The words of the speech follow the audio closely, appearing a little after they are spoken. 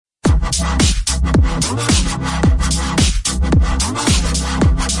Keep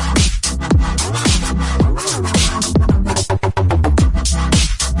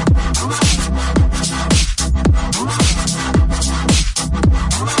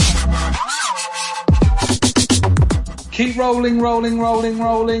rolling.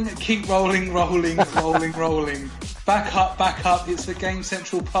 Keep rolling. Back up. It's the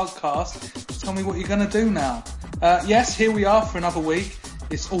Gamecentral podcast. Tell me what you're going to do now. Yes, here we are for another week.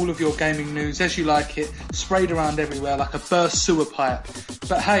 It's all of your gaming news as you like it, sprayed around everywhere like a burst sewer pipe.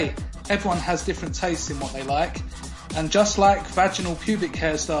 But hey, everyone has different tastes in what they like. And just like vaginal pubic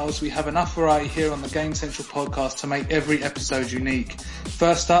hairstyles, we have enough variety here on the Gamecentral podcast to make every episode unique.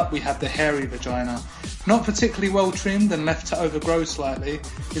 First up, we have the hairy vagina. Not particularly well trimmed and left to overgrow slightly,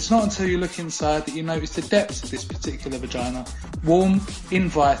 it's not until you look inside that you notice the depth of this particular vagina. Warm,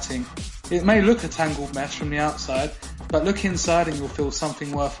 inviting. It may look a tangled mess from the outside, but look inside and you'll feel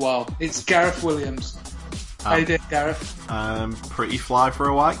something worthwhile. It's Gareth Williams. How you doing, Gareth? Pretty fly for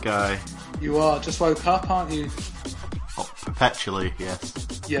a white guy. You are. Just woke up, aren't you? Oh, perpetually, yes.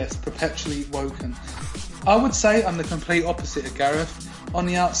 Yes, perpetually woken. I would say I'm the complete opposite of Gareth. On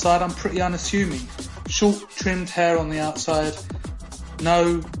the outside, I'm pretty unassuming. Short, trimmed hair on the outside,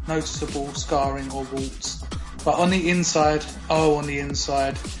 no noticeable scarring or warts. But on the inside,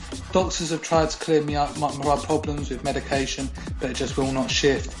 doctors have tried to clear me up my problems with medication, but it just will not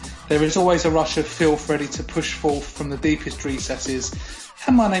shift. There is always a rush of filth ready to push forth from the deepest recesses.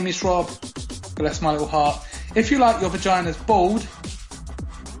 And my name is Rob. Bless my little heart. If you like your vaginas bald,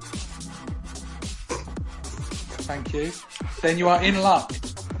 thank you, then you are in luck.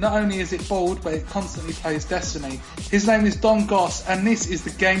 Not only is it bald, but it constantly plays Destiny. His name is Don Goss, and this is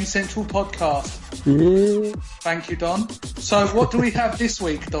the Gamecentral podcast. Yeah. Thank you, Don. So what do we have this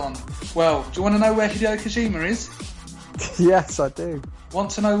week, Don? Well, do you want to know where Hideo Kojima is? Yes, I do.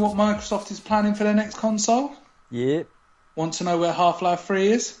 Want to know what Microsoft is planning for their next console? Yep. Want to know where Half-Life 3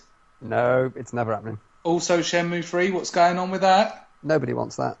 is? No, it's never happening. Also Shenmue 3, what's going on with that? Nobody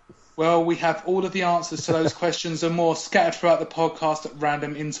wants that. Well, we have all of the answers to those questions and more scattered throughout the podcast at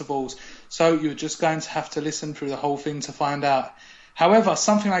random intervals. So you're just going to have to listen through the whole thing to find out. However,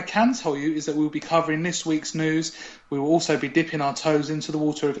 something I can tell you is that we'll be covering this week's news. We will also be dipping our toes into the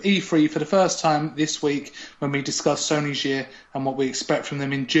water of E3 for the first time this week when we discuss Sony's year and what we expect from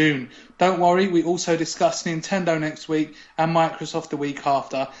them in June. Don't worry, we also discuss Nintendo next week and Microsoft the week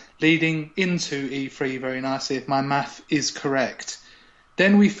after, leading into E3 very nicely if my math is correct.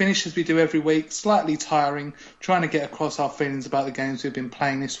 Then we finish as we do every week, slightly tiring, trying to get across our feelings about the games we've been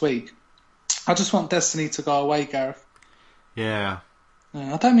playing this week. I just want Destiny to go away, Gareth. Yeah.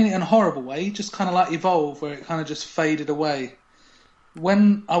 I don't mean it in a horrible way, just kind of like Evolve, where it kind of just faded away.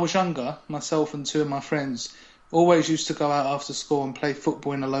 When I was younger, myself and two of my friends always used to go out after school and play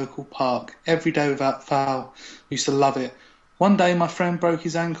football in a local park, every day without fail. We used to love it. One day my friend broke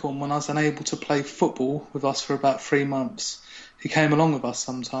his ankle and when I was unable to play football with us for about 3 months. He came along with us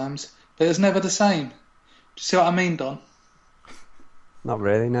sometimes, but it was never the same. Do you see what I mean, Don? Not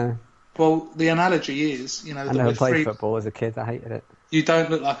really, no. Well, the analogy is, you know... I never played football as a kid, I hated it. You don't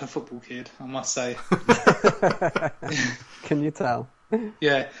look like a football kid, I must say. Can you tell?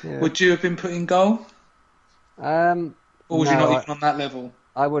 Yeah. Would you have been put in goal? Or was you not even on that level?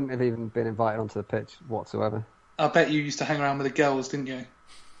 I wouldn't have even been invited onto the pitch whatsoever. I bet you used to hang around with the girls, didn't you?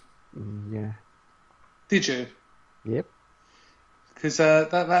 Yeah. Did you? Yep. Because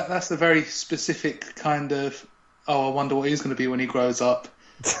that's the very specific kind of, I wonder what he's going to be when he grows up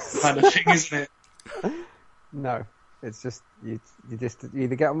kind of thing, isn't it? No, it's just you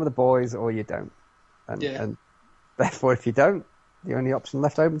either get on with the boys or you don't. And therefore, if you don't, the only option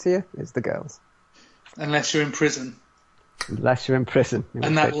left open to you is the girls. Unless you're in prison. Unless you're in prison.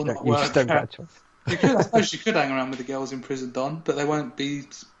 And that will not work. You just don't get a choice. I suppose you could hang around with the girls in prison, Don, but they won't be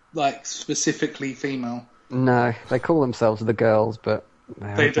like specifically female. No, they call themselves the girls, but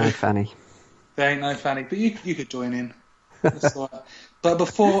they ain't no fanny. They ain't no fanny, but you could join in. That's all right. But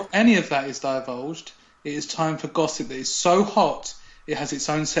before any of that is divulged, it is time for gossip that is so hot it has its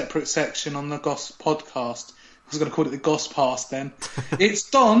own separate section on the Goss podcast. I was going to call it the Goss Pass then. It's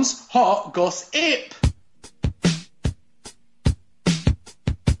Don's Hot Gossip.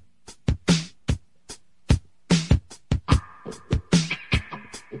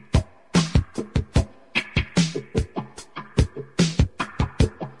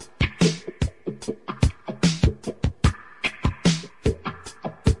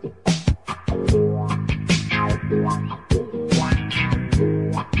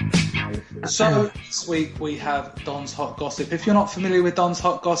 So this week we have Don's Hot Gossip. If you're not familiar with Don's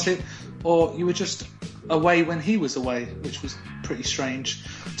Hot Gossip, or you were just away when he was away, which was pretty strange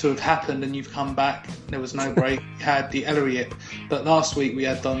to have happened, and you've come back. There was no break. You had the Ellery Yip, but last week we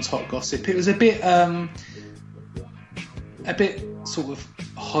had Don's Hot Gossip. It was a bit sort of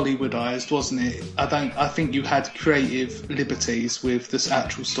Hollywoodized, wasn't it? I think you had creative liberties with this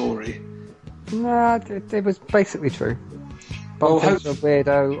actual story. No, it was basically true. Bob was a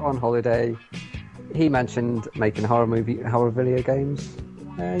weirdo on holiday. He mentioned making horror video games.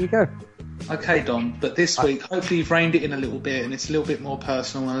 There you go. Okay, Don, but this week, hopefully you've reined it in a little bit, and it's a little bit more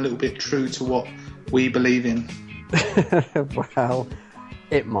personal and a little bit true to what we believe in. Well,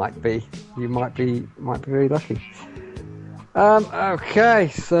 it might be. You might be very lucky.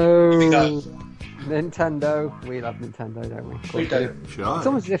 Okay, so Here we go. Nintendo. We love Nintendo, don't we? We do. Sure. It's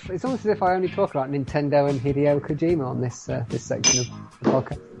almost as if I only talk about Nintendo and Hideo Kojima on this section of the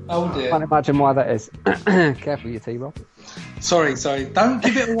podcast. Oh I dear. can't imagine why that is. Careful, you T-Rob. Sorry. Don't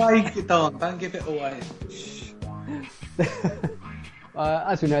give it away, Don. Don't give it away.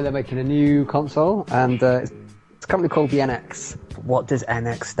 As we know, they're making a new console, and it's a company called the NX. What does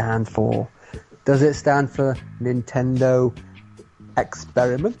NX stand for? Does it stand for Nintendo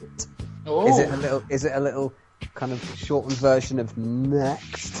Experiment? Oh. Is it a little kind of shortened version of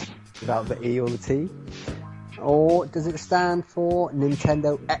Next without the E or the T? Or does it stand for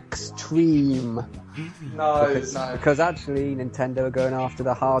Nintendo Extreme? No. Because actually Nintendo are going after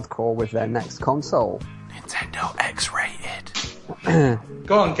the hardcore with their next console. Nintendo X-rated.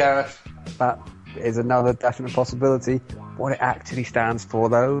 Go on, Gareth. That is another definite possibility. What it actually stands for,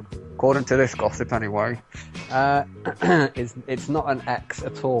 though, according to this gossip anyway, it's not an X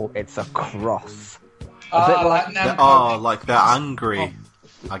at all. It's a cross. Like they're angry.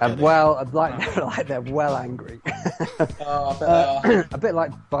 I get it. Well, like they're well angry. Oh, I bet they are. A bit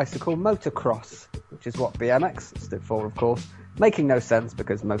like bicycle motocross, which is what BMX stood for, of course. Making no sense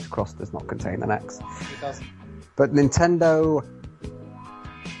because motocross does not contain an X. It doesn't. But Nintendo...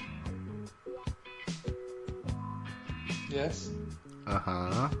 Yes.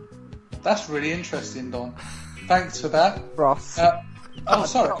 Uh-huh. That's really interesting, Don. Thanks for that. Cross.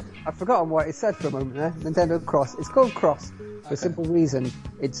 Sorry. I've forgotten what it said for a moment there. Nintendo Cross. It's called Cross for a simple reason.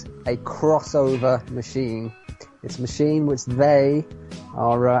 It's a crossover machine. It's a machine which they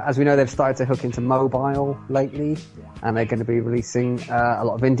are, as we know, they've started to hook into mobile lately, and they're going to be releasing a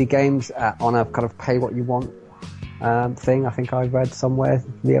lot of indie games on a kind of pay-what-you-want thing. I think I read somewhere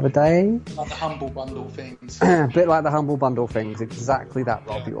the other day. Like the Humble Bundle things. A bit like the Humble Bundle things. Exactly that,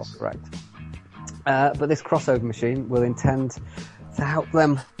 Rob. You are correct. But this crossover machine will intend to help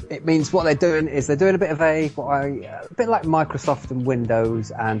them. It means what they're doing is they're doing a bit of a bit like Microsoft and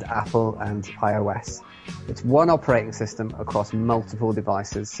Windows and Apple and iOS. It's one operating system across multiple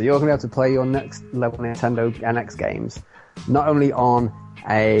devices. So you're going to be able to play your next level Nintendo NX games not only on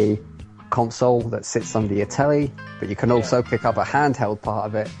a console that sits under your telly, but you can also pick up a handheld part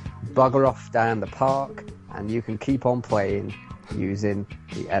of it, bugger off down the park, and you can keep on playing using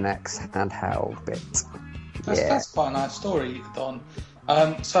the NX handheld bit. That's quite a nice story, Don.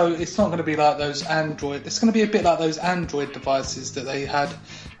 So it's not going to be like those Android... It's going to be a bit like those Android devices that they had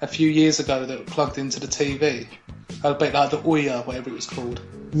a few years ago that were plugged into the TV. A bit like the Ouya, whatever it was called.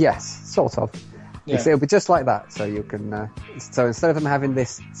 Yes, sort of. Yeah. It'll be just like that. So you can... so instead of them having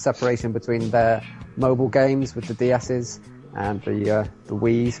this separation between their mobile games with the DSs and the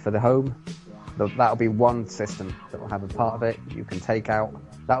Wiis for the home, that'll be one system that will have a part of it you can take out.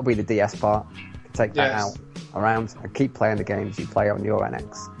 That'll be the DS part. You can take that out around and keep playing the games you play on your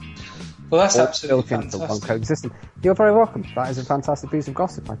NX. Well, that's All absolutely built into fantastic. one code system. You're very welcome. That is a fantastic piece of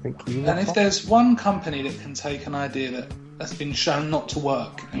gossip, I think. And if there's one company that can take an idea that has been shown not to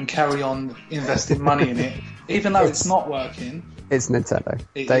work and carry on investing money in it, even though it's not working, it's Nintendo.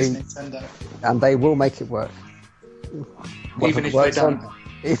 It is Nintendo. And they will make it work. Even if they don't.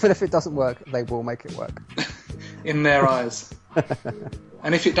 Even if it doesn't work, they will make it work. In their eyes.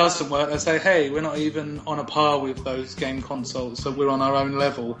 And if it doesn't work, they say, hey, we're not even on a par with those game consoles, so we're on our own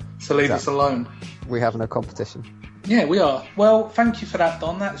level, so leave us alone. We have no competition. Yeah, we are. Well, thank you for that,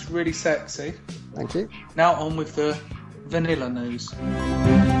 Don. That's really sexy. Thank you. Now on with the vanilla news.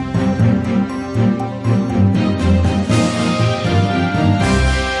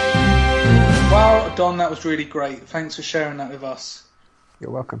 Well, Don, that was really great. Thanks for sharing that with us.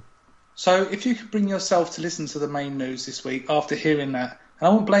 You're welcome. So if you could bring yourself to listen to the main news this week after hearing that, and I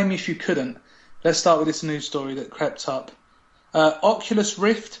won't blame you if you couldn't, let's start with this news story that crept up. Oculus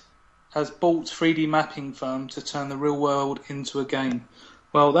Rift has bought 3D mapping firm to turn the real world into a game.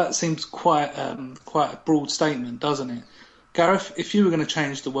 Well, that seems quite a broad statement, doesn't it? Gareth, if you were going to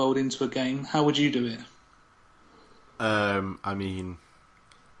change the world into a game, how would you do it? I mean,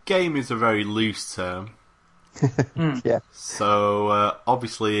 game is a very loose term. Yeah. So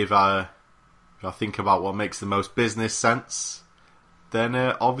obviously, if I think about what makes the most business sense, then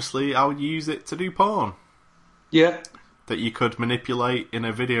obviously I would use it to do porn. Yeah. That you could manipulate in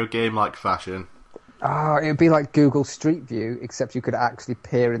a video game-like fashion. Oh, it would be like Google Street View, except you could actually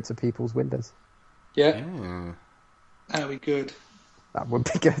peer into people's windows. Yeah. That'd be good. That would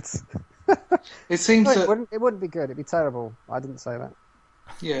be good. It seems No, that... it wouldn't be good. It'd be terrible. I didn't say that.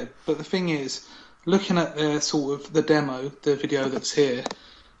 Yeah, but the thing is, looking at the demo, the video that's here,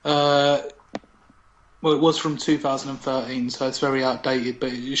 well, it was from 2013, so it's very outdated,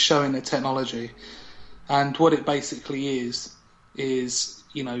 but it's showing the technology. And what it basically is, it's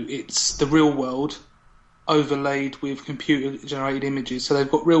the real world overlaid with computer-generated images. So they've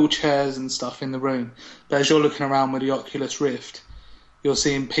got real chairs and stuff in the room. But as you're looking around with the Oculus Rift, you're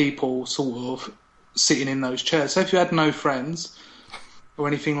seeing people sort of sitting in those chairs. So if you had no friends or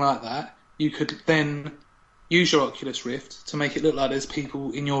anything like that, you could then use your Oculus Rift to make it look like there's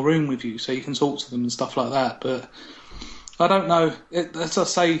people in your room with you, so you can talk to them and stuff like that. But I don't know. As I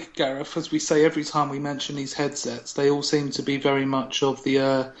say, Gareth, as we say every time we mention these headsets, they all seem to be very much of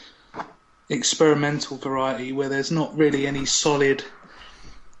the experimental variety, where there's not really any solid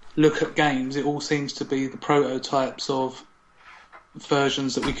look at games. It all seems to be the prototypes of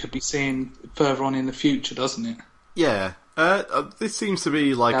versions that we could be seeing further on in the future, doesn't it? Yeah. This seems to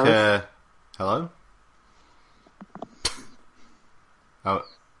be like Gareth? Hello? Oh,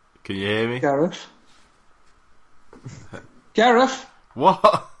 can you hear me? Gareth? Gareth?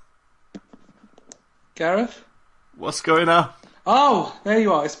 What? Gareth? What's going on? Oh, there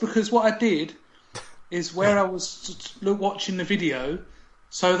you are. It's because what I did is where I was watching the video,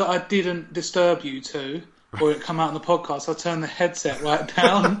 so that I didn't disturb you two, or it come out on the podcast, I turned the headset right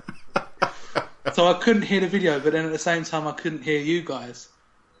down. So I couldn't hear the video, but then at the same time I couldn't hear you guys.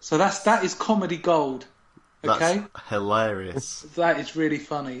 So that is comedy gold. Okay? That's hilarious. That is really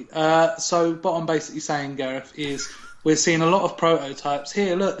funny. So what I'm basically saying, Gareth, is we're seeing a lot of prototypes.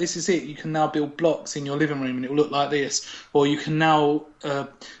 Here, look, this is it. You can now build blocks in your living room and it will look like this. Or you can now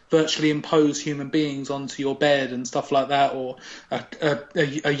virtually impose human beings onto your bed and stuff like that. Or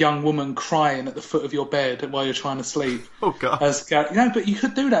a young woman crying at the foot of your bed while you're trying to sleep. Oh, God. But you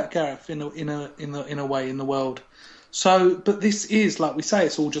could do that, Gareth, in a way in the world. So, but this is, like we say,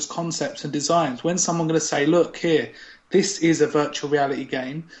 it's all just concepts and designs. When someone going to say, look, here, this is a virtual reality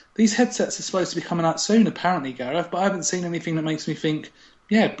game, these headsets are supposed to be coming out soon, apparently, Gareth, but I haven't seen anything that makes me think,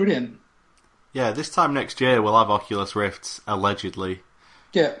 yeah, brilliant. Yeah, this time next year we'll have Oculus Rifts, allegedly.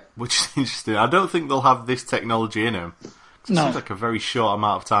 Yeah. Which is interesting. I don't think they'll have this technology in them. It seems like a very short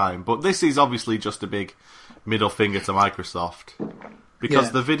amount of time. But this is obviously just a big middle finger to Microsoft.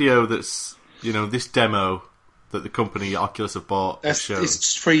 Because the video that's, this demo that the company Oculus have bought shown.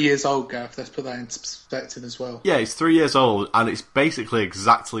 It's 3 years old, Gareth. Let's put that into perspective as well. Yeah, it's 3 years old, and it's basically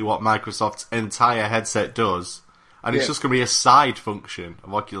exactly what Microsoft's entire headset does. And it's just going to be a side function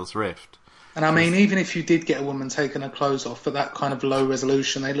of Oculus Rift. And I mean, even if you did get a woman taking her clothes off for that kind of low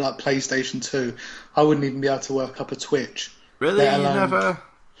resolution, they look like PlayStation 2, I wouldn't even be able to work up a Twitch. Really?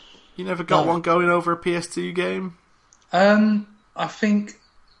 You never got one going over a PS2 game? I think,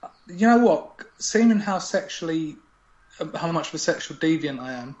 you know what? Seeing how much of a sexual deviant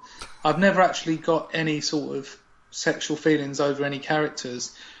I am, I've never actually got any sort of sexual feelings over any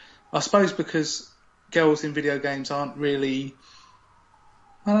characters. I suppose because girls in video games aren't really,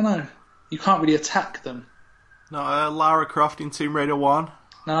 I don't know, you can't really attack them. No, Lara Croft in Tomb Raider 1?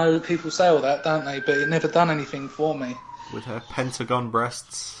 No, people say all that, don't they? But it never done anything for me. With her pentagon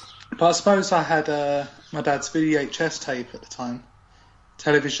breasts. But I suppose I had my dad's VHS tape at the time,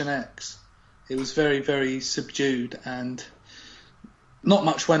 Television X. It was very, very subdued and not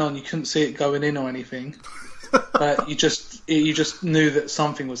much went on. You couldn't see it going in or anything, but you just knew that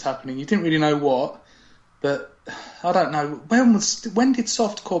something was happening. You didn't really know what, but I don't know. When did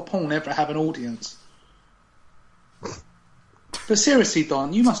softcore porn ever have an audience? But seriously,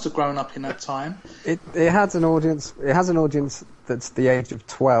 Don, you must have grown up in that time. It has an audience. It has an audience that's the age of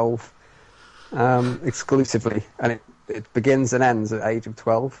 12, exclusively, and it begins and ends at age of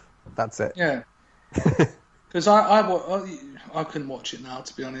 12. That's it. Yeah. Because I couldn't watch it now,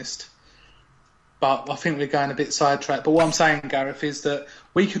 to be honest. But I think we're going a bit sidetracked. But what I'm saying, Gareth, is that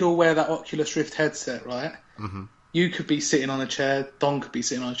we could all wear that Oculus Rift headset, right? Mm-hmm. You could be sitting on a chair, Don could be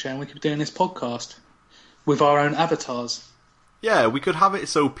sitting on a chair, and we could be doing this podcast with our own avatars. Yeah, we could have it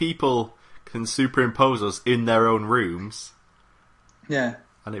so people can superimpose us in their own rooms. Yeah.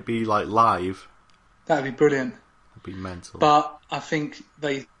 And it'd be like live. That'd be brilliant. It'd be mental. But I think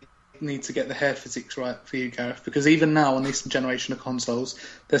they need to get the hair physics right for you, Gareth, because even now on this generation of consoles,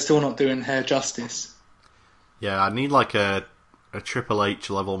 they're still not doing hair justice. Yeah, I need like a Triple H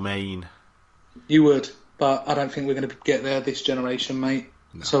level main. You would, but I don't think we're going to get there this generation, mate.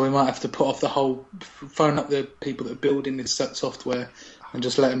 No. So we might have to put off the whole, phone up the people that are building this software and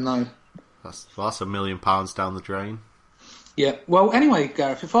just let them know. That's £1 million down the drain. Yeah. Well, anyway,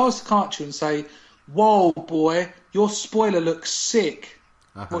 Gareth, if I was to come up to you and say, "Whoa, boy, your spoiler looks sick,"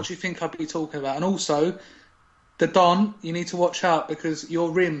 what do you think I'd be talking about? And also, the Don, you need to watch out because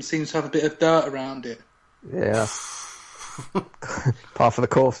your rim seems to have a bit of dirt around it. Yeah. Par for the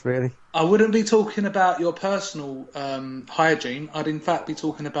course, really. I wouldn't be talking about your personal hygiene. I'd in fact be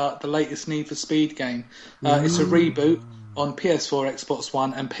talking about the latest Need for Speed game. It's a reboot on PS4, Xbox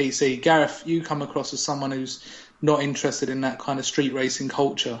One and PC. Gareth, you come across as someone who's not interested in that kind of street racing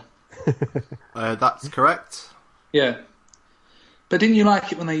culture. That's correct. Yeah. But didn't you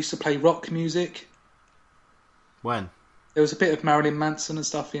like it when they used to play rock music? When? There was a bit of Marilyn Manson and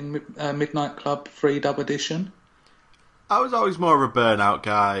stuff in Midnight Club 3 Dub Edition. I was always more of a Burnout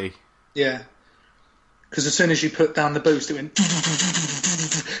guy. Yeah. Because as soon as you put down the boost, it went...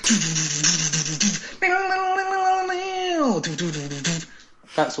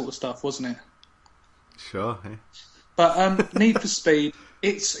 that sort of stuff, wasn't it? Sure. Yeah. But Need for Speed,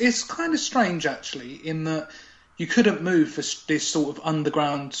 it's kind of strange, actually, in that you couldn't move for this sort of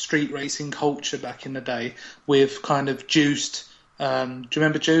underground street racing culture back in the day with kind of Juiced. Do you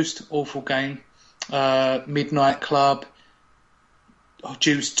remember Juiced? Awful game. Midnight Club.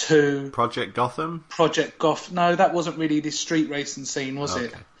 Juiced 2. Project Gotham? Project Goth. No, that wasn't really this street racing scene, was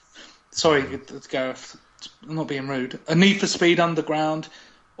it? Sorry, Gareth. I'm not being rude. A Need for Speed Underground.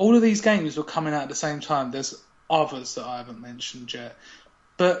 All of these games were coming out at the same time. There's others that I haven't mentioned yet.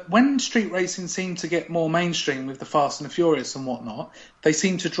 But when street racing seemed to get more mainstream with the Fast and the Furious and whatnot, they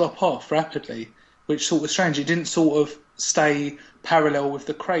seemed to drop off rapidly, which sort of strange. It didn't sort of stay parallel with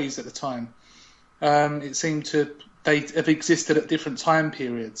the craze at the time. It seemed to... They have existed at different time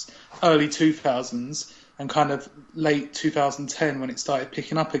periods, early 2000s and kind of late 2010 when it started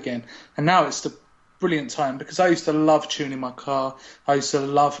picking up again. And now it's the brilliant time because I used to love tuning my car. I used to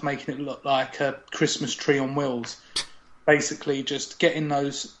love making it look like a Christmas tree on wheels. Basically just getting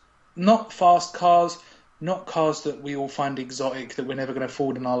those, not fast cars, not cars that we all find exotic that we're never going to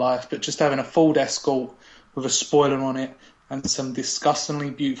afford in our life, but just having a Ford Escort with a spoiler on it and some disgustingly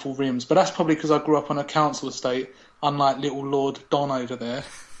beautiful rims. But that's probably because I grew up on a council estate, unlike little Lord Don over there,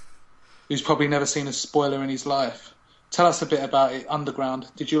 who's probably never seen a spoiler in his life. Tell us a bit about it, Underground.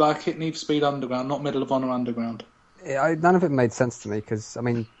 Did you like it, Need for Speed Underground, not Medal of Honor Underground? Yeah, none of it made sense to me because, I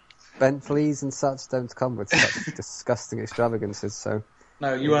mean, Bentleys and such don't come with such disgusting extravagances, so...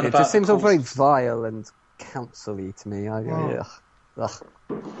 No, you weren't it about just seems all very vile and council-y to me.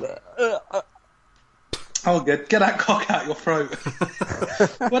 Oh, good. Get that cock out your throat.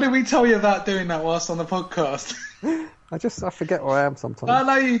 What did we tell you about doing that whilst on the podcast? I forget where I am sometimes. I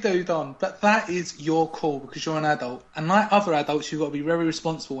know you do, Don, but that is your call because you're an adult. And like other adults, you've got to be very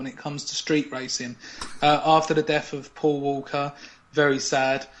responsible when it comes to street racing. After the death of Paul Walker, very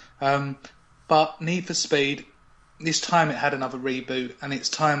sad. But Need for Speed, this time it had another reboot, and it's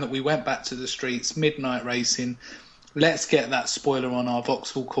time that we went back to the streets, midnight racing. Let's get that spoiler on our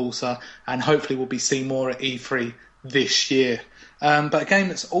Vauxhall Corsa, and hopefully we'll be seeing more at E3 this year. But a game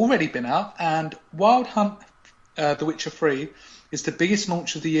that's already been out, and Wild Hunt The Witcher 3 is the biggest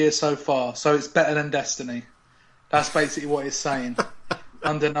launch of the year so far, so it's better than Destiny. That's basically what it's saying,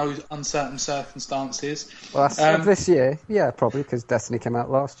 under no uncertain circumstances. Well, that's this year, yeah, probably, because Destiny came out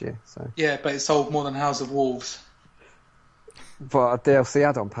last year. So yeah, but it sold more than House of Wolves. But a DLC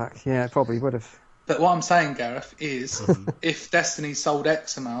add-on pack, yeah, it probably would have. But what I'm saying, Gareth, is if Destiny sold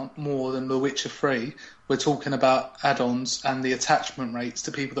X amount more than The Witcher 3, we're talking about add-ons and the attachment rates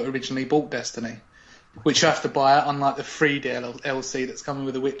to people that originally bought Destiny, which you have to buy, unlike the free DLC that's coming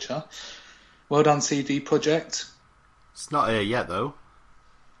with The Witcher. Well done, CD Projekt. It's not here yet, though.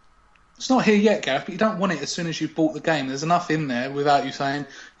 It's not here yet, Gareth, but you don't want it as soon as you've bought the game. There's enough in there without you saying,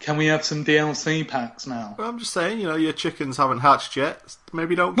 can we have some DLC packs now? Well, I'm just saying, your chickens haven't hatched yet.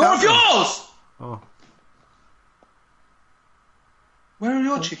 Maybe don't More of yours! Oh. Where are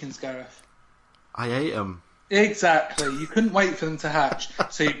your chickens, Gareth? I ate them. Exactly. You couldn't wait for them to hatch.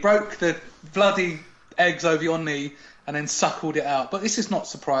 So you broke the bloody eggs over your knee and then suckled it out. But this is not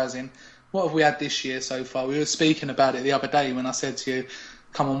surprising. What have we had this year so far? We were speaking about it the other day when I said to you,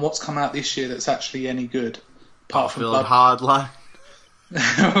 come on, what's come out this year that's actually any good? Apart from Hardline.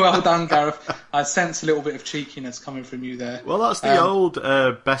 Well done, Gareth. I sense a little bit of cheekiness coming from you there. Well, that's the old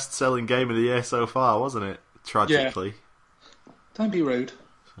best-selling game of the year so far, wasn't it? Tragically. Yeah. Don't be rude.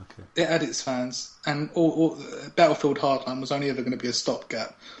 Okay. It had its fans, and Battlefield Hardline was only ever going to be a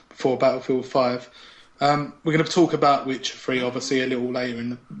stopgap before Battlefield 5. We're going to talk about Witcher 3, obviously, a little later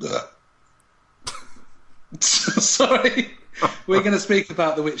in the... Sorry. We're going to speak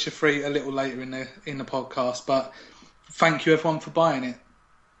about The Witcher 3 a little later in the podcast, but thank you, everyone, for buying it.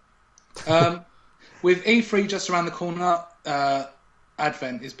 With E3 just around the corner,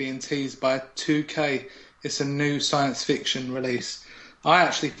 Advent is being teased by 2K. It's a new science fiction release. I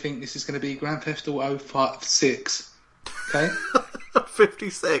actually think this is going to be Grand Theft Auto 6. Okay?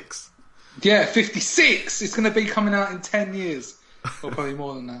 56? Yeah, 56! It's going to be coming out in 10 years. Or probably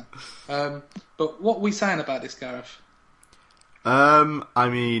more than that. But what are we saying about this, Gareth? I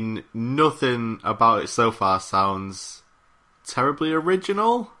mean, nothing about it so far sounds terribly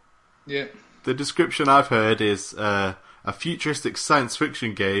original. Yeah. The description I've heard is a futuristic science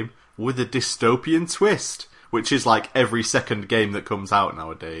fiction game with a dystopian twist, which is like every second game that comes out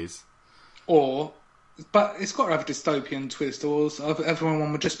nowadays. But it's got to have a dystopian twist, or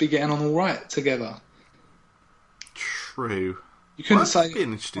everyone would just be getting on all right together. True. You couldn't say... That'd be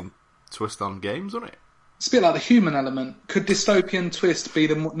an interesting twist on games, wouldn't it? It's a bit like the human element. Could dystopian twist be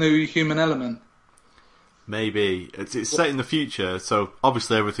the new human element? Maybe. It's set in the future, so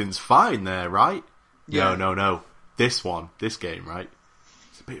obviously everything's fine there, right? Yeah. No. This game, right?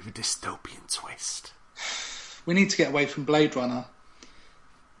 It's a bit of a dystopian twist. We need to get away from Blade Runner.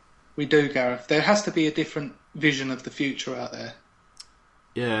 We do, Gareth. There has to be a different vision of the future out there.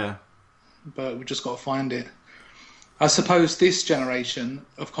 Yeah. But we've just got to find it. I suppose this generation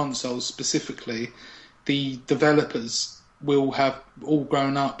of consoles specifically, the developers will have all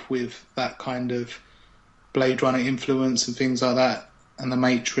grown up with that kind of Blade Runner influence and things like that, and the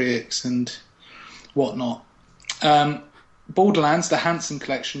Matrix and whatnot. Borderlands, the Hanson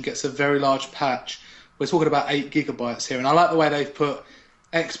collection, gets a very large patch. We're talking about 8 gigabytes here, and I like the way they've put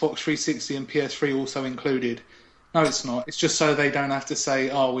Xbox 360 and PS3 also included. No, it's not. It's just so they don't have to say,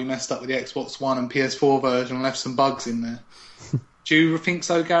 oh, we messed up with the Xbox One and PS4 version and left some bugs in there. Do you think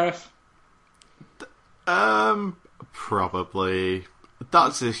so, Gareth? Probably.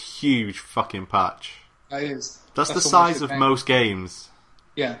 That's a huge fucking patch. That is. That's the size of most games.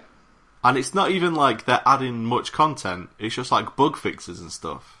 Yeah. And it's not even like they're adding much content. It's just like bug fixes and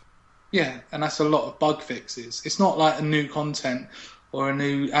stuff. Yeah, and that's a lot of bug fixes. It's not like a new content or a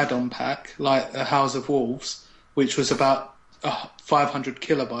new add-on pack like a House of Wolves, which was about 500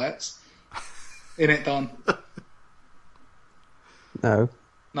 kilobytes. In it done. No.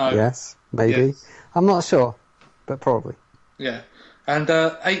 No. Yes. Maybe. Yes. I'm not sure, but probably. Yeah. And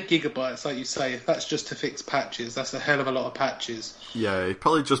 8 gigabytes, like you say, if that's just to fix patches, that's a hell of a lot of patches. Yeah, it's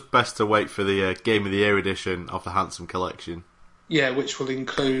probably just best to wait for the Game of the Year edition of the Handsome Collection. Yeah, which will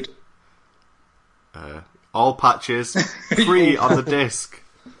include... all patches, free on the disc.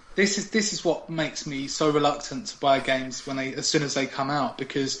 This is what makes me so reluctant to buy games as soon as they come out,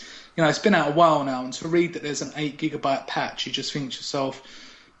 because it's been out a while now, and to read that there's an 8 gigabyte patch, you just think to yourself,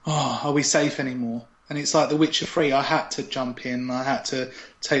 oh, are we safe anymore? And it's like The Witcher 3, I had to jump in, I had to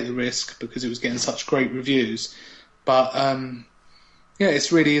take the risk because it was getting such great reviews. But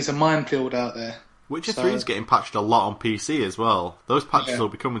it really is a minefield out there. Witcher 3 is getting patched a lot on PC as well. Those patches will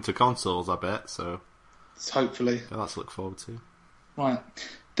be coming to consoles, I bet. So hopefully, that's to look forward to. Right,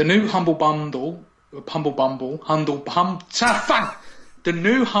 the new Humble Bundle, the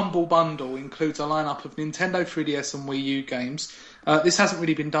new Humble Bundle includes a lineup of Nintendo 3DS and Wii U games. This hasn't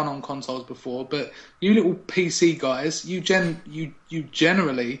really been done on consoles before, but you little PC guys, you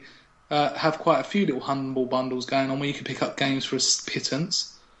generally have quite a few little Humble Bundles going on where you can pick up games for a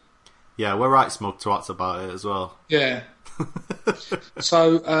pittance. Yeah, we're right smug twats about it as well. Yeah.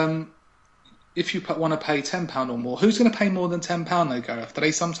 So, if you want to pay £10 or more, who's going to pay more than £10 though, Gareth? Do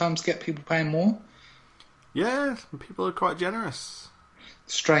they sometimes get people paying more? Yeah, people are quite generous.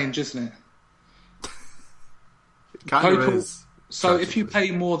 Strange, isn't it? It kind of is. So if you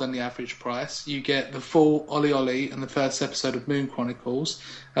pay more than the average price, you get the full Ollie Ollie and the first episode of Moon Chronicles,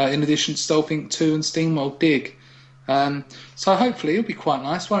 in addition to Stealth Inc. 2 and SteamWorld Dig. So hopefully it'll be quite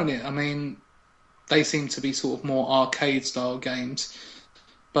nice, won't it? I mean, they seem to be sort of more arcade-style games,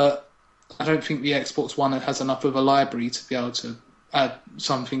 but I don't think the Xbox One has enough of a library to be able to add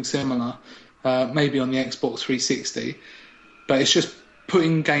something similar. Maybe on the Xbox 360, but it's just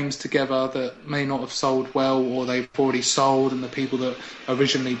putting games together that may not have sold well, or they've already sold and the people that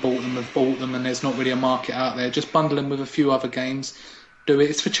originally bought them have bought them and there's not really a market out there. Just bundle them with a few other games. Do it.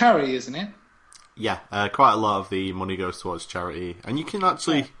 It's for charity, isn't it? Yeah, quite a lot of the money goes towards charity. And you can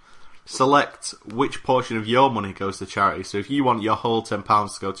actually select which portion of your money goes to charity. So if you want your whole £10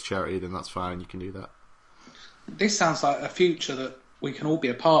 to go to charity, then that's fine, you can do that. This sounds like a future that we can all be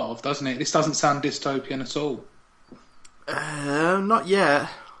a part of, doesn't it? This doesn't sound dystopian at all. Not yet.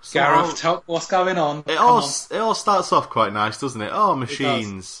 So Gareth, tell what's going on. It all starts off quite nice, doesn't it? Oh,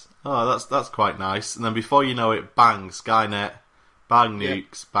 machines. Oh, that's quite nice. And then before you know it, bang, Skynet, bang,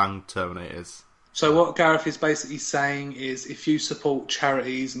 nukes, bang, Terminators. So what Gareth is basically saying is, if you support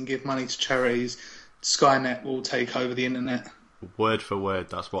charities and give money to charities, Skynet will take over the internet. Word for word,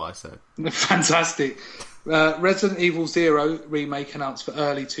 that's what I said. Fantastic. Resident Evil 0 remake announced for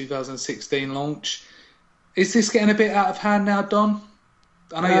early 2016 launch. Is this getting a bit out of hand now, Don?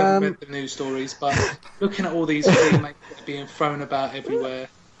 I know you haven't read the news stories, but looking at all these remakes that are being thrown about everywhere.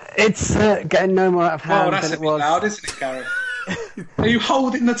 It's getting no more out of hand that's than a it bit was. loud, isn't it, Gareth? Are you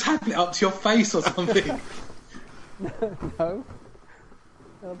holding the tablet up to your face or something? No.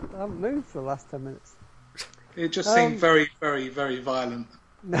 I haven't moved for the last 10 minutes. It just seemed very, very, very violent.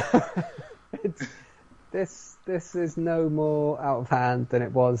 No. This is no more out of hand than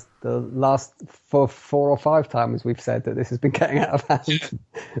it was the last 4 or 5 times we've said that this has been getting out of hand.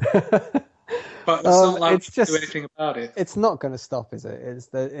 Yeah. But it's not like it's just, do anything about it. It's not going to stop, is it?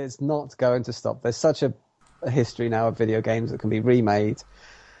 It's not going to stop. There's such a history now of video games that can be remade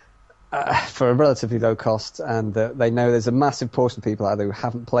for a relatively low cost, and they know there's a massive portion of people out there who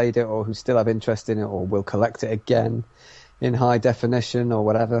haven't played it or who still have interest in it or will collect it again in high definition or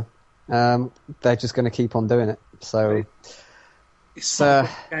whatever. They're just going to keep on doing it. So it's not a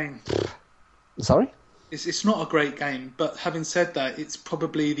great game. Sorry? It's not a great game, but having said that, it's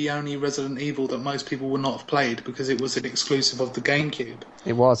probably the only Resident Evil that most people would not have played because it was an exclusive of the GameCube.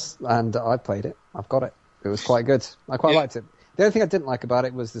 It was, and I played it. I've got it. It was quite good. I quite liked it. The only thing I didn't like about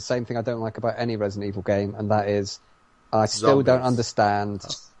it was the same thing I don't like about any Resident Evil game, and that is I still don't understand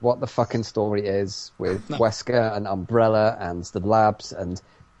what the fucking story is with Wesker and Umbrella and the labs and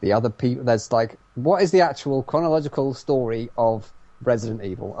the other people. There's like, what is the actual chronological story of Resident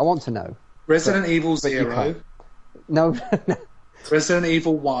Evil? I want to know. Resident Evil 0. No. Resident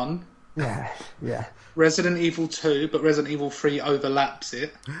Evil 1. Yeah. Resident Evil 2, but Resident Evil 3 overlaps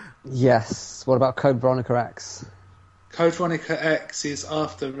it. Yes. What about Code Veronica X? Code Veronica X is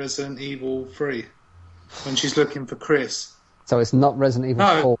after Resident Evil 3, when she's looking for Chris. So it's not Resident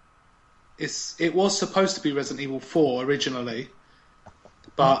Evil 4? It was supposed to be Resident Evil 4 originally,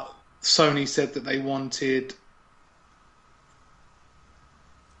 but Sony said that they wanted...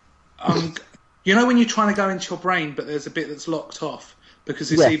 you know when you're trying to go into your brain, but there's a bit that's locked off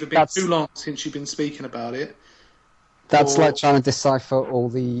because it's either been too long since you've been speaking about it. That's like trying to decipher all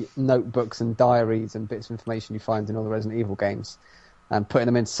the notebooks and diaries and bits of information you find in all the Resident Evil games and putting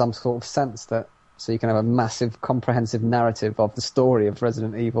them into some sort of sense so you can have a massive, comprehensive narrative of the story of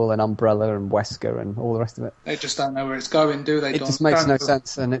Resident Evil and Umbrella and Wesker and all the rest of it. They just don't know where it's going, do they? It just makes no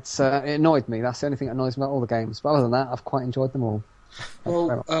sense, and it annoyed me. That's the only thing that annoys me about all the games. But other than that, I've quite enjoyed them all.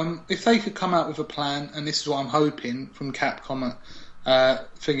 Well, if they could come out with a plan, and this is what I'm hoping from Capcom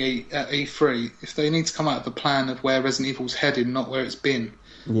at E3, if they need to come out with a plan of where Resident Evil's headed, not where it's been.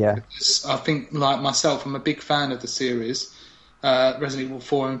 Yeah. Because I think, like myself, I'm a big fan of the series. Resident Evil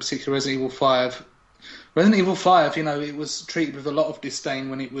 4 in particular, Resident Evil 5. Resident Evil 5, it was treated with a lot of disdain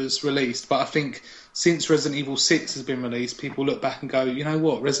when it was released, but I think since Resident Evil 6 has been released, people look back and go, you know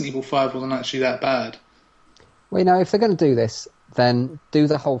what, Resident Evil 5 wasn't actually that bad. Well, if they're going to do this, then do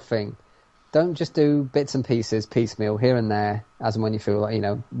the whole thing. Don't just do bits and pieces, piecemeal, here and there, as and when you feel like,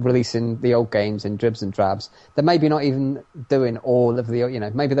 releasing the old games in dribs and drabs. They're maybe not even doing all of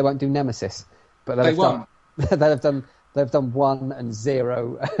the, maybe they won't do Nemesis. But they won't. They've done 1 and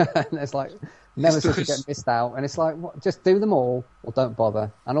 0, and it's like, Nemesis will get missed out, and it's like, just do them all, or don't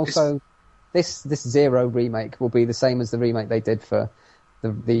bother. And also, this 0 remake will be the same as the remake they did for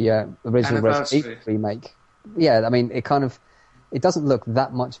the original Resident Evil remake. Yeah, I mean, it doesn't look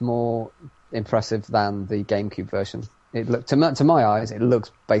that much more impressive than the GameCube version. It looked to my eyes, it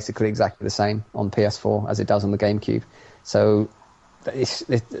looks basically exactly the same on PS4 as it does on the GameCube. So,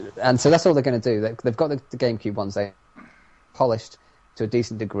 so that's all they're going to do. They've got the GameCube ones they polished to a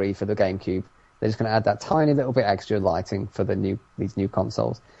decent degree for the GameCube. They're just going to add that tiny little bit extra lighting for these new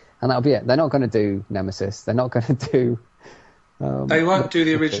consoles, and that'll be it. They're not going to do Nemesis. They're not going to do. They won't do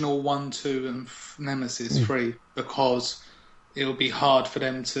the original 1, 2, and Nemesis 3 because it'll be hard for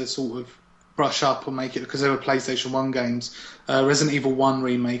them to sort of brush up or make it because they were PlayStation 1 games. Resident Evil 1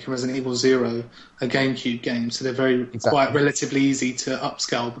 remake and Resident Evil 0 are GameCube games, so they're quite relatively easy to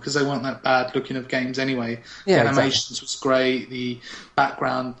upscale because they weren't that bad looking of games anyway. Yeah, the animations was great, the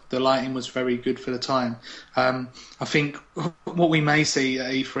background, the lighting was very good for the time. I think what we may see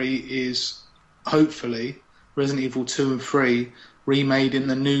at E3 is hopefully Resident Evil 2 and 3 remade in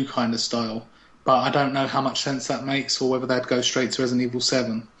the new kind of style, but I don't know how much sense that makes or whether they'd go straight to Resident Evil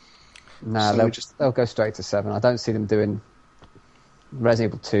 7. No, they'll go straight to 7. I don't see them doing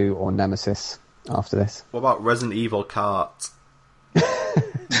Resident Evil 2 or Nemesis after this. What about Resident Evil Kart?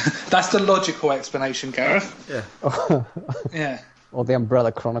 That's the logical explanation, Gareth. Yeah. Yeah. Or the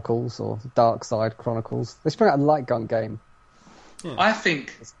Umbrella Chronicles, or Dark Side Chronicles. They should bring out a light gun game. Yeah. I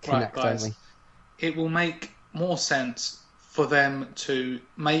think, right, Kinect guys, only. it will make more sense for them to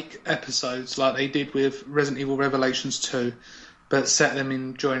make episodes like they did with Resident Evil Revelations 2, but set them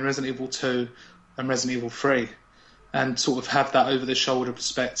in during Resident Evil 2 and Resident Evil 3, and sort of have that over-the-shoulder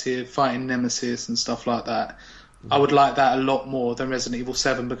perspective, fighting Nemesis and stuff like that. I would like that a lot more than Resident Evil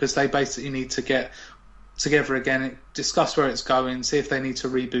 7, because they basically need to get together again, discuss where it's going, see if they need to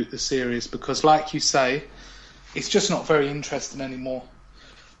reboot the series, because like you say, it's just not very interesting anymore.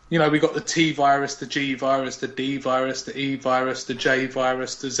 You know, we got the T virus, the G virus, the D virus, the E virus, the J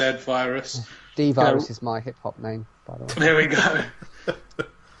virus, the Z virus. D virus is my hip hop name, by the way. There we go.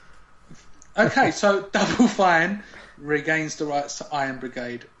 Okay, so Double Fine regains the rights to Iron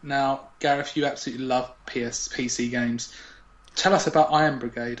Brigade. Now, Gareth, you absolutely love PC games. Tell us about Iron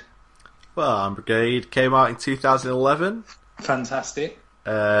Brigade. Well, Iron Brigade came out in 2011. Fantastic.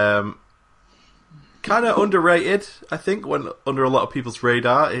 Kind of underrated, I think, when under a lot of people's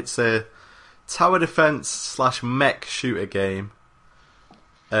radar. It's a tower defense / mech shooter game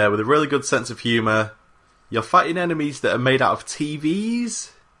with a really good sense of humour. You're fighting enemies that are made out of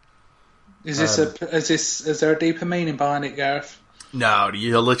TVs. Is there a deeper meaning behind it, Gareth? No,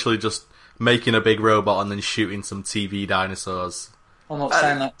 you're literally just making a big robot and then shooting some TV dinosaurs. I'm not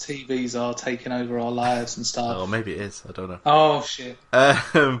saying that TVs are taking over our lives and stuff. Oh, maybe it is. I don't know. Oh, shit.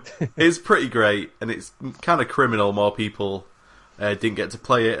 It's pretty great, and it's kind of criminal more people didn't get to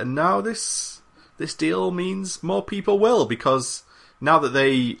play it. And now this deal means more people will, because now that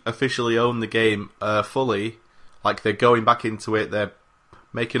they officially own the game fully, like they're going back into it, they're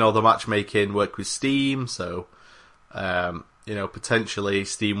making all the matchmaking work with Steam, so potentially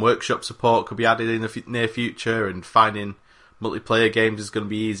Steam Workshop support could be added in the near future, and finding multiplayer games is going to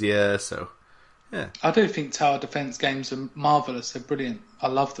be easier, so yeah. I do think tower defense games are marvellous. They're brilliant. I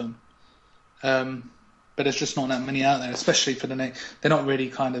love them. But there's just not that many out there, especially for they're not really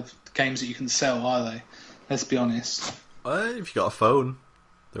kind of games that you can sell, are they? Let's be honest. If you've got a phone,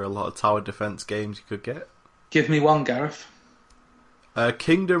 there are a lot of tower defense games you could get. Give me one, Gareth.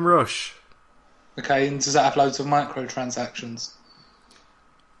 Kingdom Rush. Okay, and does that have loads of microtransactions?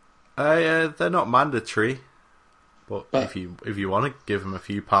 They're not mandatory. But if you want to give them a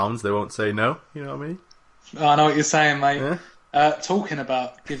few pounds, they won't say no. You know what I mean? I know what you're saying, mate. Yeah. Talking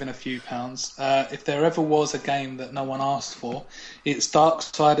about giving a few pounds, if there ever was a game that no one asked for, it's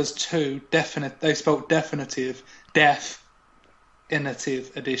Darksiders 2. They spelled definitive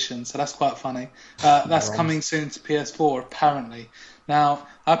edition, so that's quite funny. That's coming soon to PS4, apparently. Now,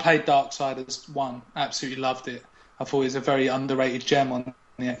 I played Darksiders 1, absolutely loved it. I thought it was a very underrated gem on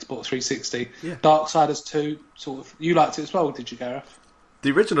the Xbox 360. Yeah. Darksiders 2, sort of, you liked it as well, did you, Gareth?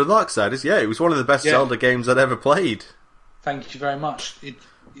 The original Darksiders, yeah, it was one of the best Zelda games I'd ever played. Thank you very much.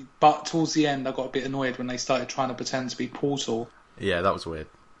 But towards the end, I got a bit annoyed when they started trying to pretend to be Portal. Yeah, that was weird.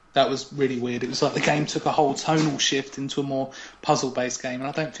 That was really weird. It was like the game took a whole tonal shift into a more puzzle-based game, and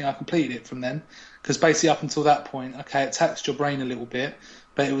I don't think I completed it from then. Because basically up until that point, okay, it taxed your brain a little bit,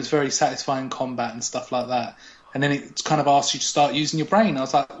 but it was very satisfying combat and stuff like that. And then it kind of asked you to start using your brain. I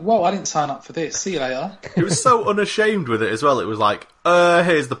was like, whoa, I didn't sign up for this. See you later. It was so unashamed with it as well. It was like,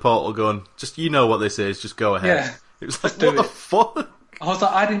 here's the portal gun. Just, you know what this is. Just go ahead. Yeah, it was like, what the fuck? I was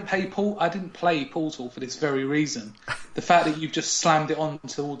like, I didn't play Portal for this very reason. The fact that you've just slammed it on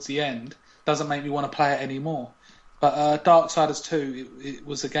towards the end doesn't make me want to play it anymore. But Darksiders 2, it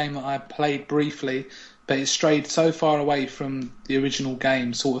was a game that I played briefly, but it strayed so far away from the original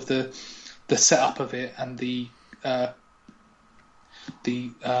game, sort of the setup of it and the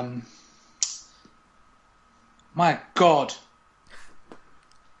my God.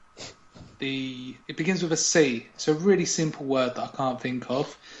 It begins with a C. It's a really simple word that I can't think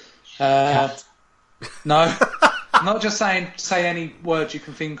of. No, I'm not just saying say any word you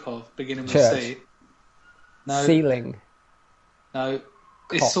can think of beginning with C. No. Ceiling. No.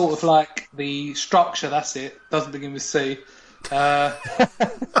 It's sort of like the structure, that's it. Doesn't begin with C.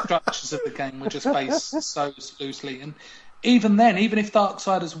 Structures of the game were just based so loosely. And even then, even if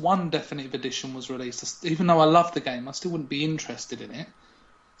Darksiders 1 Definitive Edition was released, even though I love the game, I still wouldn't be interested in it.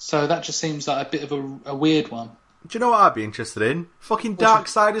 So that just seems like a bit of a weird one. Do you know what I'd be interested in? Fucking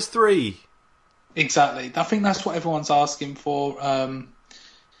Darksiders 3. Exactly. I think that's what everyone's asking for.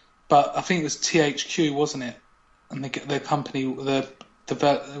 But I think it was THQ, wasn't it? And the company, I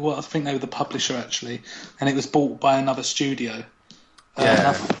think they were the publisher actually, and it was bought by another studio. And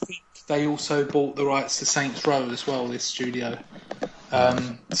I think they also bought the rights to Saints Row as well, this studio.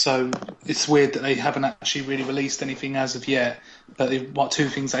 So it's weird that they haven't actually really released anything as of yet. But two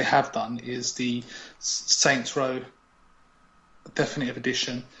things they have done is the Saints Row Definitive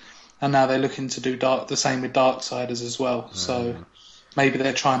Edition, and now they're looking to do the same with Darksiders as well. So maybe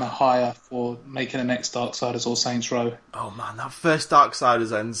they're trying to hire for making the next Darksiders or Saints Row. Oh man, that first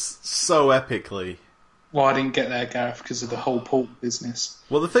Darksiders ends so epically. Well, I didn't get there, Gareth, because of the whole port business.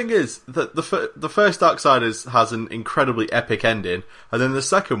 Well, the thing is that the first Darksiders has an incredibly epic ending, and then the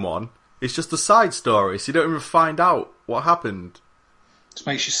second one is just a side story, so you don't even find out what happened. It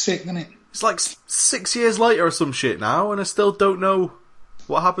makes you sick, doesn't it? It's like 6 years later or some shit now, and I still don't know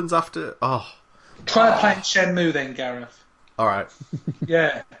what happens after. Try playing Shenmue then, Gareth. Alright.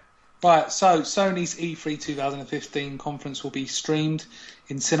 Yeah. Right, so Sony's E3 2015 conference will be streamed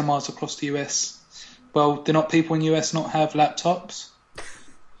in cinemas across the US. Well, do not people in the US not have laptops?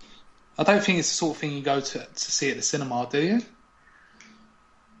 I don't think it's the sort of thing you go to see at the cinema, do you?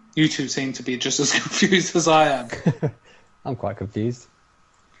 You two seem to be just as confused as I am. I'm quite confused.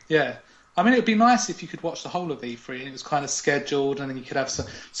 Yeah. I mean, it would be nice if you could watch the whole of E3 and it was kind of scheduled and then you could have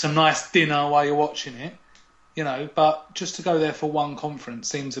some nice dinner while you're watching it, you know, but just to go there for one conference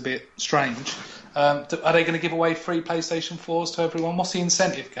seems a bit strange. Are they going to give away free PlayStation 4s to everyone? What's the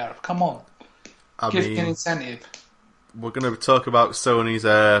incentive, Gareth? Come on. Give an incentive. We're going to talk about Sony's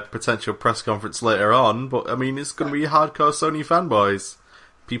potential press conference later on, but I mean, it's going to be hardcore Sony fanboys.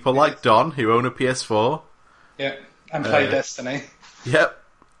 People like Don, who own a PS4. Yeah, and play Destiny. Yep.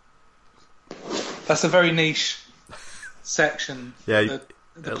 That's a very niche section. Yeah,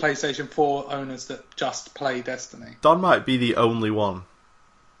 the PlayStation 4 owners that just play Destiny. Don might be the only one.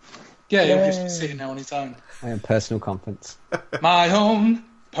 Yeah, he'll just be sitting there on his own. My own personal conference. My own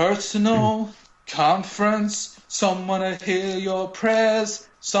personal conference. Someone to hear your prayers.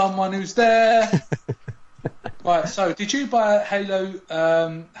 Someone who's there. Right, so did you buy a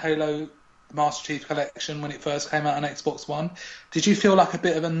Halo Master Chief Collection when it first came out on Xbox One? Did you feel like a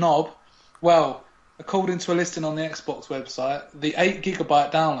bit of a knob? Well, according to a listing on the Xbox website, the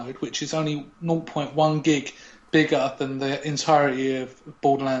 8GB download, which is only 0.1 gig bigger than the entirety of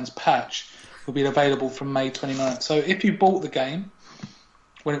Borderlands patch, will be available from May 29th. So if you bought the game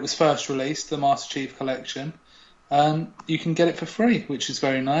when it was first released, the Master Chief Collection, you can get it for free, which is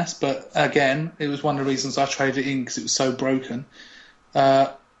very nice. But again, it was one of the reasons I traded it in because it was so broken.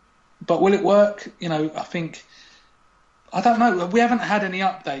 But will it work? You know, I don't know. We haven't had any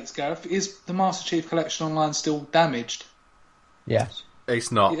updates, Gareth. Is the Master Chief Collection Online still damaged? Yes.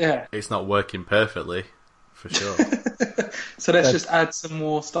 It's not. Yeah. It's not working perfectly, for sure. So let's just add some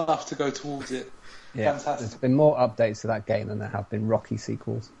more stuff to go towards it. Yeah. Fantastic. There's been more updates to that game than there have been Rocky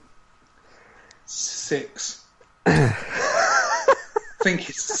sequels. 6. I think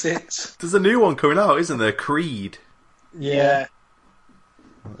it's 6. There's a new one coming out, isn't there? Creed. Yeah.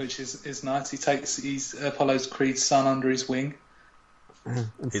 Which is nice. He takes Apollo's Creed's son under his wing. And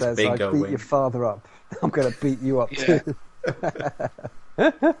his says, I beat your father up. I'm going to beat you up too.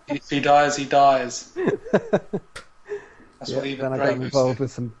 If he dies, he dies. That's what even then I got involved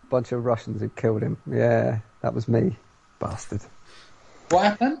with some bunch of Russians who killed him. Yeah, that was me. Bastard.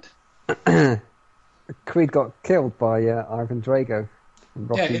 What happened? Creed got killed by Ivan Drago.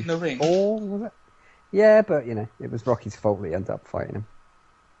 Rocky in the ring. 4, was it? Yeah, but, you know, it was Rocky's fault that he ended up fighting him.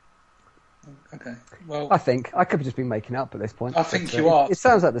 Okay, well... I think. I could have just been making up at this point. I think you are. It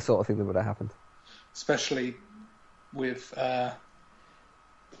sounds like the sort of thing that would have happened. Especially with that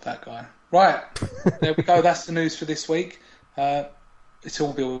guy. Right, there we go. That's the news for this week. It's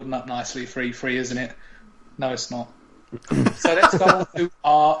all building up nicely for E3, isn't it? No, it's not. So let's go on to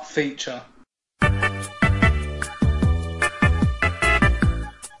our feature.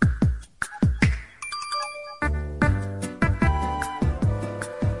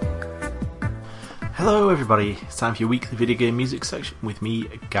 Hello everybody, it's time for your weekly video game music section with me,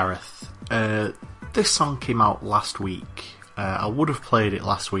 Gareth. This song came out last week. I would have played it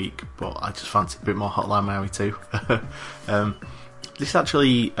last week, but I just fancied a bit more Hotline Miami 2. This is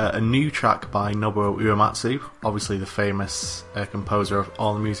actually a new track by Nobuo Uematsu, obviously the famous composer of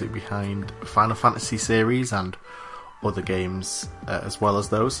all the music behind Final Fantasy series and other games as well as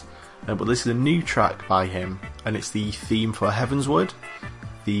those. But this is a new track by him, and it's the theme for Heavensward,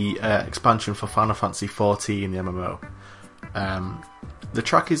 the expansion for Final Fantasy XIV in the MMO. The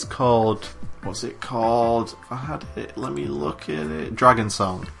track is called... What's it called? I had it. Let me look at it. Dragon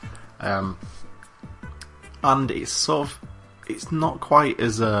Song. And it's sort of... It's not quite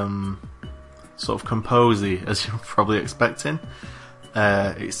as sort of composy as you're probably expecting.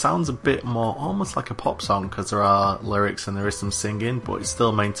 It sounds a bit more almost like a pop song because there are lyrics and there is some singing, but it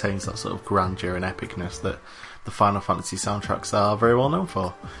still maintains that sort of grandeur and epicness that the Final Fantasy soundtracks are very well known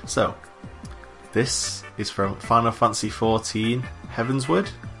for. So, this is from Final Fantasy XIV Heavensward,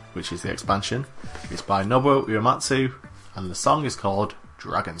 which is the expansion. It's by Nobuo Uematsu, and the song is called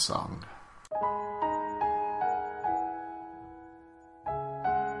Dragon Song.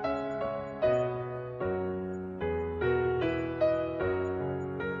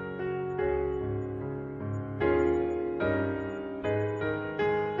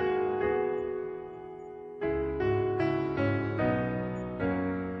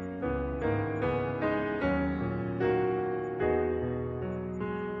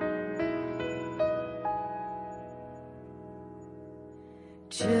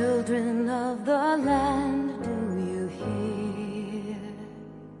 Children of the land, do you hear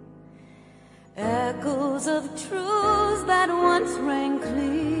echoes of truths that once rang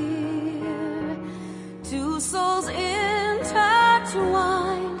clear? Two souls intertwined,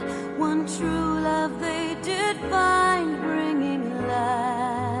 one true love they did find, bringing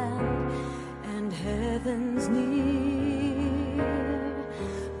land and heavens near.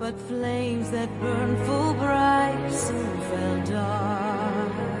 But flames that burned full bright soon fell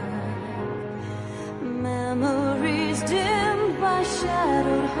dark. Memories dimmed by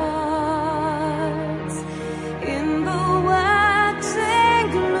shadowed hearts. In the waxing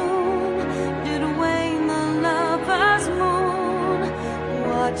gloom did wane the lover's moon,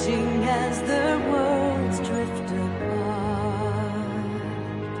 watching as their worlds drift apart.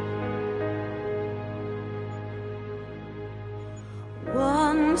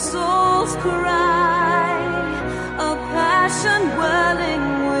 One soul's cry, a passion welling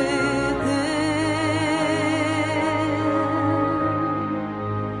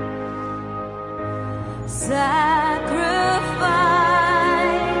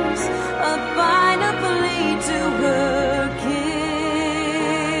sacrifice, a final plea to her kin.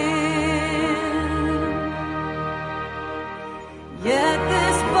 Yet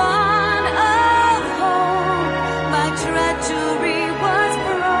this bond of hope by treachery was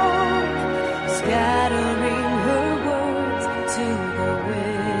broke, scattering her words to the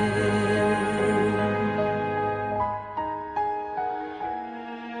wind.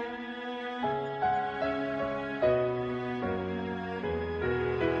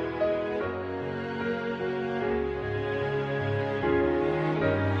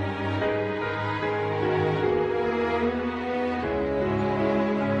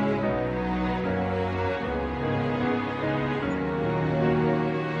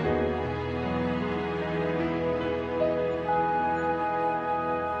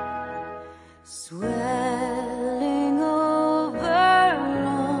 Swelling over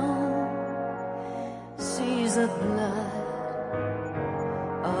long seas of blood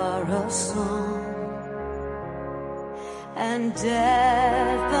are a song, and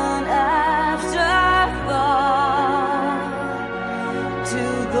death an afterthought to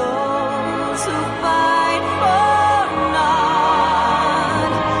those who fight for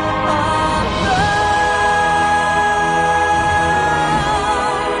naught.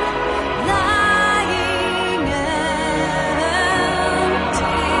 Lying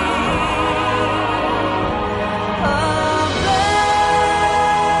empty,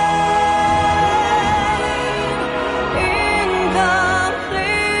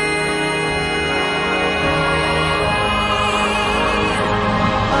 incomplete.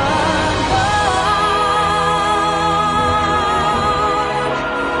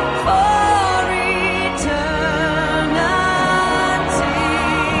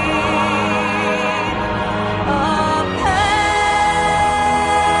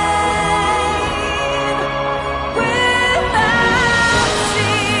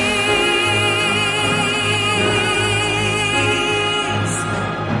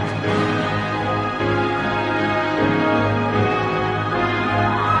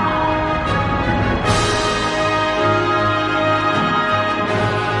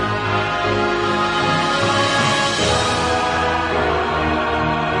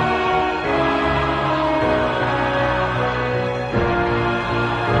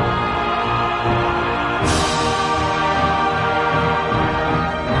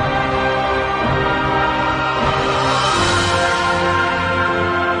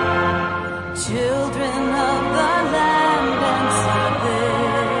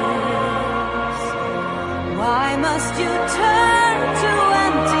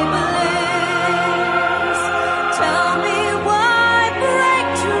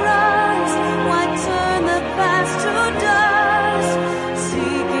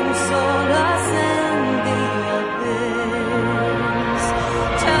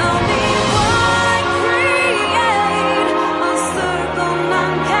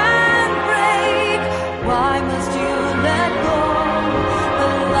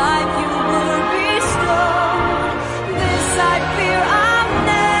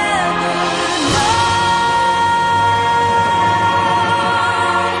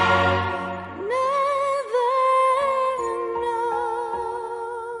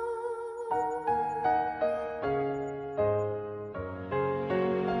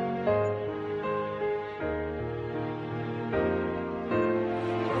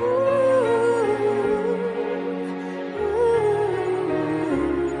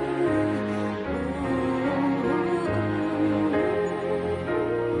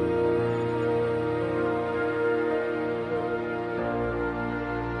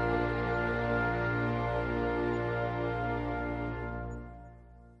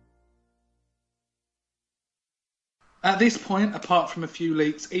 At this point, apart from a few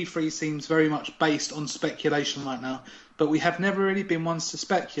leaks, E3 seems very much based on speculation right now, but we have never really been ones to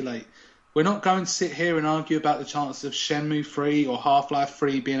speculate. We're not going to sit here and argue about the chances of Shenmue 3 or Half-Life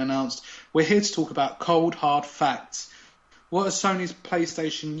 3 being announced. We're here to talk about cold, hard facts. What has Sony's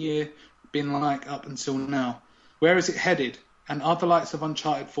PlayStation year been like up until now? Where is it headed? And are the likes of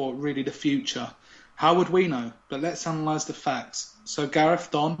Uncharted 4 really the future? How would we know? But let's analyse the facts. So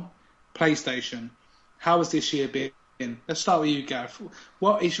Gareth, Don, PlayStation, how has this year been? Let's start with you, Gareth.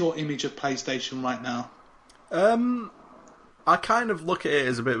 What is your image of PlayStation right now? I kind of look at it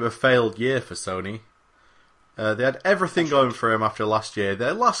as a bit of a failed year for Sony. They had everything going for them after last year.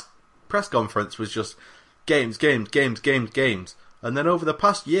 Their last press conference was just games. And then over the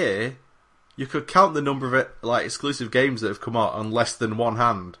past year, you could count the number of exclusive games that have come out on less than one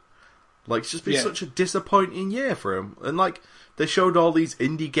hand. Like, it's just been such a disappointing year for them. And they showed all these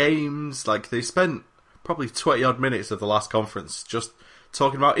indie games. They spent probably 20 odd minutes of the last conference just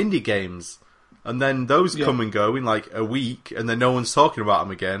talking about indie games. And then those come and go in a week, and then no one's talking about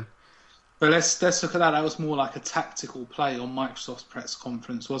them again. But let's look at that. That was more like a tactical play on Microsoft's press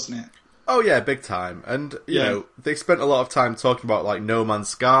conference, wasn't it? Oh yeah, big time. And you know, they spent a lot of time talking about No Man's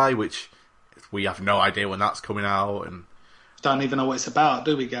Sky, which we have no idea when that's coming out, and don't even know what it's about,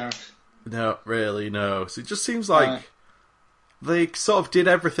 do we, Gareth? No, really, no. So it just seems like they sort of did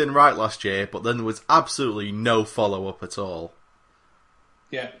everything right last year, but then there was absolutely no follow-up at all.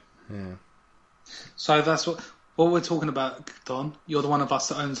 Yeah. So that's what we're talking about, Don. You're the one of us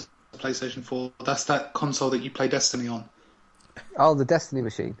that owns the PlayStation 4. That's that console that you play Destiny on. Oh, the Destiny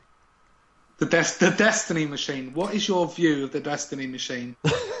machine. The Destiny machine. What is your view of the Destiny machine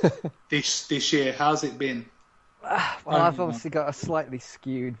this year? How's it been? Well, I've obviously got a slightly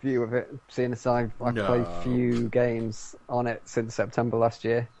skewed view of it, seeing as I've played few games on it since September last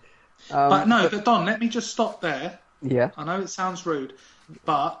year. But Don, let me just stop there. Yeah. I know it sounds rude,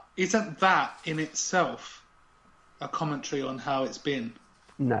 but isn't that in itself a commentary on how it's been?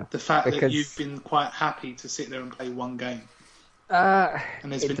 No. The fact that you've been quite happy to sit there and play one game.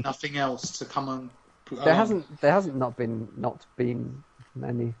 And there's been nothing else to come on. There hasn't not been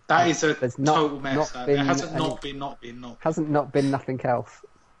any. That is a total mess. There hasn't not been nothing else.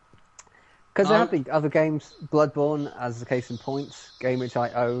 Because there have been other games, Bloodborne as a case in point, game which I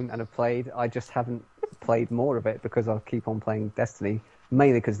own and have played. I just haven't played more of it because I'll keep on playing Destiny,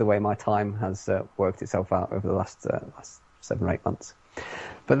 mainly because the way my time has worked itself out over the last 7 or 8 months.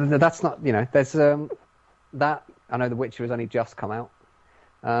 But that's not, there's that. I know The Witcher has only just come out.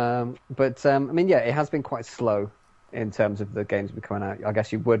 It has been quite slow in terms of the games that are coming out. I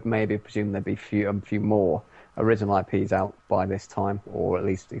guess you would maybe presume there'd be a few more original IPs out by this time, or at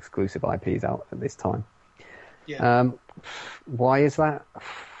least exclusive IPs out at this time. Yeah. Why is that?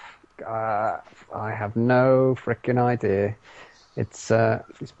 I have no freaking idea. It's a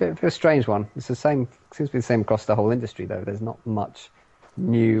bit of a strange one. It's the same. Seems to be the same across the whole industry, though. There's not much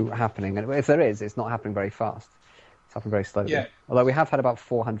new happening, and if there is, it's not happening very fast. It's happening very slowly. Yeah. Although we have had about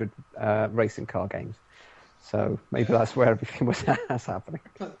 400 racing car games, so maybe that's where everything was happening.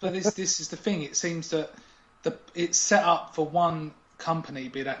 But this is the thing. It seems that it's set up for one company,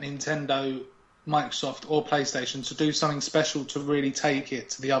 be that Nintendo, Microsoft, or PlayStation, to do something special to really take it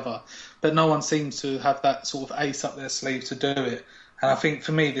to the other. But no one seems to have that sort of ace up their sleeve to do it. And I think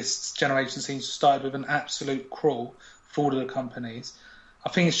for me, this generation seems to have started with an absolute crawl for all of the companies. I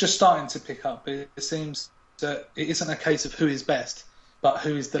think it's just starting to pick up. But it seems that it isn't a case of who is best, but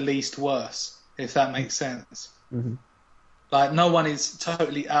who is the least worse, if that makes sense. Mm-hmm. No one is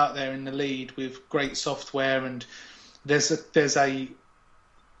totally out there in the lead with great software, and there's an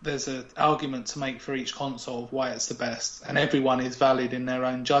argument to make for each console of why it's the best, and everyone is valid in their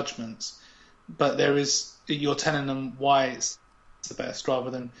own judgments. But you're telling them why it's the best, rather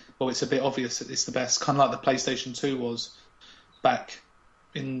than, well, it's a bit obvious that it's the best, kind of like the PlayStation 2 was back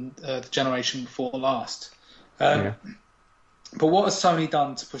in the generation before last. But what has Sony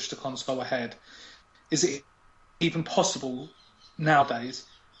done to push the console ahead? Is it even possible nowadays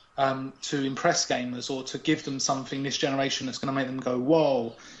to impress gamers, or to give them something this generation that's going to make them go,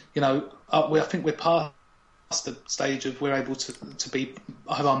 whoa? I think we're past the stage of we're able to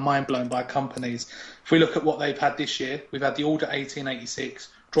have our mind blown by companies. If we look at what they've had this year, we've had the Order 1886,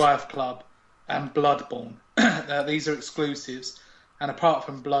 Drive Club, and Bloodborne. These are exclusives, and apart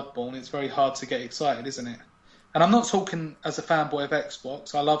from Bloodborne, it's very hard to get excited, isn't it? And I'm not talking as a fanboy of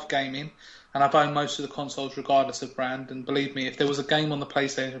Xbox. I love gaming, and I've owned most of the consoles regardless of brand. And believe me, if there was a game on the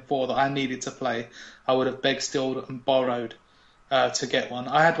PlayStation 4 that I needed to play, I would have begged, stealed, and borrowed to get one.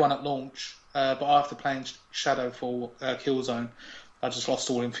 I had one at launch, but after playing Shadowfall Killzone, I just lost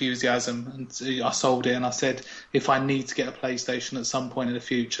all enthusiasm, and I sold it. And I said, if I need to get a PlayStation at some point in the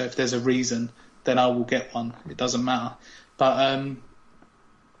future, if there's a reason, then I will get one. It doesn't matter. But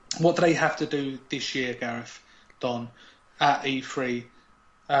what do they have to do this year, Gareth, Don, at E3?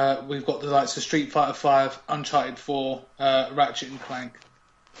 We've got the likes of Street Fighter 5, Uncharted 4, Ratchet and Clank.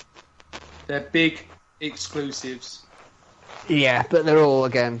 They're big exclusives. Yeah, but they're all,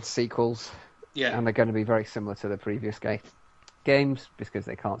 again, sequels. Yeah. And they're going to be very similar to the previous games, because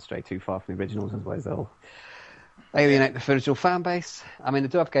they can't stray too far from the originals, otherwise they'll alienate the original fan base. I mean, they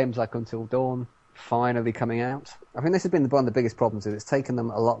do have games like Until Dawn finally coming out. I think this has been one of the biggest problems, is it's taken them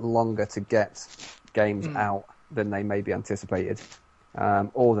a lot longer to get games out than they maybe anticipated,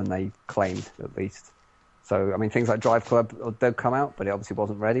 or than they claimed, at least. So, I mean, things like Drive Club, they've come out, but it obviously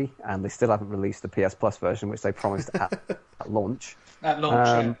wasn't ready, and they still haven't released the PS Plus version, which they promised at launch. At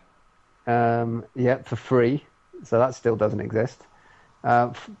launch, yeah, for free. So that still doesn't exist.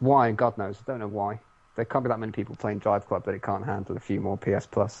 Why? God knows. I don't know why. There can't be that many people playing Drive Club, but it can't handle a few more PS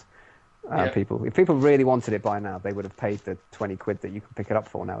Plus people. If people really wanted it by now, they would have paid the 20 quid that you can pick it up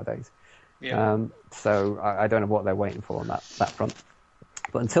for nowadays. Yeah. So I don't know what they're waiting for on that front.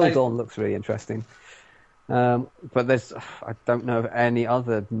 But Until Dawn looks really interesting. But I don't know of any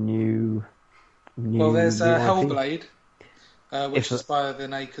other new. Well, there's new Hellblade, which is by the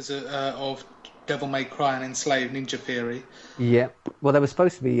makers of Devil May Cry and Enslaved Ninja Theory. Yeah. Well, there was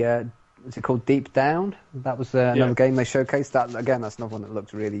supposed to be. Is it called Deep Down? That was another game they showcased. That again, that's another one that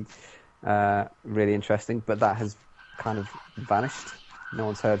looked really, really interesting. But that has kind of vanished. No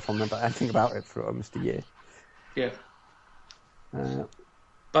one's heard from them, but anything about it for almost a year. Yeah.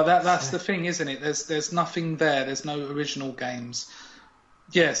 But that's the thing, isn't it? There's nothing there. There's no original games.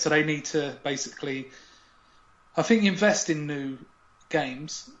 Yeah, so they need to basically, I think, invest in new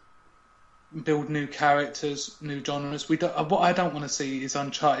games, build new characters, new genres. What I don't want to see is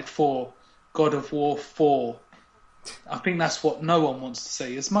Uncharted 4, God of War 4. I think that's what no one wants to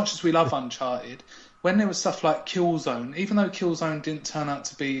see. As much as we love Uncharted, when there was stuff like Killzone, even though Killzone didn't turn out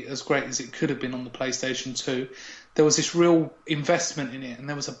to be as great as it could have been on the PlayStation 2, there was this real investment in it, and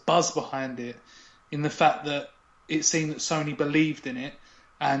there was a buzz behind it in the fact that it seemed that Sony believed in it.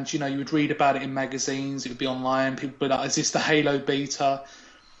 And, you would read about it in magazines, it would be online, people would be like, is this the Halo beta?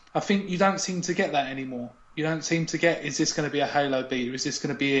 I think you don't seem to get that anymore. You don't seem to get, is this going to be a Halo beta? Is this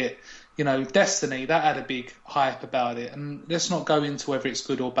going to be it? Destiny, that had a big hype about it. And let's not go into whether it's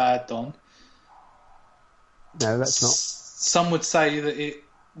good or bad, Don. No, that's not. Some would say that it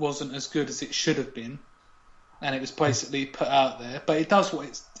wasn't as good as it should have been, and it was basically put out there. But it does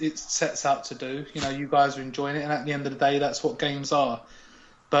what it sets out to do. You guys are enjoying it, and at the end of the day, that's what games are.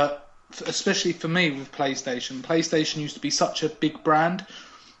 But especially for me with PlayStation used to be such a big brand.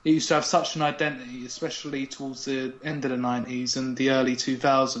 It used to have such an identity, especially towards the end of the 90s and the early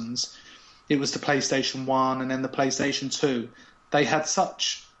 2000s. It was the PlayStation 1 and then the PlayStation 2. They had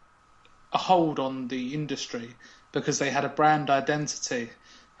such a hold on the industry because they had a brand identity.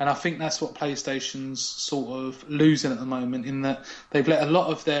 And I think that's what PlayStation's sort of losing at the moment, in that they've let a lot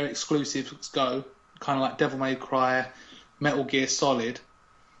of their exclusives go, kind of like Devil May Cry, Metal Gear Solid,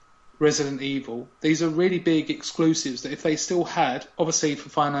 Resident Evil. These are really big exclusives that if they still had, obviously for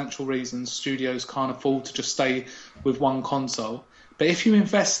financial reasons, studios can't afford to just stay with one console. But if you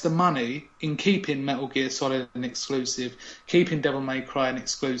invest the money in keeping Metal Gear Solid an exclusive, keeping Devil May Cry an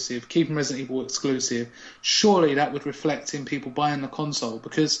exclusive, keeping Resident Evil exclusive, surely that would reflect in people buying the console.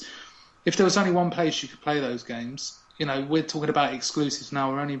 Because if there was only one place you could play those games, we're talking about exclusives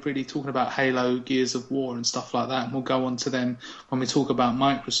now. We're only really talking about Halo, Gears of War and stuff like that, and we'll go on to them when we talk about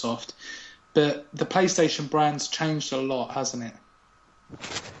Microsoft. But the PlayStation brand's changed a lot, hasn't it?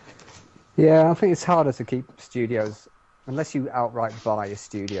 Yeah, I think it's harder to keep studios. Unless you outright buy a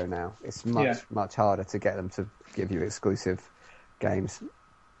studio now, it's much harder to get them to give you exclusive games.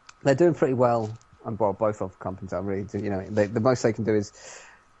 They're doing pretty well, and both of companies are really. The most they can do is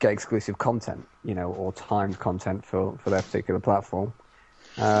get exclusive content, or timed content for their particular platform.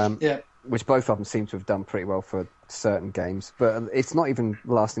 Which both of them seem to have done pretty well for certain games, but it's not even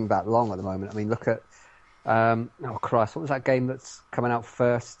lasting that long at the moment. I mean, look at oh Christ, what was that game that's coming out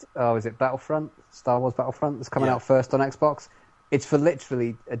first? Oh, is it Battlefront? Star Wars Battlefront that's coming out first on Xbox? It's for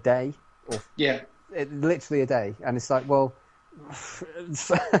literally a day. Literally a day, and it's like, well,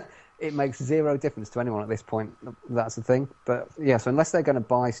 it makes zero difference to anyone at this point. That's the thing. But yeah, so unless they're going to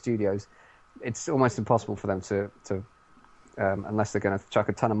buy studios, it's almost impossible for them to unless they're going to chuck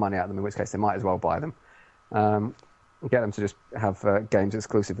a ton of money at them, in which case they might as well buy them. Get them to just have games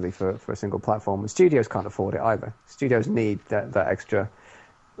exclusively for a single platform. And studios can't afford it either. Studios need that extra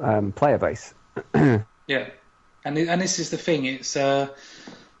player base. Yeah. And this is the thing. It's that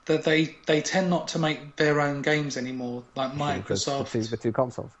they tend not to make their own games anymore, like Microsoft. The two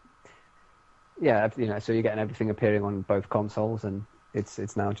consoles. Yeah, so you're getting everything appearing on both consoles, and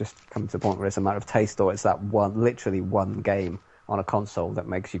it's now just come to the point where it's a matter of taste, or it's that literally one game on a console that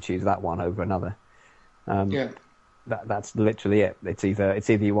makes you choose that one over another. That's literally it. It's either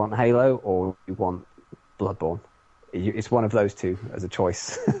you want Halo or you want Bloodborne. It's one of those two as a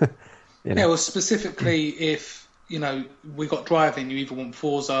choice. Yeah, well, specifically if we got driving, you either want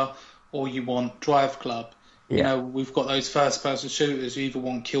Forza or you want Drive Club. Yeah. We've got those first-person shooters. You either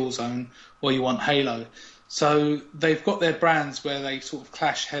want Killzone or you want Halo. So they've got their brands where they sort of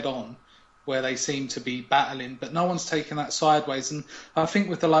clash head-on, where they seem to be battling, but no one's taken that sideways. And I think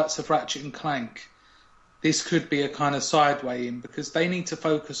with the likes of Ratchet and Clank, this could be a kind of sideway in, because they need to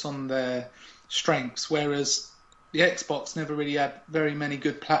focus on their strengths, whereas the Xbox never really had very many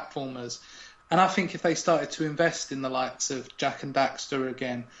good platformers. And I think if they started to invest in the likes of Jak and Daxter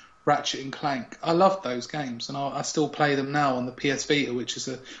again, Ratchet and Clank, I love those games, and I still play them now on the PS Vita, which is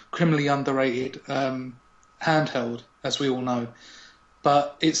a criminally underrated handheld, as we all know.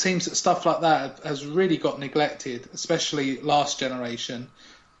 But it seems that stuff like that has really got neglected, especially last generation.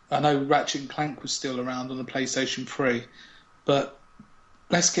 I know Ratchet and Clank was still around on the PlayStation 3, but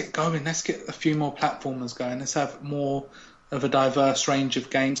let's get going. Let's get a few more platformers going. Let's have more of a diverse range of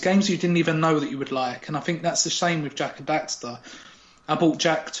games you didn't even know that you would like. And I think that's the same with Jak and Daxter. I bought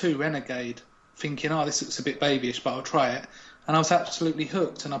Jak 2 Renegade thinking, this looks a bit babyish, but I'll try it. And I was absolutely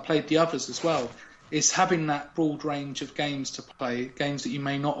hooked, and I played the others as well. It's having that broad range of games to play, games that you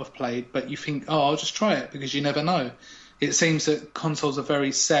may not have played, but you think, I'll just try it, because you never know. It seems that consoles are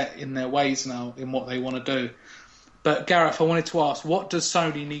very set in their ways now in what they want to do. But Gareth, I wanted to ask, what does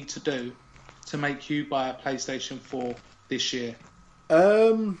Sony need to do to make you buy a PlayStation 4 this year?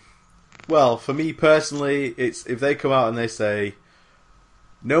 Well, for me personally, it's if they come out and they say,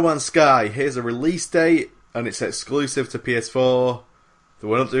 No Man's Sky, here's a release date, and it's exclusive to PS4,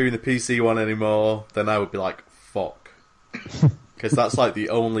 we're not doing the PC one anymore, then I would be like, fuck. Because that's like the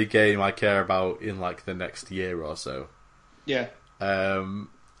only game I care about in like the next year or so. Yeah.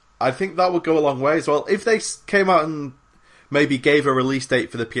 I think that would go a long way as well. If they came out and maybe gave a release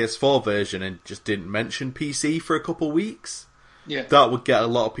date for the PS4 version and just didn't mention PC for a couple weeks, that would get a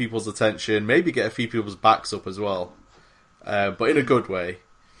lot of people's attention, maybe get a few people's backs up as well. But in a good way.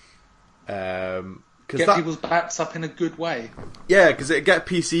 People's backs up in a good way. Yeah, because it'd get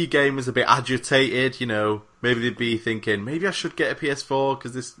PC gamers a bit agitated, Maybe they'd be thinking, maybe I should get a PS4,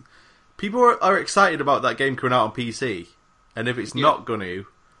 because people are excited about that game coming out on PC. And if it's not going to,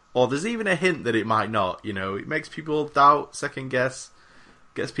 or there's even a hint that it might not, it makes people doubt, second guess,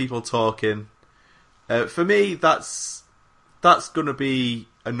 gets people talking. For me, that's going to be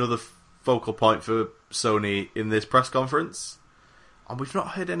another focal point for Sony in this press conference. And we've not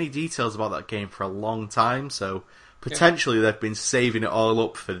heard any details about that game for a long time, so potentially they've been saving it all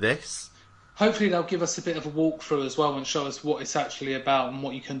up for this. Hopefully they'll give us a bit of a walkthrough as well and show us what it's actually about and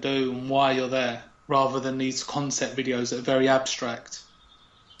what you can do and why you're there, rather than these concept videos that are very abstract.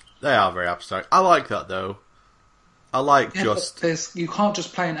 They are very abstract. I like that, though. I like you can't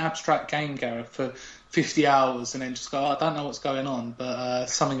just play an abstract game, Gareth, for 50 hours and then just go, I don't know what's going on, but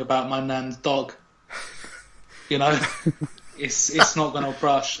something about my nan's dog. It's not going to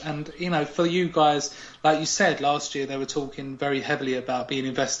brush. And, for you guys, like you said, last year they were talking very heavily about being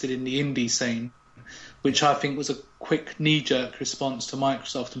invested in the indie scene, which I think was a quick knee-jerk response to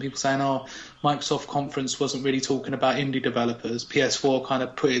Microsoft, and people saying, Microsoft conference wasn't really talking about indie developers. PS4 kind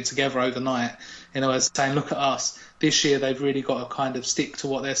of put it together overnight, as saying, look at us. This year they've really got to kind of stick to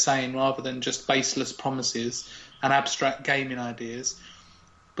what they're saying rather than just baseless promises and abstract gaming ideas.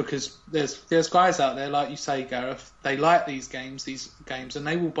 Because there's guys out there, like you say, Gareth, they like these games, and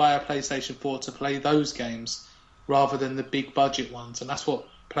they will buy a PlayStation 4 to play those games rather than the big budget ones. And that's what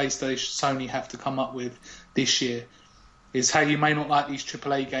Sony have to come up with this year, is how you may not like these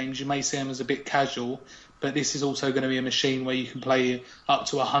AAA games, you may see them as a bit casual, but this is also going to be a machine where you can play up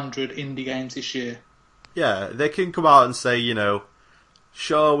to 100 indie games this year. Yeah, they can come out and say,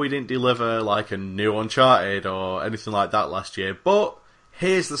 sure, we didn't deliver like a new Uncharted or anything like that last year, but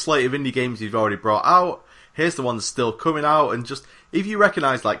here's the slate of indie games you've already brought out, here's the ones still coming out, and just, if you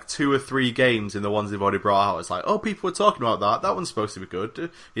recognise like 2 or 3 games in the ones they've already brought out, it's like, people were talking about that one's supposed to be good,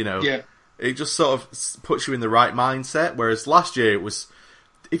 Yeah. It just sort of puts you in the right mindset, whereas last year it was,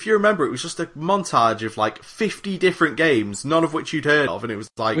 if you remember, it was just a montage of like 50 different games, none of which you'd heard of, and it was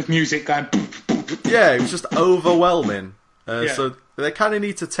like... with music going... Yeah, it was just overwhelming. So they kind of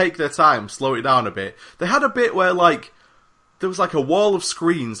need to take their time, slow it down a bit. They had a bit where like, there was like a wall of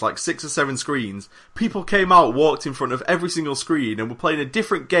screens, like 6 or 7 screens. People came out, walked in front of every single screen, and were playing a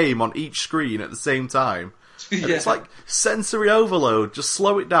different game on each screen at the same time. And it's like sensory overload. Just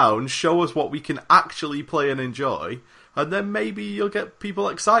slow it down, show us what we can actually play and enjoy, and then maybe you'll get people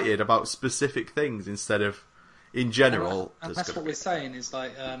excited about specific things instead of in general. And that's what we're saying is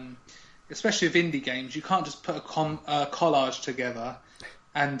like, especially with indie games, you can't just put a collage together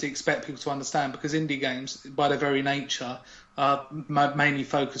and expect people to understand, because indie games, by their very nature, are mainly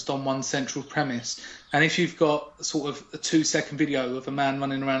focused on one central premise. And if you've got sort of a 2-second video of a man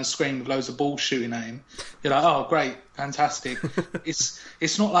running around a screen with loads of balls shooting at him, you're like, oh, great, fantastic.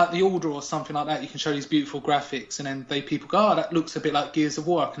 It's not like The Order or something like that. You can show these beautiful graphics, and then people go, oh, that looks a bit like Gears of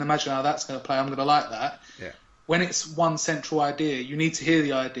War. I can imagine how that's going to play. I'm going to like that. Yeah. When it's one central idea, you need to hear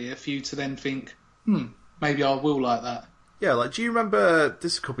the idea for you to then think, maybe I will like that. Yeah, like, do you remember,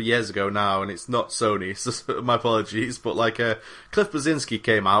 this a couple of years ago now, and it's not Sony, so my apologies, but like, Cliff Blazinski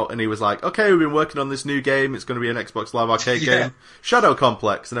came out, and he was like, okay, we've been working on this new game, it's going to be an Xbox Live Arcade game, Shadow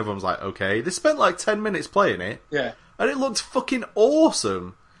Complex, and everyone's like, okay. They spent like 10 minutes playing it, and it looked fucking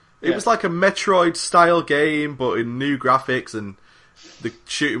awesome. It was like a Metroid-style game, but in new graphics, and the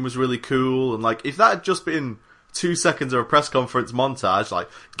shooting was really cool, and like, if that had just been 2 seconds of a press conference montage, like,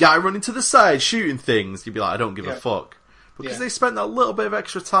 guy running to the side, shooting things, you'd be like, I don't give a fuck. Because they spent that little bit of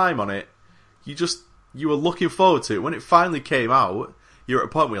extra time on it, you were looking forward to it. When it finally came out, you're at a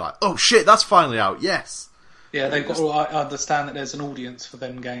point where you're like, oh shit, that's finally out, yes! Yeah, they've got to understand that there's an audience for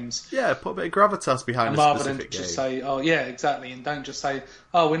them games. Yeah, put a bit of gravitas behind and a rather specific than just game. say, oh yeah, exactly, and don't just say,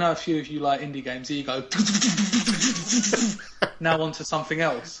 oh, we know a few of you like indie games, here you go. Now on to something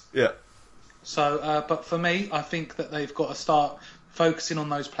else. Yeah. So, but for me, I think that they've got to start focusing on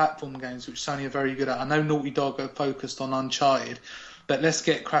those platform games, which Sony are very good at. I know Naughty Dog are focused on Uncharted, but let's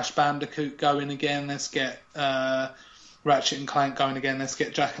get Crash Bandicoot going again. Let's get Ratchet and Clank going again. Let's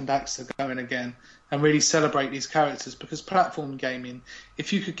get Jak and Daxter going again, and really celebrate these characters. Because platform gaming,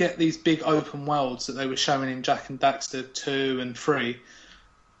 if you could get these big open worlds that they were showing in Jak and Daxter 2 and 3,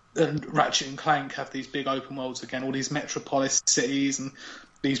 and Ratchet and Clank have these big open worlds again, all these metropolis cities and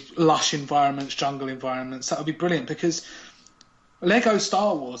these lush environments, jungle environments, that would be brilliant. Because Lego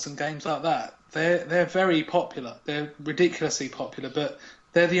Star Wars and games like that, they're very popular. They're ridiculously popular, but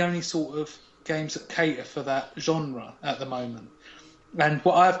they're the only sort of games that cater for that genre at the moment. And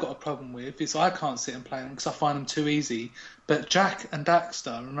what I've got a problem with is I can't sit and play them because I find them too easy. But Jak and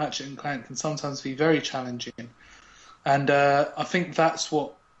Daxter and Ratchet and Clank can sometimes be very challenging. And I think that's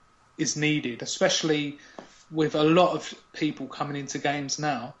what is needed, especially with a lot of people coming into games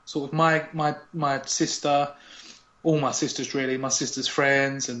now. Sort of my sister, all my sisters really, my sister's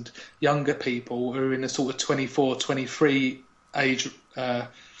friends and younger people who are in the sort of 24, 23 age,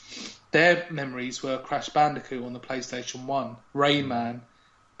 their memories were Crash Bandicoot on the PlayStation 1, Rayman,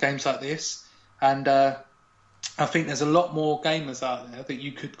 games like this. And I think there's a lot more gamers out there that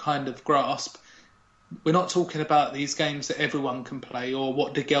you could kind of grasp. We're not talking about these games that everyone can play or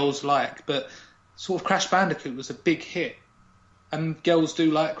what the girls like, but sort of Crash Bandicoot was a big hit. And girls do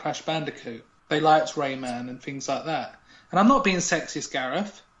like Crash Bandicoot. They liked Rayman and things like that. And I'm not being sexist,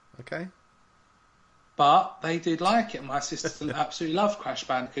 Gareth. Okay. But they did like it. My sister absolutely loved Crash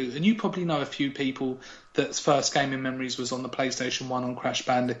Bandicoot. And you probably know a few people that's first gaming memories was on the PlayStation 1 on Crash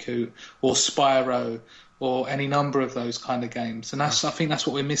Bandicoot or Spyro or any number of those kind of games. And I think that's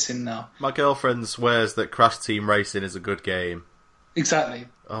what we're missing now. My girlfriend swears that Crash Team Racing is a good game. Exactly.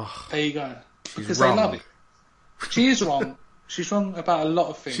 Oh, there you go. Because wrong. They love it. She is wrong. She's wrong about a lot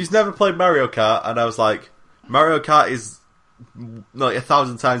of things. She's never played Mario Kart, and I was like, Mario Kart is like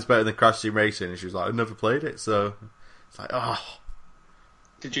 1,000 times better than Crash Team Racing, and she was like, I've never played it, so it's like, oh.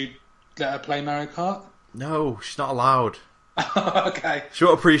 Did you let her play Mario Kart? No, she's not allowed. Okay. She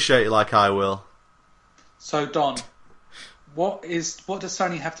won't appreciate it like I will. So Don, what does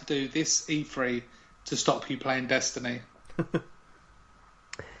Sony have to do this E3 to stop you playing Destiny?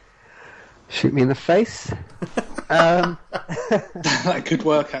 Shoot me in the face. That could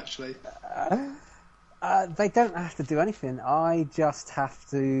work, actually. They don't have to do anything. I just have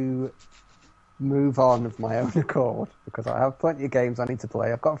to move on of my own accord because I have plenty of games I need to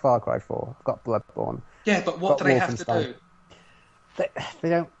play. I've got Far Cry 4. I've got Bloodborne. Yeah, but what do they have to do?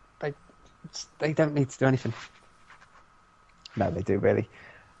 They don't need to do anything. No, they do really.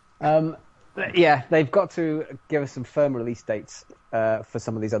 Yeah, they've got to give us some firm release dates for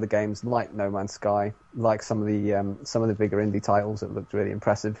some of these other games, like No Man's Sky, like some of the bigger indie titles that looked really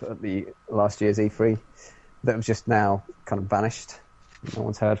impressive at the last year's E3, that have just now kind of vanished. No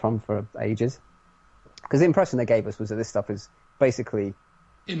one's heard from for ages. Because the impression they gave us was that this stuff is basically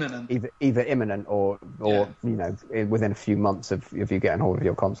either imminent or within a few months of you getting hold of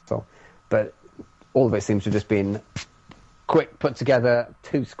your console. But all of it seems to have just been quick, put together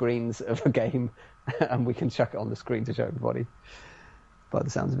 2 screens of a game, and we can chuck it on the screen to show everybody. By the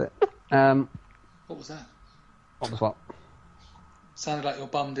sounds of it. What was that? What was what? Sounded like your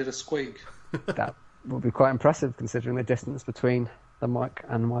bum did a squeak. That would be quite impressive considering the distance between the mic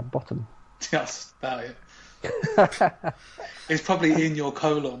and my bottom. That's about it. It's probably in your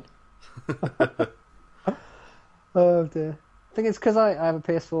colon. Oh dear. I think it's because I have a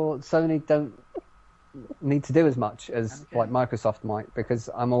PS4. Sony don't need to do as much as like Microsoft might, because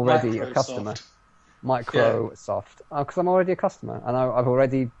I'm already a customer. Microsoft, because I'm already a customer, and I've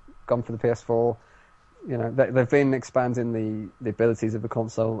already gone for the PS4. You know, they've been expanding the abilities of the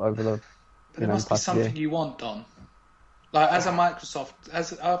console over the. But it must be something you want, Don. Like, as a Microsoft,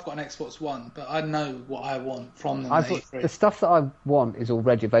 I've got an Xbox One, but I know what I want from them. The stuff that I want is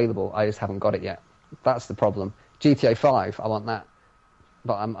already available. I just haven't got it yet. That's the problem. GTA 5, I want that,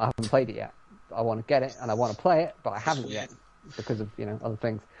 but I haven't played it yet. I want to get it and I want to play it, but I haven't yet because of other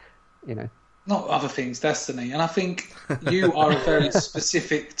things. Not other things, Destiny. And I think you are a very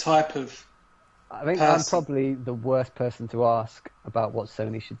specific type of. I think person. I'm probably the worst person to ask about what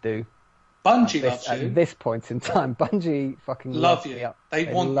Sony should do. Bungie loves you. At this point in time, Bungie fucking love you. They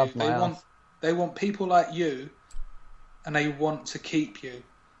want love you. They want people like you, and they want to keep you.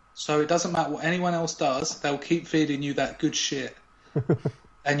 So it doesn't matter what anyone else does; they'll keep feeding you that good shit,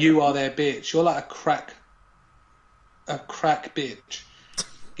 and you are their bitch. You're like a crack bitch.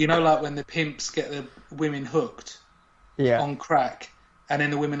 You know, like when the pimps get the women hooked on crack, and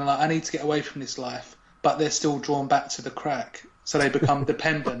then the women are like, "I need to get away from this life," but they're still drawn back to the crack, so they become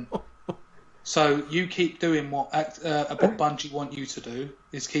dependent. So you keep doing what Bungie want you to do,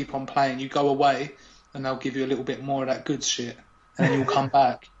 is keep on playing. You go away, and they'll give you a little bit more of that good shit, and then you'll come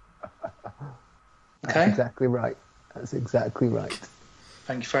back. Okay? That's exactly right.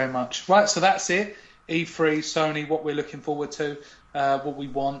 Thank you very much. Right, so that's it. E3, Sony, what we're looking forward to, what we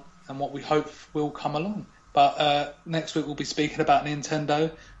want, and what we hope will come along. But next week we'll be speaking about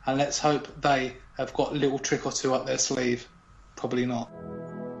Nintendo, and let's hope they have got a little trick or two up their sleeve. Probably not.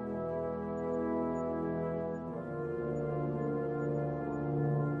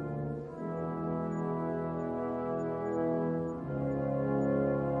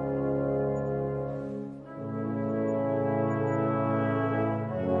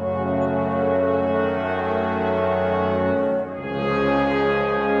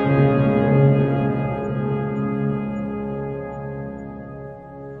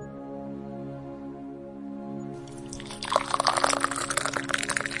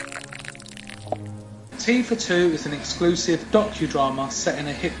 Tea for Two is an exclusive docudrama set in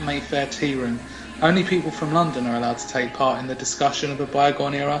a hip Mayfair tea room. Only people from London are allowed to take part in the discussion of a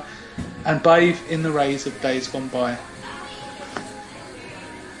bygone era and bathe in the rays of days gone by.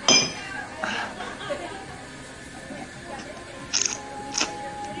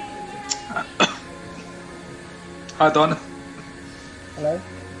 Hi Don. Hello.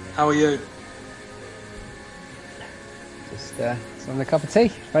 How are you? Just having a cup of tea.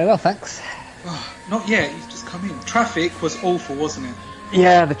 Very well, thanks. Oh, not yet, you've just come in. Traffic was awful, wasn't it?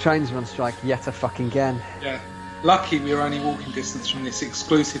 Yeah, the trains were on strike yet a fucking again. Yeah. Lucky we were only walking distance from this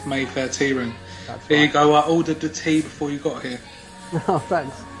exclusive Mayfair tea room. That's There right. you go, I ordered the tea before you got here. Oh,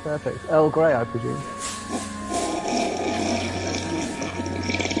 thanks. Perfect. Earl Grey, I presume.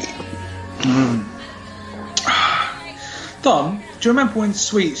 Don, do you remember when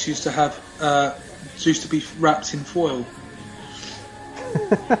sweets used to be wrapped in foil?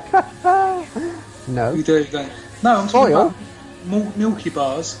 No. You do, don't you? No, I'm talking Foil? about Milky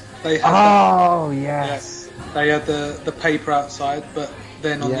Bars. They had yes. they had the paper outside, but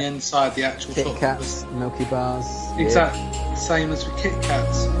then on Yeah. the inside the actual Kit chocolate Kats, Milky Bars. exactly same as with Kit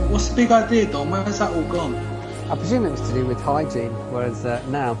Kats. What's the big idea, Don? Where's that all gone? I presume it was to do with hygiene, whereas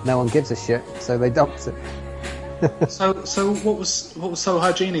now no one gives a shit, so they dumped it. So what was so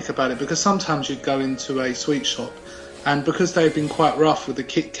hygienic about it? Because sometimes you'd go into a sweet shop, and because they've been quite rough with the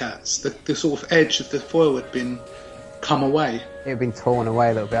Kit Kats, the sort of edge of the foil had been come away. It had been torn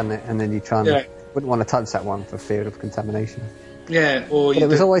away a little bit, hadn't it? And then you wouldn't want to touch that one for fear of contamination. Yeah, or But it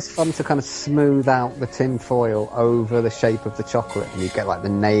was always fun to kind of smooth out the tin foil over the shape of the chocolate, and you get like the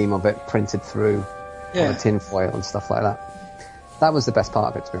name of it printed through on the tin foil and stuff like that. That was the best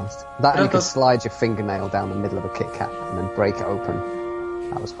part of it, to be honest. That and you could slide your fingernail down the middle of a Kit Kat and then break it open.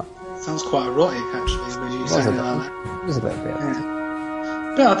 That was fun. Sounds quite erotic, actually, when you say it like that. It was a little bit.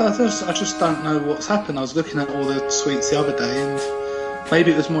 Yeah. But I just don't know what's happened. I was looking at all the sweets the other day, and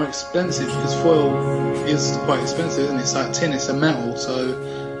maybe it was more expensive because foil is quite expensive, isn't it? It's like tin, it's a metal,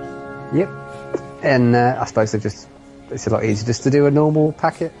 so Yep. And I suppose it's a lot easier just to do a normal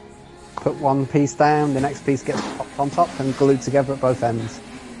packet. Put one piece down, the next piece gets popped on top and glued together at both ends.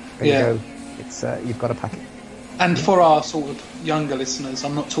 There you go. It's you've got a packet. And for our sort of younger listeners,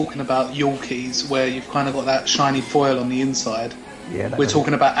 I'm not talking about Yorkies where you've kind of got that shiny foil on the inside. Yeah, we're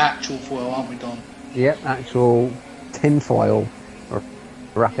talking about actual foil, aren't we, Don? Yep, actual tin foil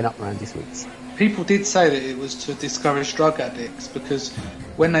wrapping up around your sweets. People did say that it was to discourage drug addicts because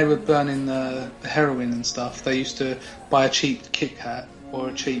when they were burning the heroin and stuff, they used to buy a cheap Kit Kat or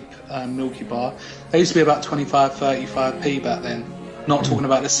a cheap Milky Bar. They used to be about 25, 35p back then. Not talking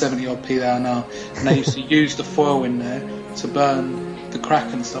about the 70 odd p they are now. And they used to use the foil in there to burn the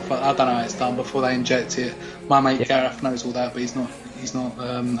crack and stuff like that. I don't know how it's done before they inject it. My mate Gareth knows all that, but he's not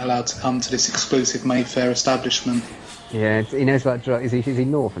allowed to come to this exclusive Mayfair establishment. Yeah, he knows about drugs. Is he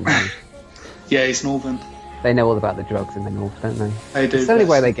Northern? Yeah, he's Northern. They know all about the drugs in the North, don't they? They do. It's the only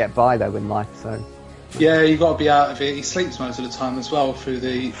way they get by, though, in life, so... Yeah, you've got to be out of it. He sleeps most of the time as well through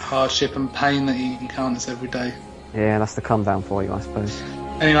the hardship and pain that he encounters every day. Yeah, that's the come down for you, I suppose.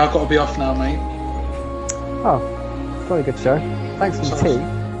 Anyway, I've got to be off now, mate. Oh, very good show. Thanks for the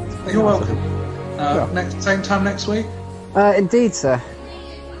tea. You're welcome. Same time next week? Indeed, sir.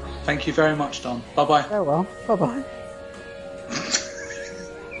 Thank you very much, Don. Bye-bye. Oh, well. Bye-bye.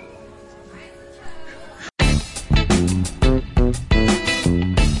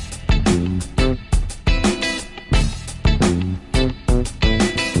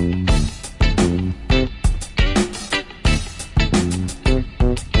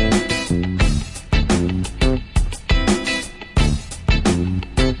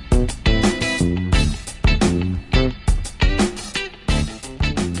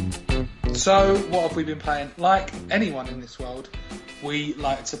 So, what have we been playing? Like anyone in this world, we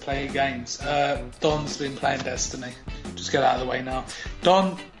like to play games. Don's been playing Destiny. Just get out of the way now.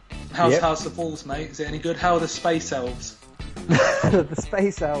 Don, how's House of Wolves, mate? Is it any good? How are the space elves? The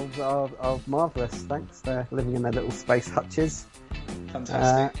space elves are marvellous, thanks. They're living in their little space hutches.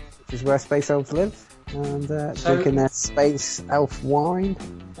 Fantastic. Which is where space elves live. And drinking their space elf wine.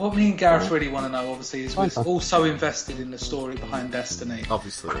 What me and Gareth really want to know, obviously, is we're also invested in the story behind Destiny.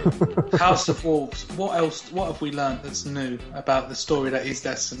 Obviously. House of Wolves. What have we learnt that's new about the story that is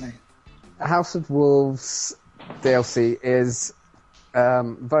Destiny? House of Wolves DLC is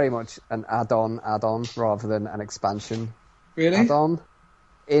very much an add-on rather than an expansion. Really? Add-on.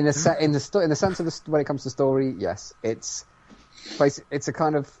 In the sense of when it comes to story, yes, it's a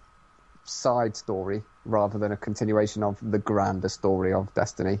kind of side story rather than a continuation of the grander story of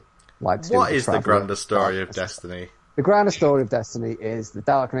Destiny. What is the grander story of Destiny? The grander story of Destiny is the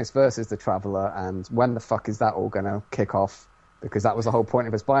darkness versus the Traveller, and when the fuck is that all going to kick off? Because that was the whole point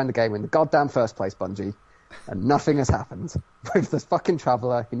of us buying the game in the goddamn first place, Bungie, and nothing has happened with the fucking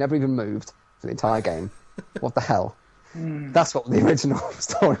Traveller. He never even moved for the entire game. What the hell? That's what the original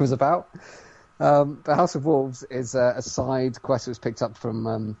story was about. But House of Wolves is a side quest that was picked up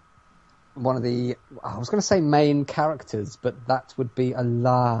from one of the, I was going to say main characters, but that would be a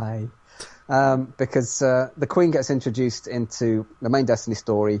lie. Because the Queen gets introduced into the main Destiny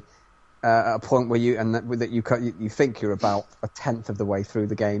story at a point where you think you're about a tenth of the way through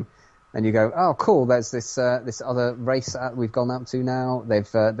the game, and you go, oh cool, there's this other race we've gone out to now.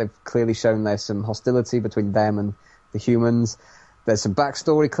 They've clearly shown there's some hostility between them and the humans. There's some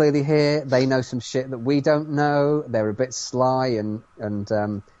backstory clearly here. They know some shit that we don't know. They're a bit sly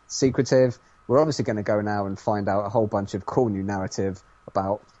and secretive. We're obviously going to go now and find out a whole bunch of cool new narrative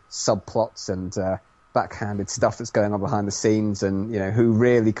about subplots and backhanded stuff that's going on behind the scenes, and who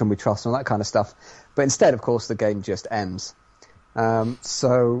really can we trust and all that kind of stuff. But instead, of course, the game just ends. But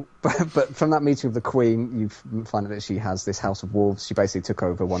from that meeting with the Queen, you find out that she has this House of Wolves. She basically took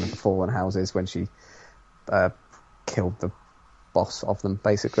over one of the fallen houses when she killed the boss of them,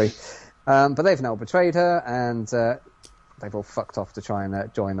 basically. But they've now betrayed her, and they've all fucked off to try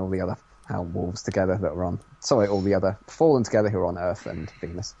and join all the other wolves together that are all the other fallen together who are on Earth and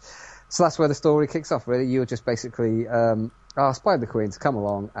Venus. So that's where the story kicks off, really. You're just basically asked by the Queen to come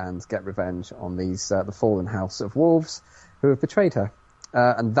along and get revenge on these the fallen House of Wolves who have betrayed her.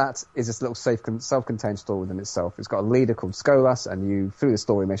 And that is this little self-contained story within itself. It's got a leader called Skolas, and through the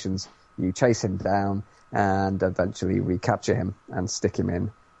story missions, you chase him down and eventually recapture him and stick him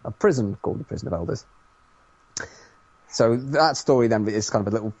in a prison called the Prison of Elders. So that story then is kind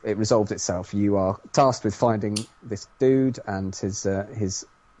of it resolves itself. You are tasked with finding this dude and his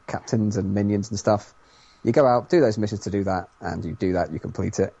captains and minions and stuff. You go out, do those missions to do that, and you do that, you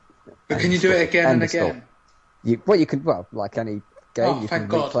complete it. But can you do it again and again? Like any game, you can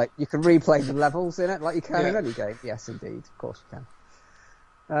replay the levels in it like you can in any game. Yes, indeed, of course you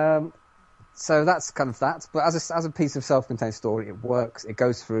can. So that's kind of that. But as a piece of self-contained story, it works. It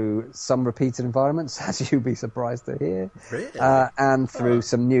goes through some repeated environments, as you'd be surprised to hear, really? And through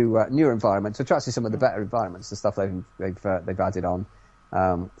some newer environments, which are actually some of the better environments, the stuff they've added on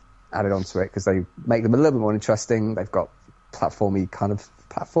onto it because they make them a little bit more interesting. They've got platformy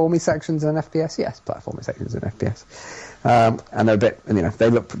sections in FPS. Yes, platformy sections in FPS, and they're a bit, they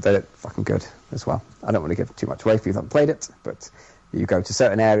look fucking good as well. I don't want to give too much away if you haven't played it, but. You go to a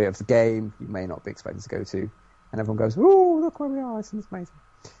certain area of the game you may not be expected to go to, and everyone goes, "Ooh, look where we are! It's amazing."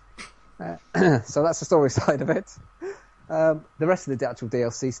 So that's the story side of it. The rest of the actual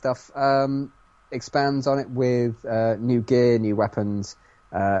DLC stuff expands on it with new gear, new weapons,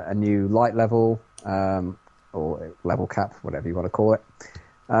 a new light level or level cap, whatever you want to call it,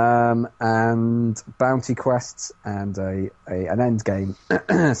 and bounty quests, and an end game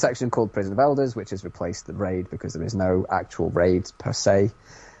section called Prison of Elders, which has replaced the raid because there is no actual raid per se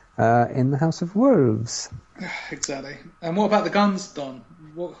in the House of Wolves. Exactly. And what about the guns, Don?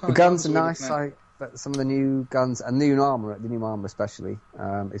 The guns are nice. But some of the new guns and the new armor especially,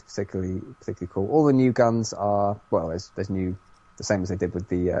 is particularly cool. All the new guns are there's new. The same as they did with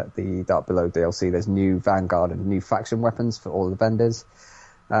the Dark Below DLC. There's new Vanguard and new faction weapons for all the vendors.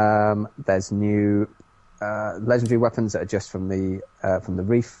 There's new legendary weapons that are just from the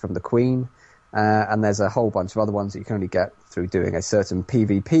Reef, from the Queen, and there's a whole bunch of other ones that you can only get through doing a certain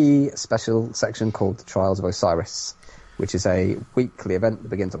PvP special section called the Trials of Osiris, which is a weekly event that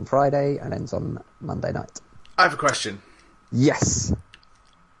begins on Friday and ends on Monday night. I have a question. Yes.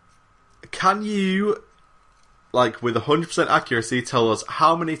 Can you, with 100% accuracy, tell us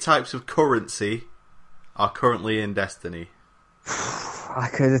how many types of currency are currently in Destiny? I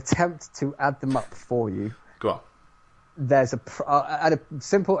could attempt to add them up for you. Go on. There's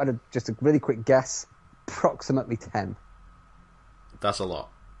just a really quick guess, approximately 10. That's a lot.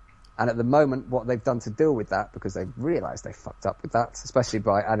 And at the moment, what they've done to deal with that, because they've realised they fucked up with that, especially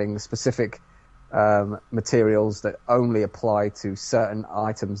by adding specific materials that only apply to certain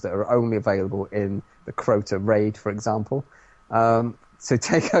items that are only available in the Crota raid, for example. So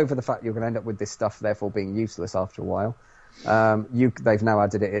take over the fact you're going to end up with this stuff, therefore being useless after a while. They've now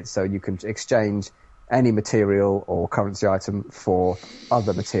added it so you can exchange any material or currency item for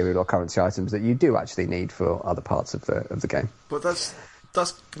other material or currency items that you do actually need for other parts of the game. But that's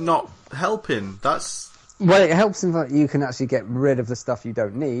not helping. It helps in that you can actually get rid of the stuff you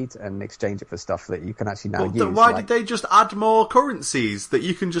don't need and exchange it for stuff that you can actually now use. Why did they just add more currencies that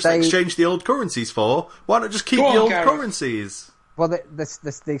you can just exchange the old currencies for? Why not just keep the old currencies? Well,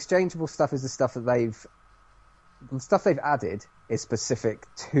 the exchangeable stuff is the stuff that they've added is specific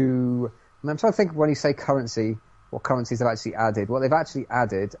to. I'm trying to think when you say currency, what currencies they've actually added. What they've actually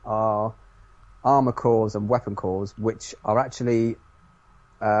added are armor cores and weapon cores, which are actually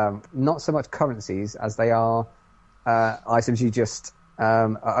not so much currencies as they are items you just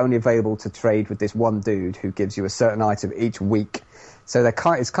are only available to trade with this one dude who gives you a certain item each week. So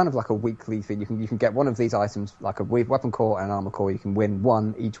it's kind of like a weekly thing. You can get one of these items, like a weapon core and an armor core. You can win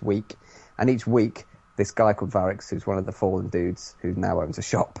one each week, and each week this guy called Varix, who's one of the fallen dudes who now owns a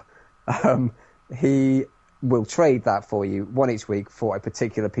shop, he will trade that for you one each week for a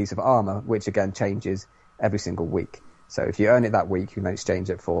particular piece of armor, which again changes every single week. So if you earn it that week, you can then exchange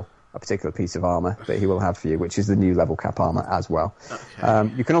it for a particular piece of armor that he will have for you, which is the new level cap armor as well.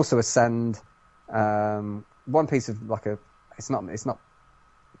 Okay. You can also ascend one piece of it's not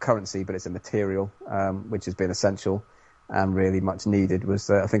currency, but it's a material which has been essential and really much needed, was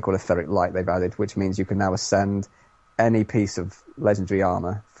I think called etheric light they've added, which means you can now ascend any piece of legendary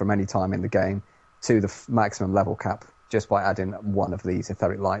armor from any time in the game to the maximum level cap just by adding one of these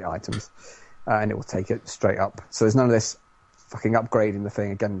etheric light items, and it will take it straight up. So there's none of this fucking upgrading the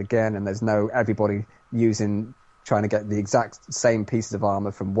thing again and again, and there's no everybody trying to get the exact same pieces of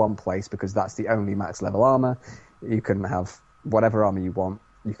armor from one place because that's the only max level armor. You can have whatever armor you want.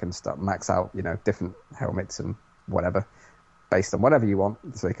 You can max out, different helmets and whatever based on whatever you want.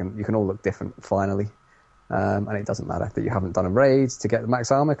 So you can all look different finally. And it doesn't matter that you haven't done a raid to get the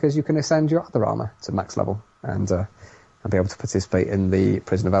max armor because you can ascend your other armor to max level and be able to participate in the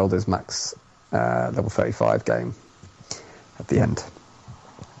Prison of Elders max level 35 game at the end.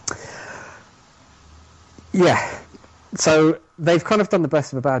 Yeah, so they've kind of done the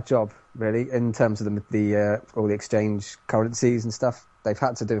best of a bad job, really, in terms of all the exchange currencies and stuff. They've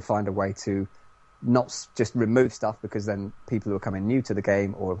had to find a way to not just remove stuff, because then people who are coming new to the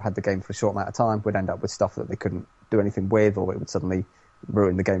game or have had the game for a short amount of time would end up with stuff that they couldn't do anything with, or it would suddenly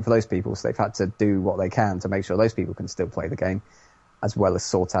ruin the game for those people. So they've had to do what they can to make sure those people can still play the game, as well as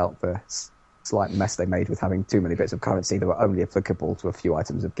sort out the slight mess they made with having too many bits of currency that were only applicable to a few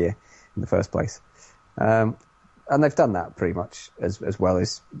items of gear in the first place. And they've done that pretty much as well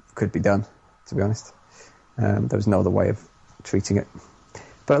as could be done, to be honest. There was no other way of treating it.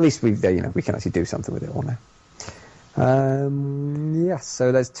 But at least we can actually do something with it all now.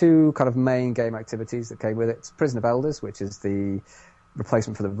 So there's two kind of main game activities that came with it. It's Prison of Elders, which is the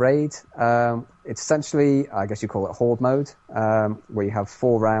replacement for the raid. It's essentially, I guess you call it horde mode, where you have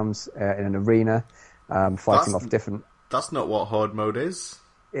 4 rounds in an arena, fighting off different... That's not what horde mode is.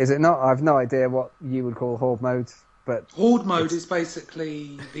 Is it not? I've no idea what you would call horde mode, but... Horde mode is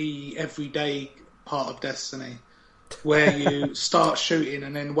basically the everyday part of Destiny, where you start shooting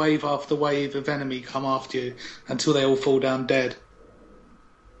and then wave after wave of enemy come after you until they all fall down dead.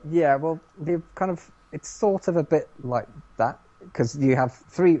 Yeah, well, it's sort of a bit like that, because you have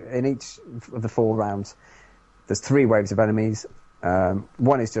 3 in each of the 4 rounds. There's 3 waves of enemies.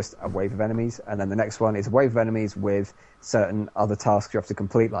 One is just a wave of enemies, and then the next one is a wave of enemies with certain other tasks you have to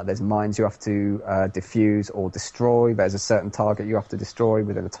complete, like there's mines you have to defuse or destroy. There's a certain target you have to destroy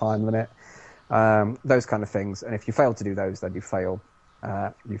within a time limit. Those kind of things, and if you fail to do those, then you fail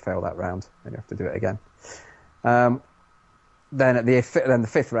that round, and you have to do it again. Then the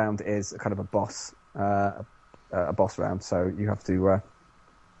 5th round is kind of a boss round, so you have to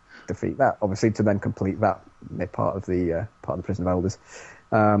defeat that, obviously, to then complete that part of the Prison of Elders.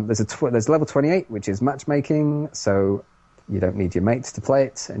 There's level 28, which is matchmaking, so you don't need your mates to play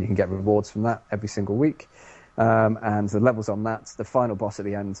it, and you can get rewards from that every single week. And the levels on that's the final boss at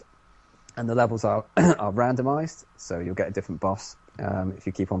the end. And the levels are randomised, so you'll get a different boss. If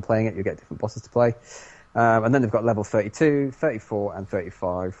you keep on playing it, you'll get different bosses to play. And then they've got level 32, 34, and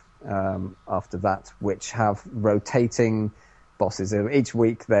 35 after that, which have rotating bosses. Each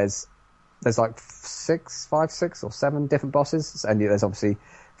week there's like 5, 6, or 7 different bosses, and there's obviously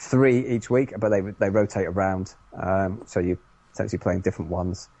 3 each week, but they rotate around. So you're essentially playing different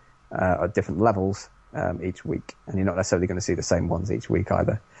ones at different levels each week, and you're not necessarily going to see the same ones each week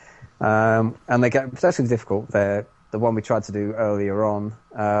either. And they get potentially difficult. They're the one we tried to do earlier on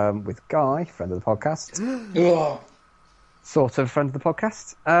with Guy, friend of the podcast. Sort of friend of the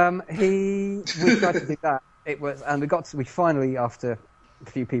podcast. We tried to do that. We finally, after a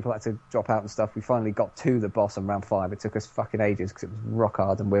few people had to drop out and stuff, we finally got to the boss on round 5. It took us fucking ages because it was rock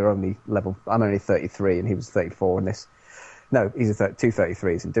hard, and I'm only 33 and he was 34 in this. No, he's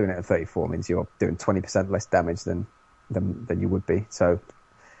 233s, and doing it at 34 means you're doing 20% less damage than you would be. So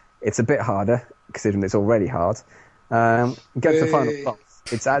it's a bit harder, considering it's already hard. Get to the final boss.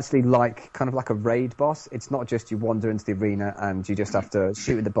 It's actually kind of like a raid boss. It's not just you wander into the arena and you just have to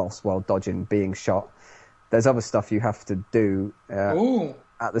shoot at the boss while dodging being shot. There's other stuff you have to do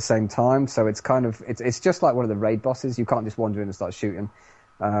at the same time. So it's it's just like one of the raid bosses. You can't just wander in and start shooting.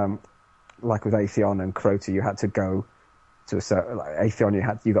 Like with Atheon and Crota, you had to go to a certain... Like Atheon,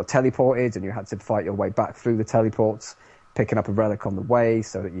 you got teleported and you had to fight your way back through the teleports, picking up a relic on the way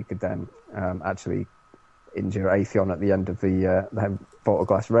so that you could then actually injure Atheon at the end of the Portal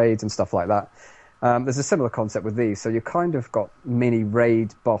Glass raids and stuff like that. There's a similar concept with these, so you kind of got mini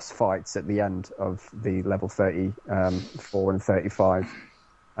raid boss fights at the end of the level 34 and 35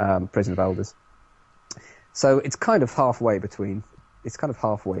 Prison of Elders. So it's kind of halfway between... It's kind of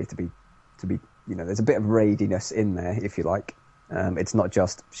halfway to be there's a bit of raidiness in there, if you like. It's not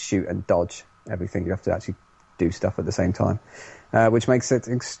just shoot and dodge everything. You have to actually do stuff at the same time, which makes it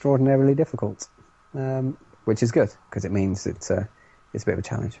extraordinarily difficult, which is good because it means it's a bit of a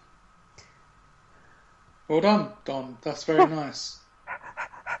challenge. Well done, Don. That's very nice.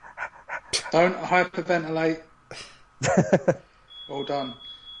 Don't hyperventilate. Well done.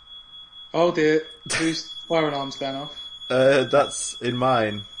 Oh dear, whose fire alarm's going off? That's in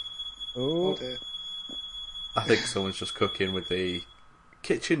mine. Oh dear. I think someone's just cooking with the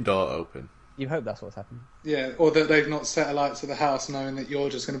kitchen door open. You hope that's what's happened. Yeah, or that they've not set a light to the house knowing that you're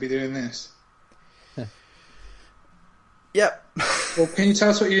just going to be doing this. Yep. Well, can you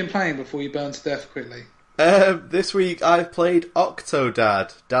tell us what you've been playing before you burn to death quickly? This week I've played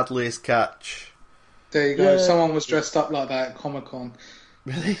Octodad, Dadley's Catch. There you go. Yay. Someone was dressed up like that at Comic-Con.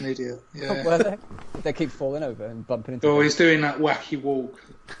 Really? An idiot. Yeah. Were they keep falling over and bumping into... Oh, he's doing that wacky walk.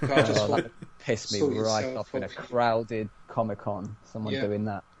 I just that thought, would piss me sort right yourself off in a off. crowded Comic-Con. Someone doing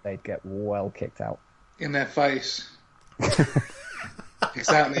that, they'd get well kicked out. in their face.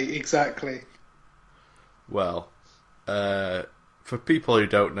 Exactly. Well, for people who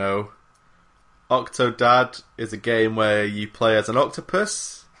don't know, Octodad is a game where you play as an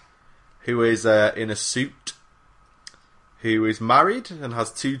octopus who is in a suit, who is married and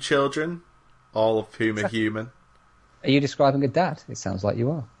has 2 children, all of whom are human. Are you describing a dad? It sounds like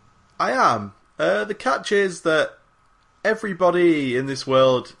you are. I am. The catch is that everybody in this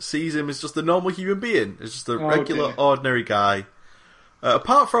world sees him as just a normal human being. It's just a regular, ordinary guy.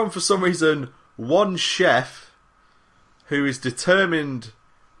 Apart from, for some reason, one chef who is determined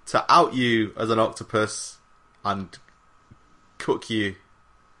to out you as an octopus and cook you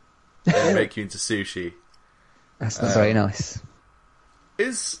and make you into sushi. That's not very nice.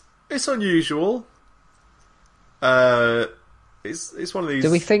 It's unusual. It's one of these... Do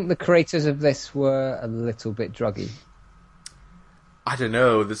we think the creators of this were a little bit druggy? I don't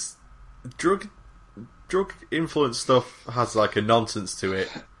know. This drug influence stuff has like a nonsense to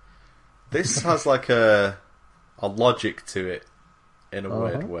it. This has like a logic to it in a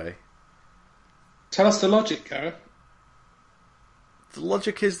weird way. Tell us the logic, Gareth. The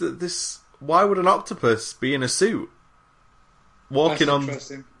logic is that why would an octopus be in a suit walking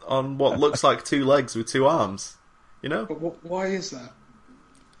on what looks like two legs with two arms? You know? But why is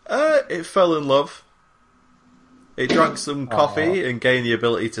that? It fell in love. It drank some coffee and gained the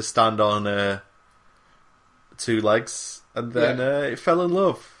ability to stand on two legs, and then it fell in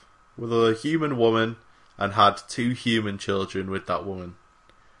love with a human woman and had two human children with that woman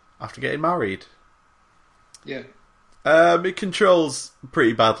after getting married. Yeah. It controls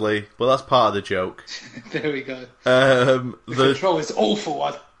pretty badly, but that's part of the joke. There we go. The control is awful.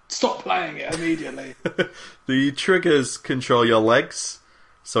 I'd stop playing it immediately. The triggers control your legs.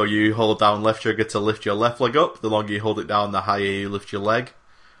 So you hold down left trigger to lift your left leg up. The longer you hold it down, the higher you lift your leg.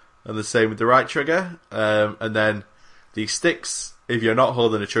 And the same with the right trigger. And then the sticks, if you're not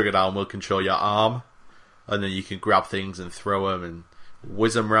holding the trigger down, will control your arm. And then you can grab things and throw them and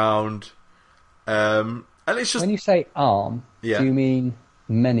whiz them round. And it's just... When you say arm, do you mean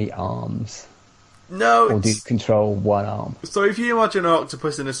many arms? No. Or do you control one arm? So if you imagine an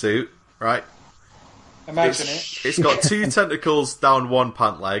octopus in a suit, right? Imagine it. It's got two tentacles down one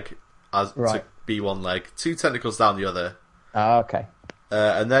pant leg, to be one leg. Two tentacles down the other. Okay.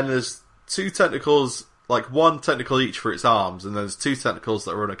 And then there's two tentacles, like one tentacle each for its arms, and then there's two tentacles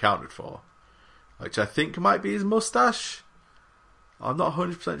that are unaccounted for. Which I think might be his moustache. I'm not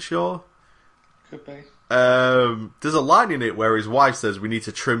 100% sure. Could be. There's a line in it where his wife says, "We need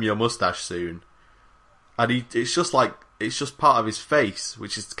to trim your moustache soon." And it's just part of his face,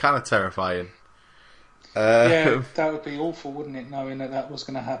 which is kind of terrifying. Yeah, that would be awful, wouldn't it, knowing that was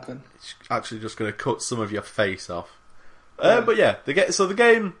going to happen? It's actually just going to cut some of your face off. But yeah, the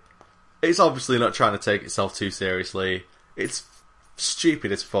game, it's obviously not trying to take itself too seriously. It's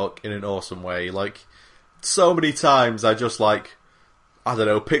stupid as fuck in an awesome way. Like, so many times I just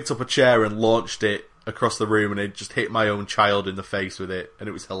picked up a chair and launched it across the room and it just hit my own child in the face with it, and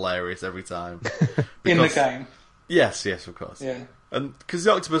it was hilarious every time. In the game? Yes, of course. Yeah. And because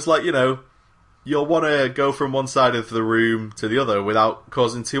the octopus, you'll want to go from one side of the room to the other without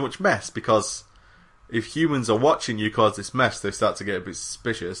causing too much mess, because if humans are watching you cause this mess, they start to get a bit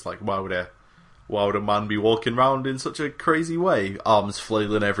suspicious. Like, why would a man be walking around in such a crazy way? Arms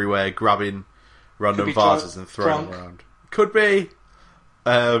flailing everywhere, grabbing random vases and throwing them around. Could be.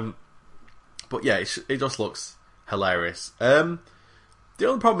 But yeah, it just looks hilarious. The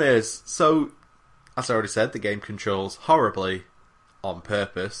only problem is, so, as I already said, the game controls horribly on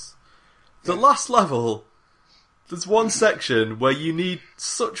purpose. The last level, there's one section where you need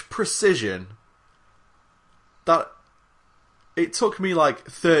such precision that it took me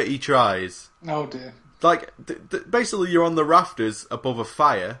 30 tries. Oh dear. Basically you're on the rafters above a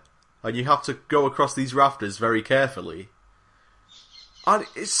fire, and you have to go across these rafters very carefully. And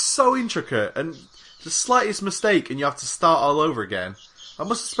it's so intricate, and the slightest mistake and you have to start all over again. I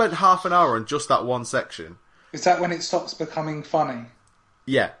must have spent half an hour on just that one section. Is that when it stops becoming funny?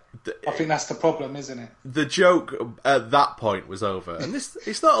 Yeah. I think that's the problem, isn't it? The joke at that point was over. And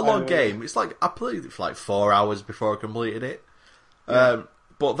it's not a long game. It's I played it for 4 hours before I completed it. Yeah.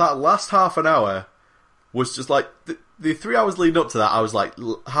 But that last half an hour was just the 3 hours leading up to that, I was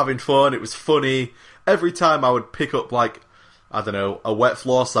having fun. It was funny. Every time I would pick up I don't know, a wet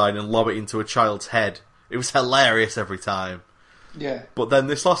floor sign and lob it into a child's head. It was hilarious every time. Yeah. But then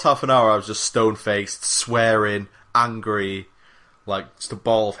this last half an hour I was just stone-faced, swearing, angry, just a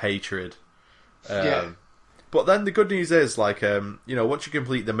ball of hatred. Yeah. But then the good news is, once you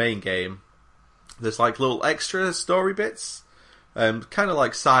complete the main game, there's little extra story bits, kind of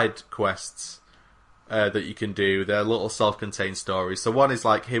like side quests that you can do. They're little self-contained stories. So one is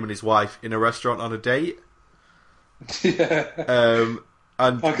him and his wife in a restaurant on a date. Yeah.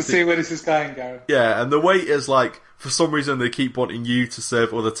 And I can see where this is going, Gareth. Yeah, and the waiters, for some reason, they keep wanting you to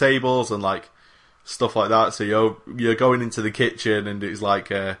serve other tables and, stuff like that. So you're going into the kitchen and it's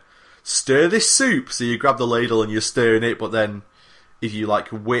stir this soup. So you grab the ladle and you're stirring it, but then if you,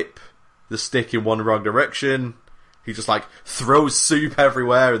 whip the stick in one wrong direction. He just like throws soup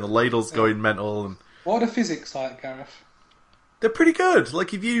everywhere, and the ladle's going mental. And what are the physics like, Gareth? they're pretty good.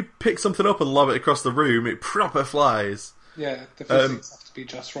 Like if you pick something up and lob it across the room, it proper flies. Yeah, the physics have to be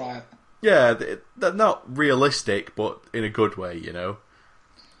just right. Yeah, they're not realistic, but in a good way, you know.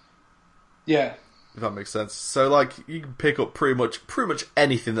 Yeah. If that makes sense. So, like, you can pick up pretty much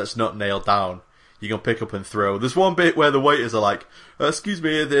anything that's not nailed down. You can pick up and throw. There's one bit where the waiters are like, excuse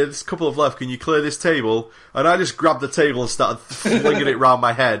me, there's a couple of left, can you clear this table? And I just grabbed the table and started flinging it round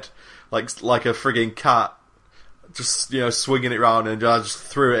my head, like a frigging cat. Just, swinging it round, and I just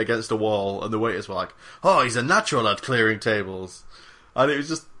threw it against a wall, and the waiters were like, oh, he's a natural at clearing tables. And it was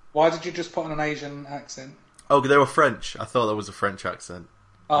just... Why did you just put on an Asian accent? Oh, they were French. I thought that was a French accent.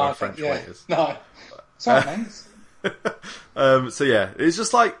 Oh, French yeah. waiters. No. Sorry, thanks. So yeah, it's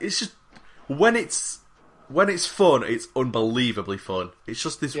just when it's fun, it's unbelievably fun. It's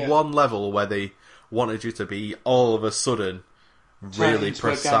just this one level where they wanted you to be all of a sudden really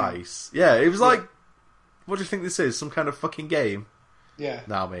precise. Yeah, it was like, what do you think this is? Some kind of fucking game? Yeah.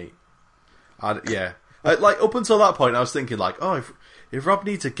 Nah, mate. Like up until that point, I was thinking like, oh, if Rob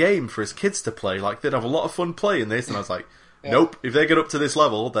needs a game for his kids to play, like they'd have a lot of fun playing this. And I was like, nope. If they get up to this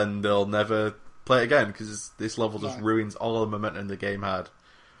level, then they'll never play it again because this level just ruins all the momentum the game had.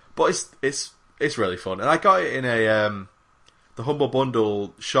 But it's really fun, and I got it in a the Humble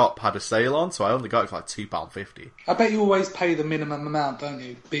Bundle shop had a sale on, so I only got it for like £2.50. I bet you always pay the minimum amount, don't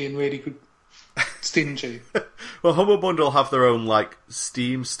you? Being really good, stingy. Well, Humble Bundle have their own like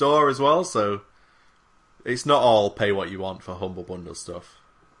Steam store as well, so it's not all pay what you want for Humble Bundle stuff.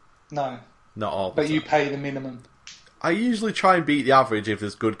 No, not all. But you pay the minimum. I usually try and beat the average if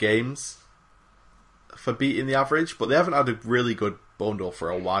there's good games for beating the average, but they haven't had a really good bundle for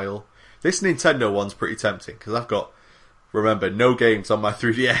a while. This Nintendo one's pretty tempting because I've got, remember, no games on my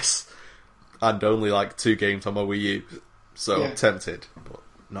 3DS and only like 2 games on my Wii U, so I'm tempted, but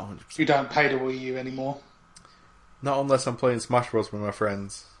not 100%. You don't pay the Wii U anymore? Not unless I'm playing Smash Bros with my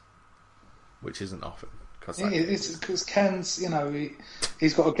friends, which isn't often. It's because Ken's,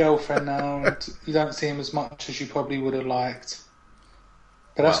 he's got a girlfriend now, and you don't see him as much as you probably would have liked.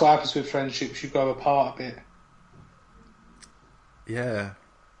 But that's what happens with friendships, you go apart a bit. Yeah,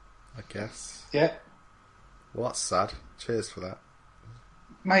 I guess. Yeah. Well, that's sad. Cheers for that.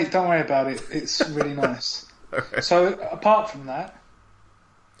 Mate, don't worry about it. It's really nice. Okay. So, apart from that...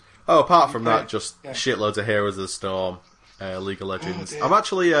 apart from that, just shitloads of Heroes of the Storm, League of Legends. I'm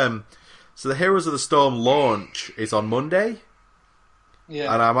actually... so the Heroes of the Storm launch is on Monday.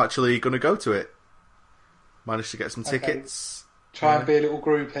 Yeah. And I'm actually going to go to it. Managed to get some tickets. Try and be a little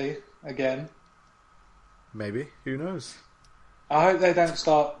groupie again. Maybe. Who knows? I hope they don't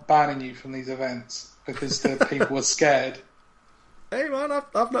start banning you from these events because the people are scared. Hey man,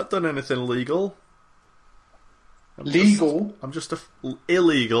 I've not done anything illegal. Legal? I'm just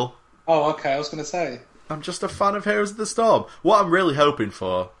illegal. Oh, okay. I was going to say. I'm just a fan of Heroes of the Storm. What I'm really hoping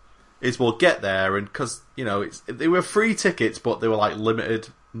for is we'll get there, and because they were free tickets, but they were like limited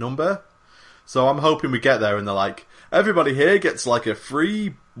number. So I'm hoping we get there, and they're like, everybody here gets like a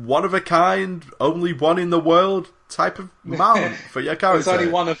free, one of a kind, only one in the world type of mount for your character. There's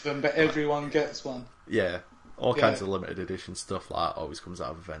only one of them, but everyone gets one. Yeah, all kinds of limited edition stuff like that always comes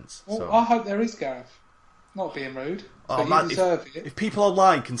out of events. Well, so. I hope there is, Gareth. Not being rude. Oh man, if people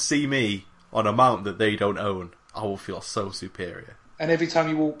online can see me on a mount that they don't own, I will feel so superior. And every time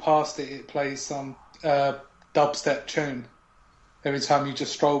you walk past it, it plays some dubstep tune. Every time you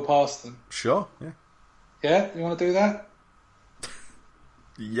just stroll past them. Sure, yeah. Yeah? You want to do that?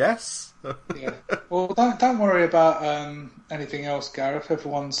 Yes. Yeah. Well, don't worry about anything else, Gareth.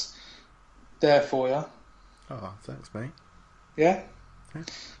 Everyone's there for you. Oh, thanks, mate. Yeah?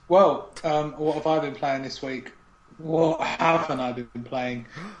 Well, what have I been playing this week? What haven't I been playing?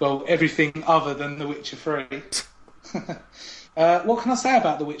 Well, everything other than The Witcher 3. What can I say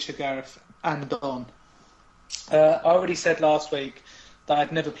about The Witcher, Gareth and Don? I already said last week that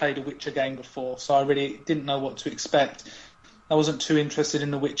I'd never played a Witcher game before, so I really didn't know what to expect. I wasn't too interested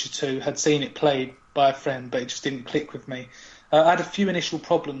in The Witcher 2, had seen it played by a friend, but it just didn't click with me. I had a few initial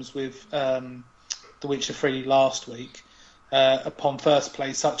problems with The Witcher 3 last week upon first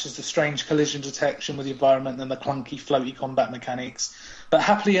play, such as the strange collision detection with the environment and the clunky floaty combat mechanics. But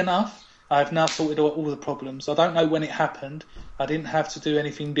happily enough, I've now sorted out all the problems. I don't know when it happened. I didn't have to do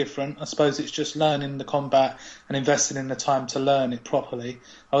anything different. I suppose it's just learning the combat and investing in the time to learn it properly.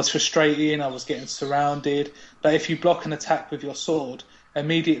 I was frustrated, I was getting surrounded. But if you block an attack with your sword,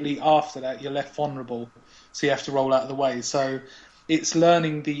 immediately after that you're left vulnerable. So you have to roll out of the way. So it's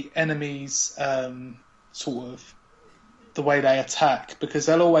learning the enemy's sort of the way they attack, because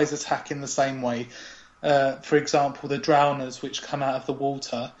they'll always attack in the same way. For example, the drowners which come out of the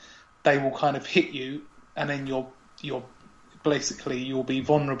water, they will kind of hit you, and then you'll be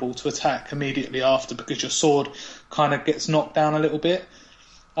vulnerable to attack immediately after, because your sword kind of gets knocked down a little bit.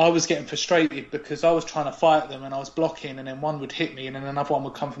 I was getting frustrated because I was trying to fight them and I was blocking, and then one would hit me and then another one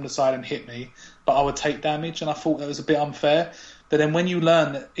would come from the side and hit me, but I would take damage, and I thought that was a bit unfair. But then when you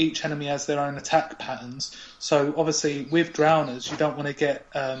learn that each enemy has their own attack patterns, so obviously with drowners you don't want to get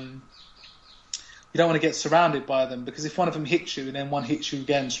surrounded by them, because if one of them hits you and then one hits you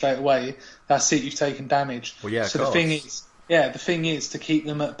again straight away, that's it, you've taken damage. Well, yeah, so the thing is to keep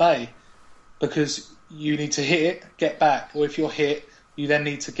them at bay, because you need to hit it, get back, or if you're hit, you then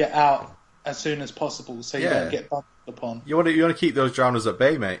need to get out as soon as possible so you don't get bumped upon. You want to keep those drowners at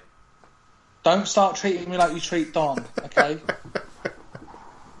bay, mate. Don't start treating me like you treat Don, okay?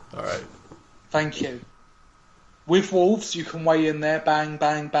 All right. Thank you. With wolves, you can weigh in there, bang,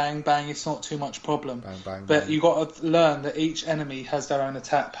 bang, bang, bang. It's not too much problem. Bang, bang, but bang. you got to learn that each enemy has their own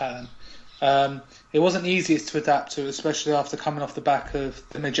attack pattern. It wasn't easiest to adapt to, especially after coming off the back of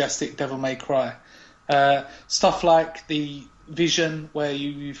the majestic Devil May Cry. Stuff like the vision, where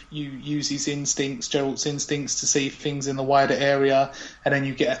you use his instincts, Geralt's instincts, to see things in the wider area, and then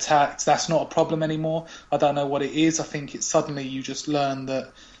you get attacked. That's not a problem anymore. I don't know what it is. I think it's suddenly you just learn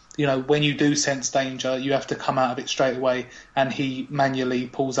that, you know, when you do sense danger, you have to come out of it straight away, and he manually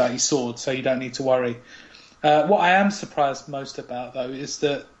pulls out his sword, so you don't need to worry. What I am surprised most about, though, is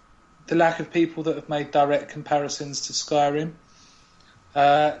that the lack of people that have made direct comparisons to Skyrim.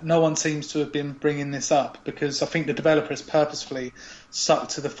 No one seems to have been bringing this up, because I think the developer has purposefully stuck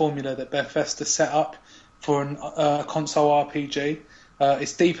to the formula that Bethesda set up for a console RPG.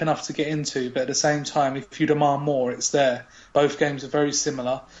 It's deep enough to get into, but at the same time, if you demand more, it's there. Both games are very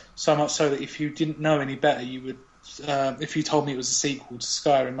similar, so much so that if you didn't know any better, you would. If you told me it was a sequel to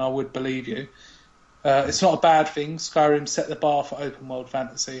Skyrim, I would believe you. It's not a bad thing. Skyrim set the bar for open world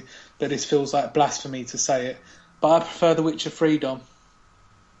fantasy, but this feels like blasphemy to say it. But I prefer The Witcher 3, Dom.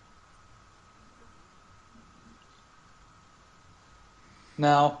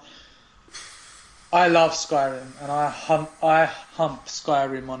 Now, I love Skyrim, and I hump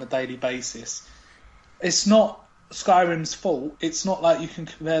Skyrim on a daily basis. It's not Skyrim's fault. It's not like you can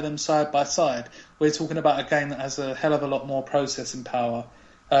compare them side by side. We're talking about a game that has a hell of a lot more processing power.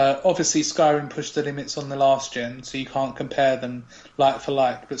 Obviously, Skyrim pushed the limits on the last gen, so you can't compare them like for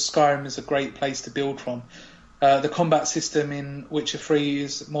like, but Skyrim is a great place to build from. The combat system in Witcher 3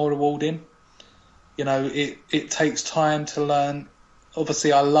 is more rewarding. You know, it takes time to learn.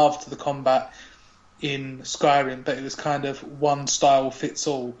 Obviously, I loved the combat in Skyrim, but it was kind of one style fits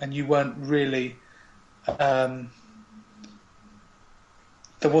all, and you weren't really... there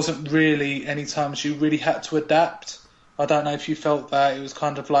wasn't really any times you really had to adapt. I don't know if you felt that. It was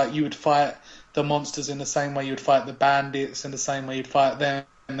kind of like you would fight the monsters in the same way you would fight the bandits, in the same way you'd fight them.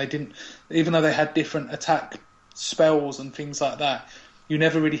 And they didn't... Even though they had different attack spells and things like that, you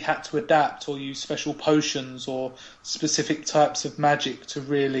never really had to adapt or use special potions or specific types of magic to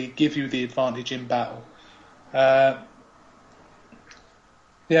really give you the advantage in battle. Skyrim,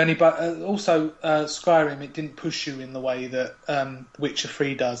 it didn't push you in the way that Witcher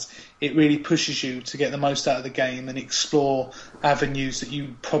 3 does. It really pushes you to get the most out of the game and explore avenues that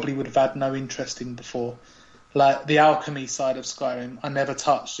you probably would have had no interest in before. Like the alchemy side of Skyrim, I never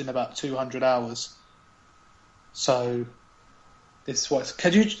touched in about 200 hours. So...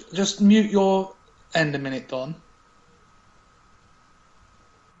 Could you just mute your end a minute, Don?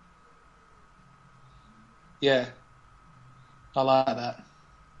 Yeah. I like that.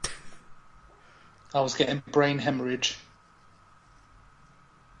 I was getting brain hemorrhage.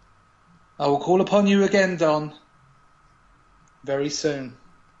 I will call upon you again, Don. Very soon.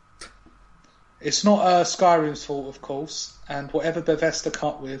 It's not Skyrim's fault, of course, and whatever Bethesda come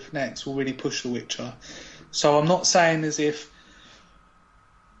up with next will really push The Witcher. So I'm not saying as if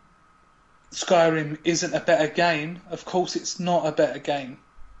Skyrim isn't a better game. Of course it's not a better game.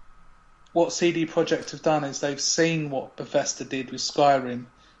 What CD Projekt have done is they've seen what Bethesda did with Skyrim.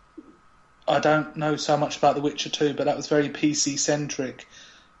 I don't know so much about The Witcher 2, but that was very PC centric.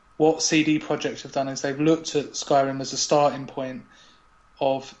 What CD Projekt have done is they've looked at Skyrim as a starting point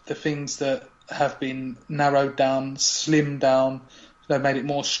of the things that have been narrowed down, slimmed down. They've made it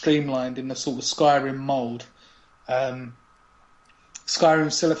more streamlined in the sort of Skyrim mould.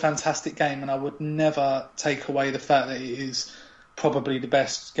 Skyrim's still a fantastic game, and I would never take away the fact that it is probably the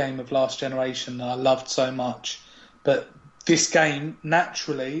best game of last generation that I loved so much. But this game,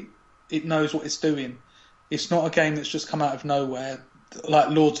 naturally, it knows what it's doing. It's not a game that's just come out of nowhere, like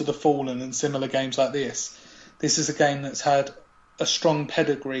Lords of the Fallen and similar games like this. This is a game that's had a strong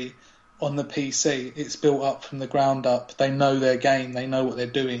pedigree on the PC. It's built up from the ground up. They know their game. They know what they're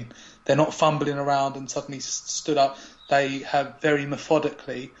doing. They're not fumbling around and suddenly stood up. They have very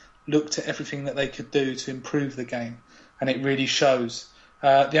methodically looked at everything that they could do to improve the game, and it really shows.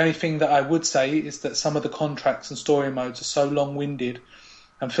 The only thing that I would say is that some of the contracts and story modes are so long-winded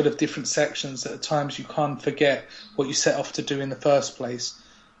and full of different sections that at times you can't forget what you set off to do in the first place.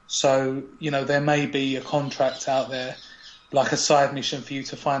 So, there may be a contract out there, like a side mission for you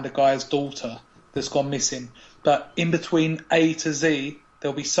to find a guy's daughter that's gone missing. But in between A to Z,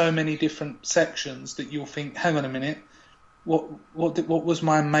 there'll be so many different sections that you'll think, hang on a minute, what was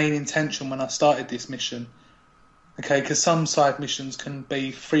my main intention when I started this mission? Okay, because some side missions can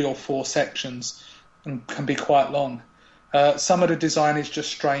be 3 or 4 sections and can be quite long. Some of the design is just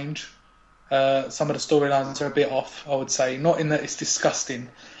strange. Some of the storylines are a bit off, I would say. Not in that it's disgusting,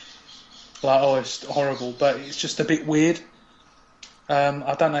 like, oh, it's horrible, but it's just a bit weird.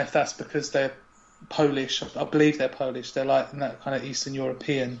 I don't know if that's because they're Polish. I believe they're Polish. They're like in that kind of Eastern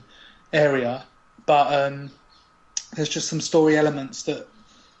European area. But there's just some story elements that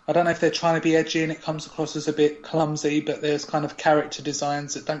I don't know if they're trying to be edgy and it comes across as a bit clumsy, but there's kind of character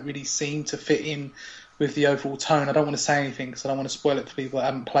designs that don't really seem to fit in with the overall tone. I don't want to say anything because I don't want to spoil it for people that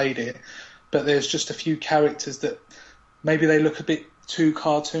haven't played it, but there's just a few characters that maybe they look a bit too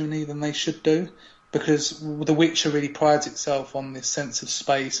cartoony than they should do, because The Witcher really prides itself on this sense of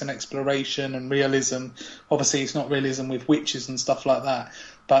space and exploration and realism. Obviously it's not realism with witches and stuff like that,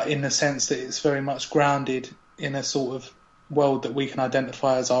 but in the sense that it's very much grounded in a sort of world that we can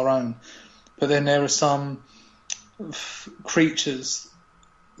identify as our own. But then there are some creatures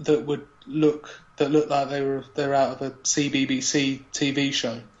that look like they're out of a CBBC TV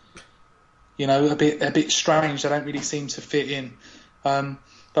show. A bit strange. They don't really seem to fit in. But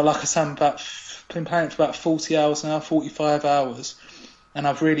like I said, I've been playing it for about 40 hours now, 45 hours, and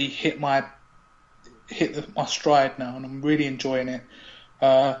I've really hit my stride now, and I'm really enjoying it.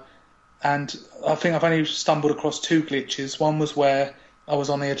 And I think I've only stumbled across 2 glitches. One was where I was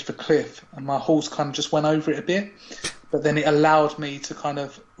on the edge of a cliff and my horse kind of just went over it a bit, but then it allowed me to kind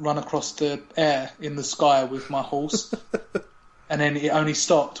of run across the air in the sky with my horse. And then it only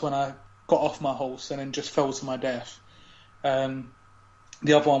stopped when I got off my horse and then just fell to my death.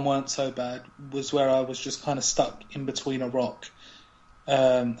 The other one weren't so bad, was where I was just kind of stuck in between a rock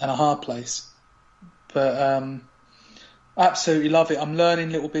and a hard place. But absolutely love it. I'm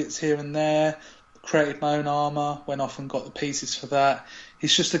learning little bits here and there, created my own armour, went off and got the pieces for that.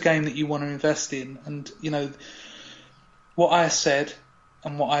 It's just a game that you want to invest in. And, what I said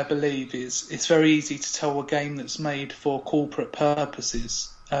and what I believe is it's very easy to tell a game that's made for corporate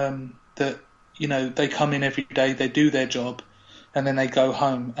purposes that, they come in every day, they do their job, and then they go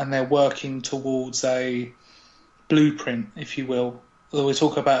home and they're working towards a blueprint, if you will. Although we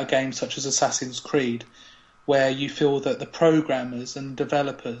talk about a game such as Assassin's Creed, where you feel that the programmers and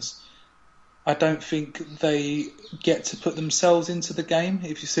developers, I don't think they get to put themselves into the game,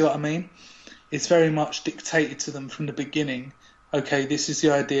 if you see what I mean. It's very much dictated to them from the beginning. Okay, this is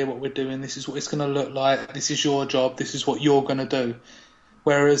the idea, what we're doing, this is what it's going to look like, this is your job, this is what you're going to do.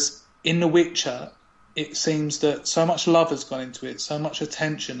 Whereas in The Witcher, it seems that so much love has gone into it, so much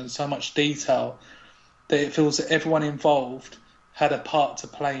attention and so much detail, that it feels that everyone involved had a part to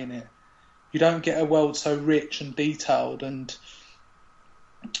play in it. You don't get a world so rich and detailed and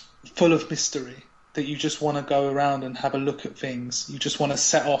full of mystery that you just want to go around and have a look at things. You just want to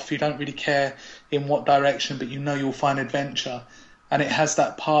set off. You don't really care in what direction, but you'll find adventure. And it has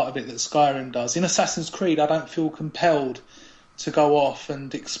that part of it that Skyrim does. In Assassin's Creed, I don't feel compelled to go off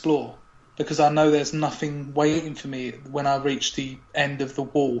and explore, because I know there's nothing waiting for me when I reach the end of the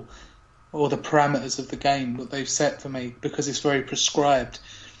wall or the parameters of the game that they've set for me, because it's very prescribed.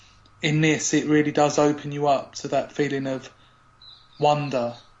 In this, it really does open you up to that feeling of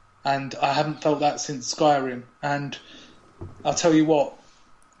wonder, and I haven't felt that since Skyrim. And I'll tell you what,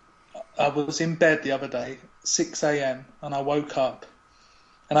 I was in bed the other day, 6 a.m, and I woke up,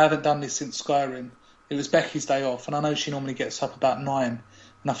 and I haven't done this since Skyrim. It was Becky's day off, and I know she normally gets up about 9,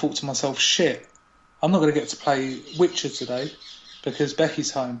 and I thought to myself, shit, I'm not going to get to play Witcher today because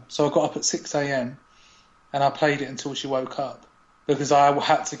Becky's home. So I got up at 6 a.m, and I played it until she woke up, because I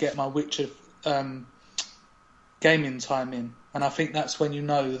had to get my Witcher gaming time in. And I think that's when you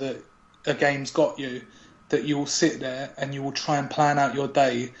know that a game's got you, that you will sit there and you will try and plan out your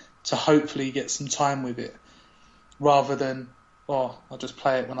day to hopefully get some time with it, rather than, I'll just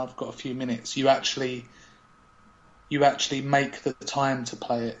play it when I've got a few minutes. You actually make the time to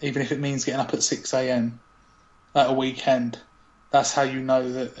play it, even if it means getting up at 6 a.m. at a weekend. That's how you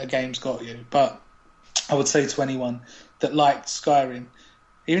know that a game's got you. But I would say to anyone that liked Skyrim,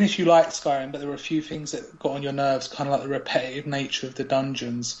 even if you liked Skyrim, but there were a few things that got on your nerves, kind of like the repetitive nature of the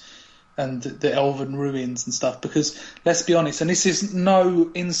dungeons and the elven ruins and stuff. Because let's be honest, and this is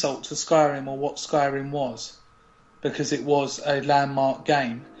no insult to Skyrim or what Skyrim was, because it was a landmark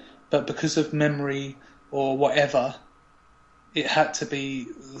game, but because of memory or whatever, it had to be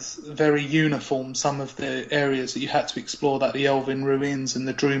very uniform, some of the areas that you had to explore, like the elven ruins and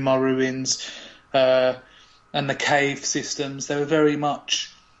the Druma ruins, and the cave systems. They were very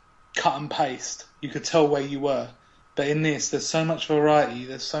much cut and paste. You could tell where you were. But in this, there's so much variety,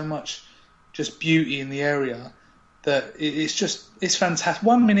 there's so much just beauty in the area that it's fantastic.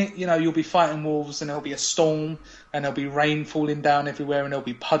 1 minute, you'll be fighting wolves and there'll be a storm and there'll be rain falling down everywhere and there'll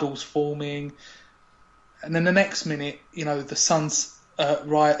be puddles forming. And then the next minute, the sun's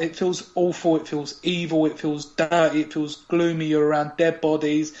right. It feels awful. It feels evil. It feels dirty. It feels gloomy. You're around dead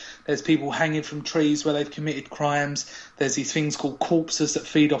bodies. There's people hanging from trees where they've committed crimes. There's these things called corpses that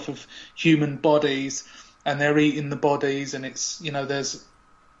feed off of human bodies, and they're eating the bodies. And it's there's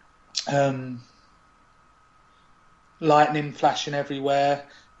lightning flashing everywhere.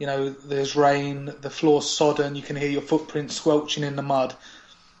 There's rain. The floor's sodden. You can hear your footprints squelching in the mud.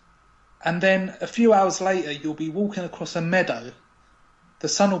 And then a few hours later, you'll be walking across a meadow. The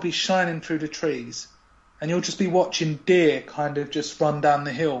sun will be shining through the trees, and you'll just be watching deer kind of just run down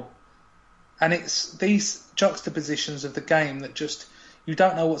the hill. And it's these juxtapositions of the game that just, you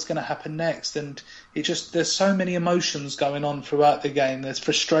don't know what's going to happen next. And there's so many emotions going on throughout the game. There's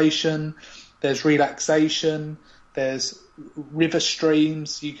frustration, there's relaxation, there's river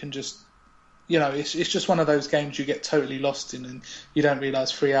streams. You can just, it's just one of those games you get totally lost in and you don't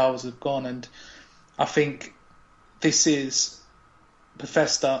realise 3 hours have gone. And I think this is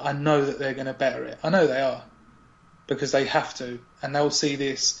Bethesda. I know that they're going to better it. I know they are, because they have to, and they'll see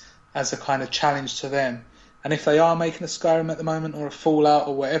this as a kind of challenge to them. And if they are making a Skyrim at the moment, or a Fallout,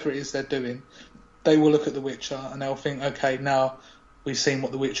 or whatever it is they're doing, they will look at The Witcher and they'll think, okay, now we've seen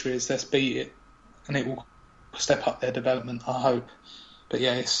what The Witcher is, let's beat it. And it will step up their development, I hope. But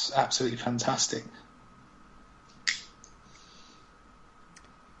yeah, it's absolutely fantastic.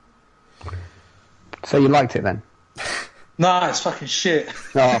 So you liked it then? No, it's fucking shit.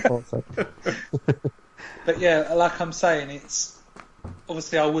 No, I thought so. But yeah, like I'm saying, it's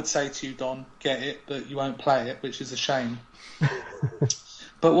obviously I would say to you, Don, get it, but you won't play it, which is a shame.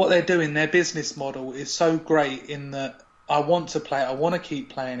 But what they're doing, their business model is so great in that I want to play it, I want to keep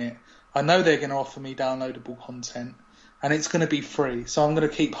playing it. I know they're going to offer me downloadable content, and it's going to be free, so I'm going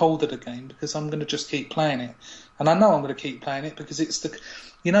to keep hold of the game because I'm going to just keep playing it. And I know I'm going to keep playing it because it's the...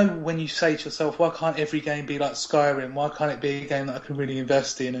 when you say to yourself, why can't every game be like Skyrim? Why can't it be a game that I can really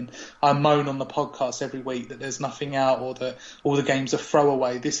invest in? And I moan on the podcast every week that there's nothing out or that all the games are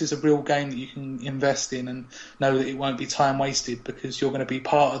throwaway. This is a real game that you can invest in and know that it won't be time wasted because you're going to be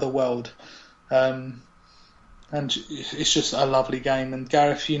part of the world. And it's just a lovely game. And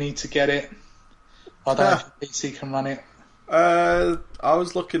Gareth, you need to get it. I don't know if your PC can run it. I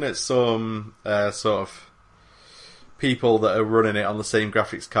was looking at some sort of people that are running it on the same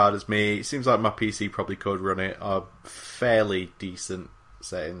graphics card as me. It seems like my PC probably could run it on fairly decent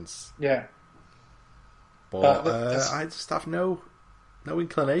settings. Yeah. But I just have no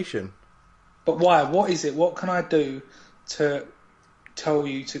inclination. But why? What is it? What can I do to tell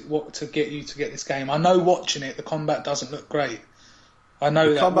you to get you to get this game? I know watching it, the combat doesn't look great. I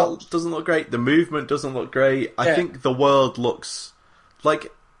know the combat doesn't look great. The movement doesn't look great. I think the world looks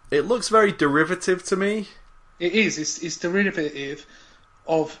like it looks very derivative to me. It is. It's derivative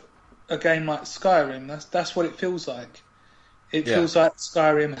of a game like Skyrim. That's what it feels like. It feels like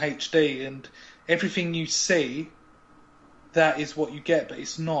Skyrim HD, and everything you see, that is what you get, but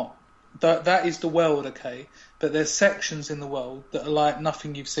it's not. That is the world, okay? But there's sections in the world that are like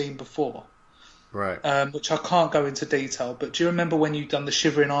nothing you've seen before. Right. Which I can't go into detail, but do you remember when you'd done the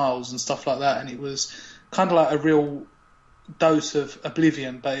Shivering Isles and stuff like that, and it was kind of like a real dose of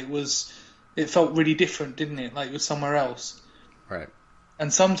Oblivion, but it felt really different, didn't it? Like it was somewhere else. Right.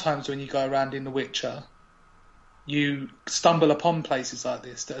 And sometimes when you go around in The Witcher, you stumble upon places like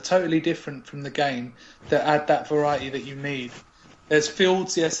this that are totally different from the game, that add that variety that you need. There's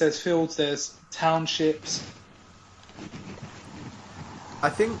fields, there's townships. I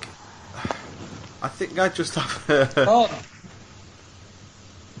think I just have...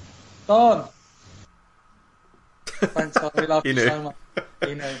 Don! Thanks, I love you so much.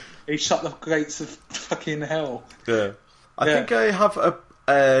 He shut the gates of fucking hell. Yeah. I think I have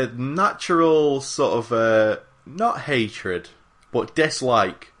a natural sort of, not hatred, but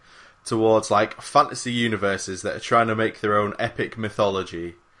dislike towards, like, fantasy universes that are trying to make their own epic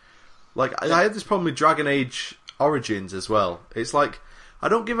mythology. Like, I had this problem with Dragon Age Origins as well. It's like, I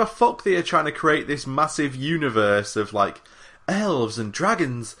don't give a fuck that you're trying to create this massive universe of, like, elves and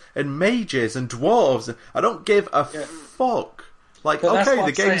dragons and mages and dwarves. I don't give a fuck. Like, okay,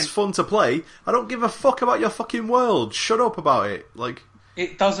 the game's fun to play. I don't give a fuck about your fucking world. Shut up about it. Like,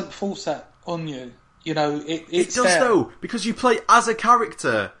 it doesn't force that on you. You know, it does there. Though, because you play as a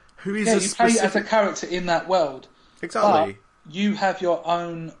character who is you play as a character in that world. Exactly. But you have your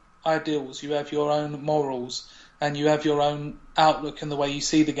own ideals, you have your own morals, and you have your own outlook in the way you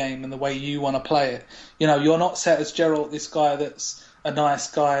see the game and the way you want to play it. You know, you're not set as Geralt, this guy that's a nice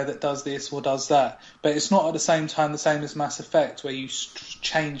guy that does this or does that. But it's not at the same time the same as Mass Effect, where you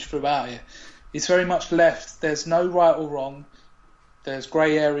change throughout it. It's very much left. There's no right or wrong. There's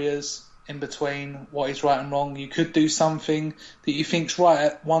grey areas in between what is right and wrong. You could do something that you think's right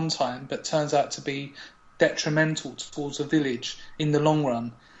at one time, but turns out to be detrimental towards a village in the long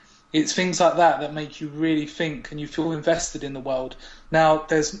run. It's things like that make you really think and you feel invested in the world. Now,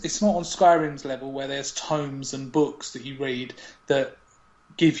 it's not on Skyrim's level where there's tomes and books that you read that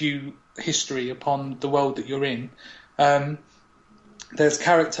give you history upon the world that you're in. There's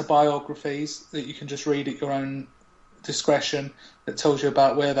character biographies that you can just read at your own discretion that tells you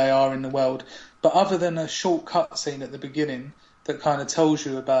about where they are in the world. But other than a short cutscene at the beginning that kind of tells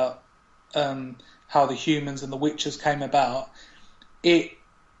you about how the humans and the Witchers came about,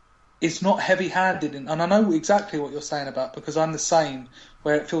 it's not heavy-handed, and I know exactly what you're saying about, because I'm the same,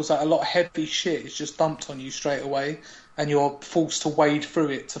 where it feels like a lot of heavy shit is just dumped on you straight away, and you're forced to wade through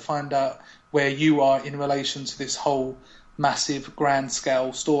it to find out where you are in relation to this whole massive,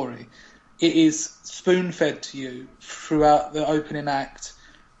 grand-scale story. It is spoon-fed to you throughout the opening act,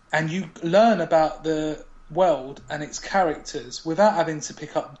 and you learn about the world and its characters without having to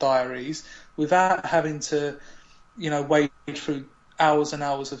pick up diaries, without having to, wade through hours and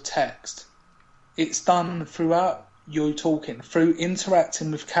hours of text. It's done throughout you talking, through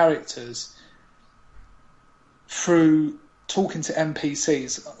interacting with characters, through talking to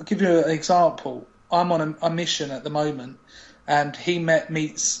NPCs. I'll give you an example. I'm on a mission at the moment, and he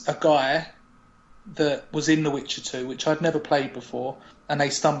meets a guy that was in The Witcher 2, which I'd never played before, and they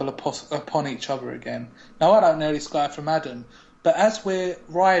stumble upon each other again. Now, I don't know this guy from Adam, but as we're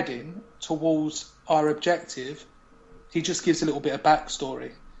riding towards our objective, he just gives a little bit of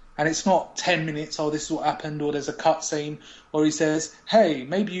backstory. And it's not 10 minutes, oh, this is what happened, or there's a cutscene, or he says, hey,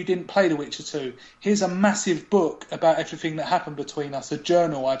 maybe you didn't play The Witcher 2. Here's a massive book about everything that happened between us, a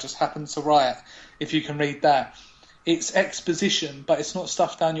journal I just happened to write, if you can read that. It's exposition, but it's not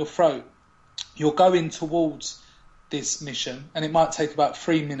stuff down your throat. You're going towards this mission, and it might take about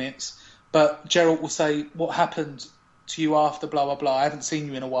 3 minutes, but Geralt will say, what happened to you after blah, blah, blah, I haven't seen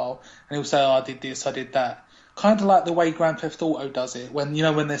you in a while. And he'll say, oh, I did this, I did that. Kind of like the way Grand Theft Auto does it, when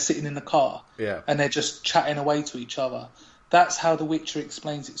they're sitting in the car and they're just chatting away to each other. That's how The Witcher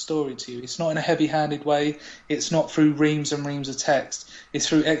explains its story to you. It's not in a heavy-handed way. It's not through reams and reams of text. It's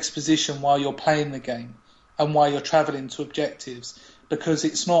through exposition while you're playing the game and while you're travelling to objectives. Because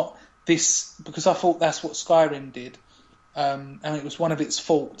it's not this. Because I thought that's what Skyrim did, and it was one of its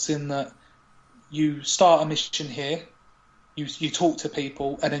faults in that you start a mission here. You talk to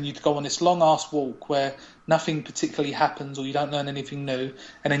people, and then you go on this long-ass walk where nothing particularly happens or you don't learn anything new,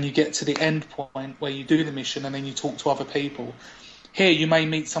 and then you get to the end point where you do the mission and then you talk to other people. Here you may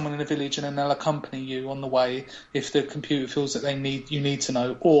meet someone in a village and then they'll accompany you on the way if the computer feels that you need to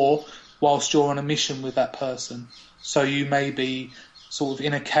know, or whilst you're on a mission with that person. So you may be sort of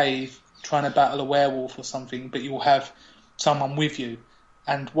in a cave trying to battle a werewolf or something, but you'll have someone with you.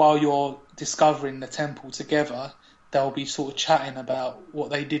 And while you're discovering the temple together, they'll be sort of chatting about what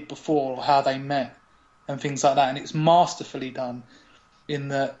they did before or how they met and things like that. And it's masterfully done in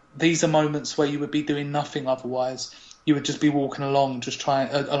that these are moments where you would be doing nothing otherwise. You would just be walking along, just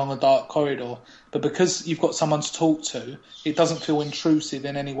trying along a dark corridor. But because you've got someone to talk to, it doesn't feel intrusive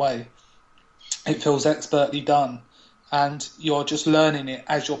in any way. It feels expertly done. And you're just learning it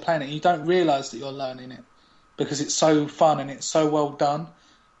as you're playing it. You don't realise that you're learning it because it's so fun and it's so well done.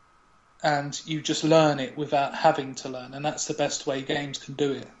 And you just learn it without having to learn, and that's the best way games can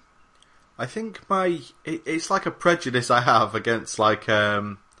do it. I think it's like a prejudice I have against like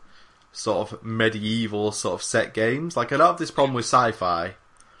sort of medieval sort of set games. Like I don't have this problem with sci-fi.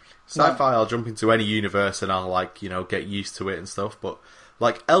 Sci-fi, I'll jump into any universe and I'll get used to it and stuff. But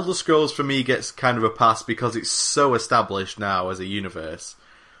like Elder Scrolls for me gets kind of a pass because it's so established now as a universe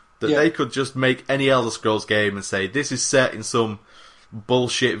that they could just make any Elder Scrolls game and say this is set in some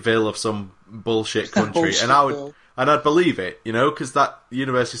bullshitville of some bullshit country, and I'd believe it, because that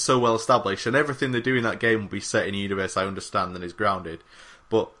universe is so well established, and everything they do in that game will be set in a universe I understand and is grounded.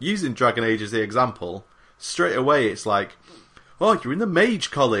 But using Dragon Age as the example, straight away it's like, oh, you're in the Mage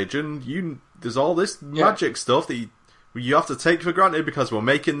College and there's all this magic stuff that you have to take for granted because we're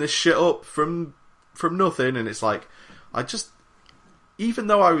making this shit up from nothing. And it's like, even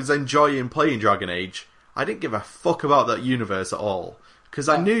though I was enjoying playing Dragon Age, I didn't give a fuck about that universe at all. Because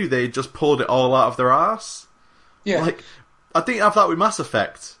I knew they just pulled it all out of their arse. Yeah. Like, I didn't have that with Mass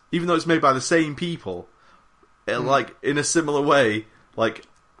Effect, even though it's made by the same people. Like, in a similar way, like,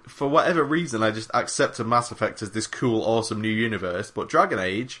 for whatever reason, I just accepted Mass Effect as this cool, awesome new universe. But Dragon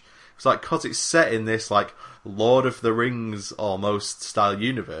Age, it's like, because it's set in this, like, Lord of the Rings almost style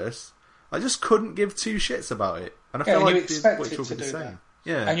universe, I just couldn't give two shits about it. And I feel like The Witcher will be the same.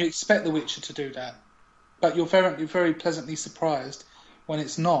 Yeah. And you expect The Witcher to do that. But you're very pleasantly surprised when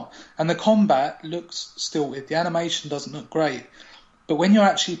it's not. And the combat looks stilted. The animation doesn't look great. But when you're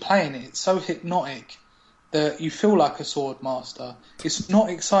actually playing it, it's so hypnotic that you feel like a sword master. It's not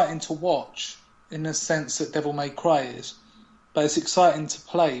exciting to watch in the sense that Devil May Cry is, but it's exciting to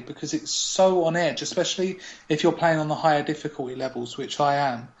play because it's so on edge, especially if you're playing on the higher difficulty levels, which I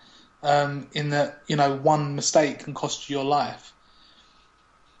am, in that, one mistake can cost you your life.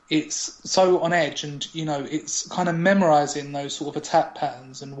 It's so on edge, and, it's kind of memorising those sort of attack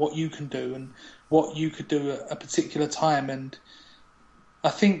patterns and what you can do and what you could do at a particular time. And I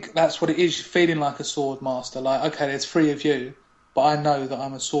think that's what it is, feeling like a sword master. Like, okay, there's 3 of you, but I know that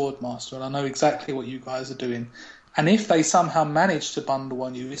I'm a sword master and I know exactly what you guys are doing. And if they somehow manage to bundle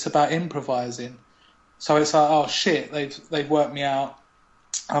on you, it's about improvising. So it's like, oh shit, they've worked me out,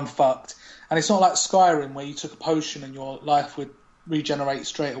 I'm fucked. And it's not like Skyrim where you took a potion and your life would regenerate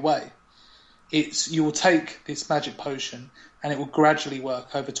straight away. You will take this magic potion and it will gradually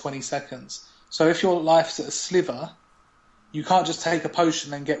work over 20 seconds. So if your life's at a sliver, you can't just take a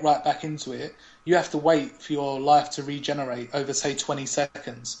potion and get right back into it. You have to wait for your life to regenerate over, say, 20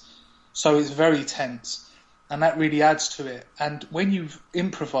 seconds. So it's very tense, and that really adds to it. And when you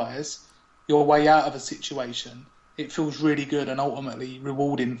improvise your way out of a situation, it feels really good and ultimately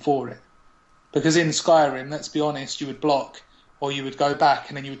rewarding for it. Because in Skyrim, let's be honest, you would block, or you would go back,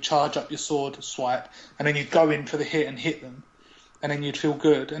 and then you would charge up your sword, swipe, and then you'd go in for the hit and hit them, and then you'd feel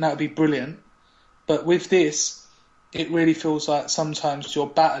good, and that would be brilliant. But with this, it really feels like sometimes you're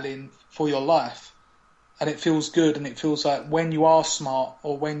battling for your life, and it feels good, and it feels like when you are smart,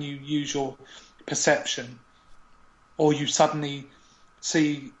 or when you use your perception, or you suddenly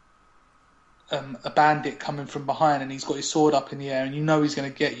see a bandit coming from behind and he's got his sword up in the air and you know he's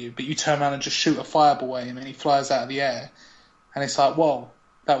going to get you, but you turn around and just shoot a fireball at him and he flies out of the air, and it's like, whoa,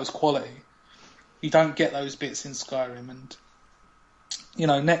 that was quality. You don't get those bits in Skyrim.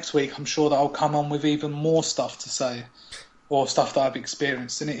 And next week I'm sure that I'll come on with even more stuff to say, or stuff that I've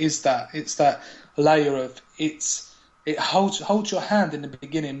experienced. And it's that layer of it holds your hand in the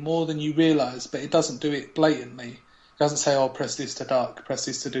beginning more than you realise, but it doesn't do it blatantly. It doesn't say, oh, press this to duck, press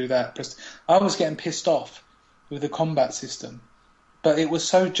this to do that. I was getting pissed off with the combat system, but it was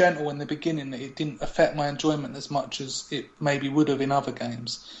so gentle in the beginning that it didn't affect my enjoyment as much as it maybe would have in other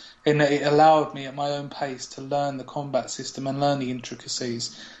games. In that it allowed me at my own pace to learn the combat system and learn the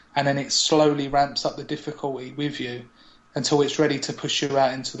intricacies, and then it slowly ramps up the difficulty with you until it's ready to push you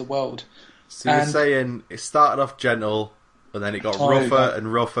out into the world. So you're saying it started off gentle, and then it got rougher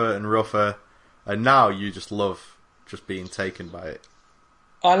and rougher and rougher, and now you just love just being taken by it.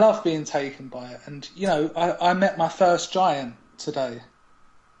 I love being taken by it, and I met my first giant today.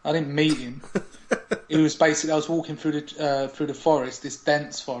 I didn't meet him. It was basically, I was walking through the forest, this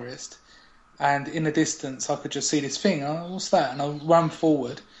dense forest, and in the distance I could just see this thing. What's that? And I ran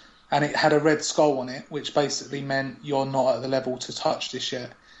forward, and it had a red skull on it, which basically meant you're not at the level to touch this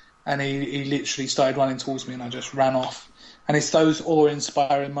yet. And he literally started running towards me, and I just ran off. And it's those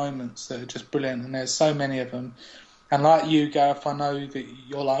awe-inspiring moments that are just brilliant, and there's so many of them. And like you, Gareth, I know that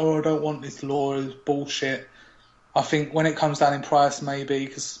you're like, oh, I don't want this lore, it's bullshit. I think when it comes down in price, maybe,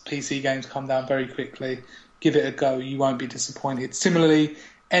 because PC games come down very quickly, give it a go. You won't be disappointed. Similarly,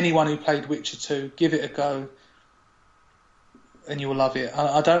 anyone who played Witcher 2, give it a go, and you will love it.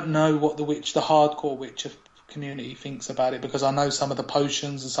 I don't know what the hardcore Witcher community thinks about it, because I know some of the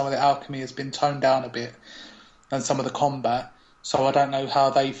potions and some of the alchemy has been toned down a bit, and some of the combat. So I don't know how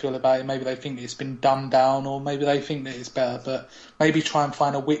they feel about it. Maybe they think it's been dumbed down, or maybe they think that it's better. But maybe try and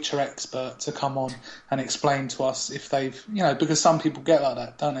find a Witcher expert to come on and explain to us if they've, because some people get like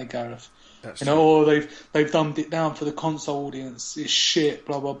that, don't they, Gareth? That's true. Oh, they've dumbed it down for the console audience. It's shit,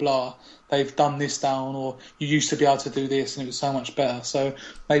 blah blah blah. They've done this down, or you used to be able to do this and it was so much better. So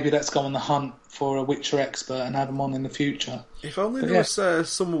maybe let's go on the hunt for a Witcher expert and have them on in the future. If only there was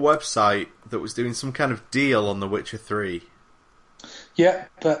some website that was doing some kind of deal on The Witcher 3. Yeah,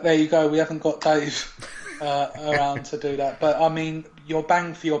 but there you go. We haven't got Dave around to do that. But I mean, your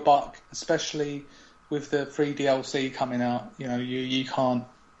bang for your buck, especially with the free DLC coming out. You know, you can't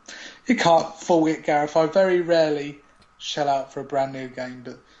fault it, Gareth. I very rarely shell out for a brand new game,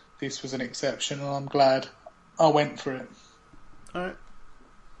 but this was an exception, and I'm glad I went for it. All right.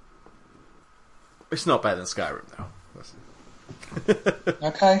 It's not better than Skyrim, though.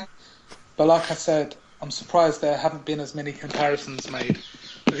 Okay, but like I said, I'm surprised there haven't been as many comparisons made,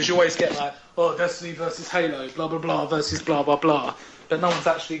 because you always get like, oh, Destiny versus Halo, blah blah blah versus blah blah blah, but no one's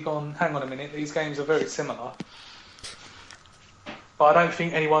actually gone, hang on a minute, these games are very similar. But I don't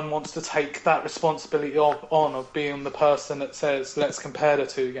think anyone wants to take that responsibility of being the person that says, let's compare the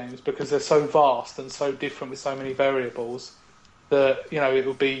two games, because they're so vast and so different with so many variables that, you know, it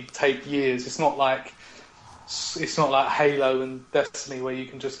would take years. It's not like Halo and Destiny where you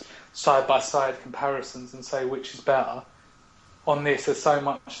can just side-by-side comparisons and say which is better. On this, there's so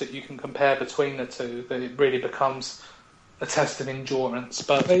much that you can compare between the two that it really becomes a test of endurance.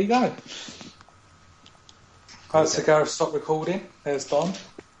 But there you go. Right, so Gareth, stop recording. There's Don.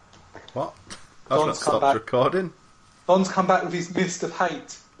 What? I've not stopped recording. Don's come back with his mist of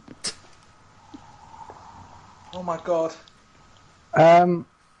hate. Oh my god. I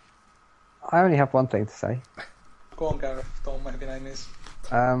only have one thing to say. Go on, Gareth. Don, whatever your name is.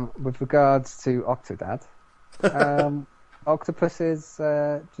 With regards to Octodad, octopuses,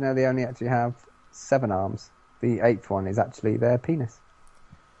 do you know they only actually have 7 arms? The 8th one is actually their penis.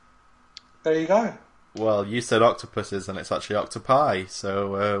 There you go. Well, you said octopuses and it's actually octopi,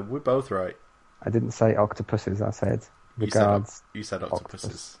 so we're both right. I didn't say octopuses, I said regards. You said octopuses.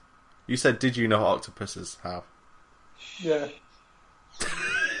 Octopus. You said, did you know what octopuses have? Yeah.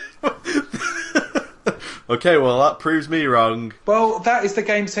 Okay, well, that proves me wrong. Well, that is the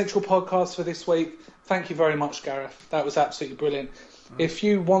Game Central podcast for this week. Thank you very much, Gareth. That was absolutely brilliant. If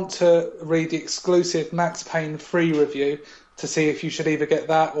you want to read the exclusive Max Payne free review to see if you should either get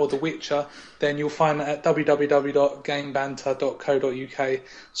that or The Witcher, then you'll find that at www.gamebanter.co.uk.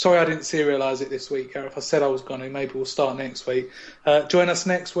 Sorry I didn't serialise it this week, Gareth. I said I was going to. Maybe we'll start next week. Join us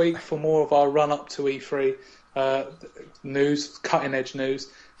next week for more of our run-up to E3 news, cutting-edge news,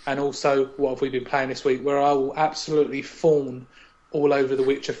 and also what have we been playing this week, where I will absolutely fawn all over The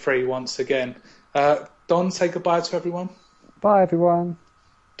Witcher 3 once again. Don, say goodbye to everyone. Bye, everyone.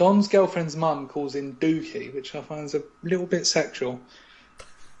 Don's girlfriend's mum calls him Dookie, which I find is a little bit sexual.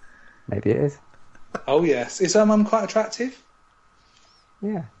 Maybe it is. Oh, yes. Is her mum quite attractive?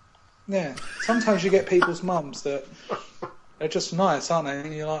 Yeah. Yeah. Sometimes you get people's mums that are just nice, aren't they?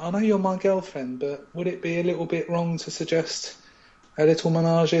 And you're like, I know you're my girlfriend, but would it be a little bit wrong to suggest a little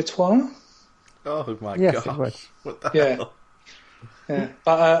menage a trois? Oh, my yes, gosh. It would. What the hell? Yeah.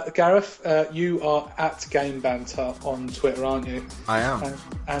 But Gareth, you are at Game Banter on Twitter, aren't you? I am.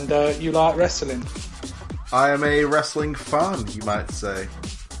 And you like wrestling. I am a wrestling fan, you might say.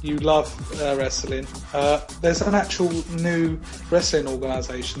 You love wrestling. There's an actual new wrestling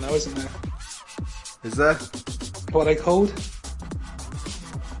organisation, though, isn't there? Is there? What are they called?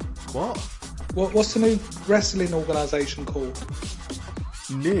 What? What's the new wrestling organisation called?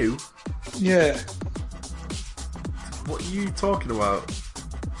 New? Yeah. What are you talking about?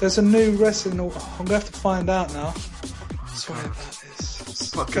 There's a new wrestling... I'm going to have to find out now. Sorry about this.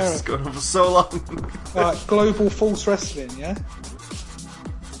 This podcast has gone on for so long. Right, Global Force Wrestling, yeah?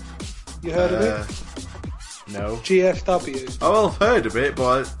 You heard of it? No. GFW. Oh, well, I've heard of it,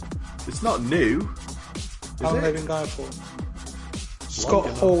 but it's not new. How long have they been going for? Scott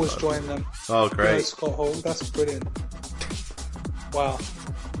Hall has joined them. Oh, great. You know Scott Hall, that's brilliant. Wow.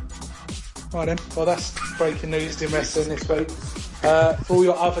 Right then, well that's breaking news in wrestling this week. For all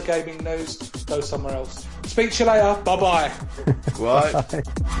your other gaming news, go somewhere else. Speak to you later, bye-bye. What? Bye.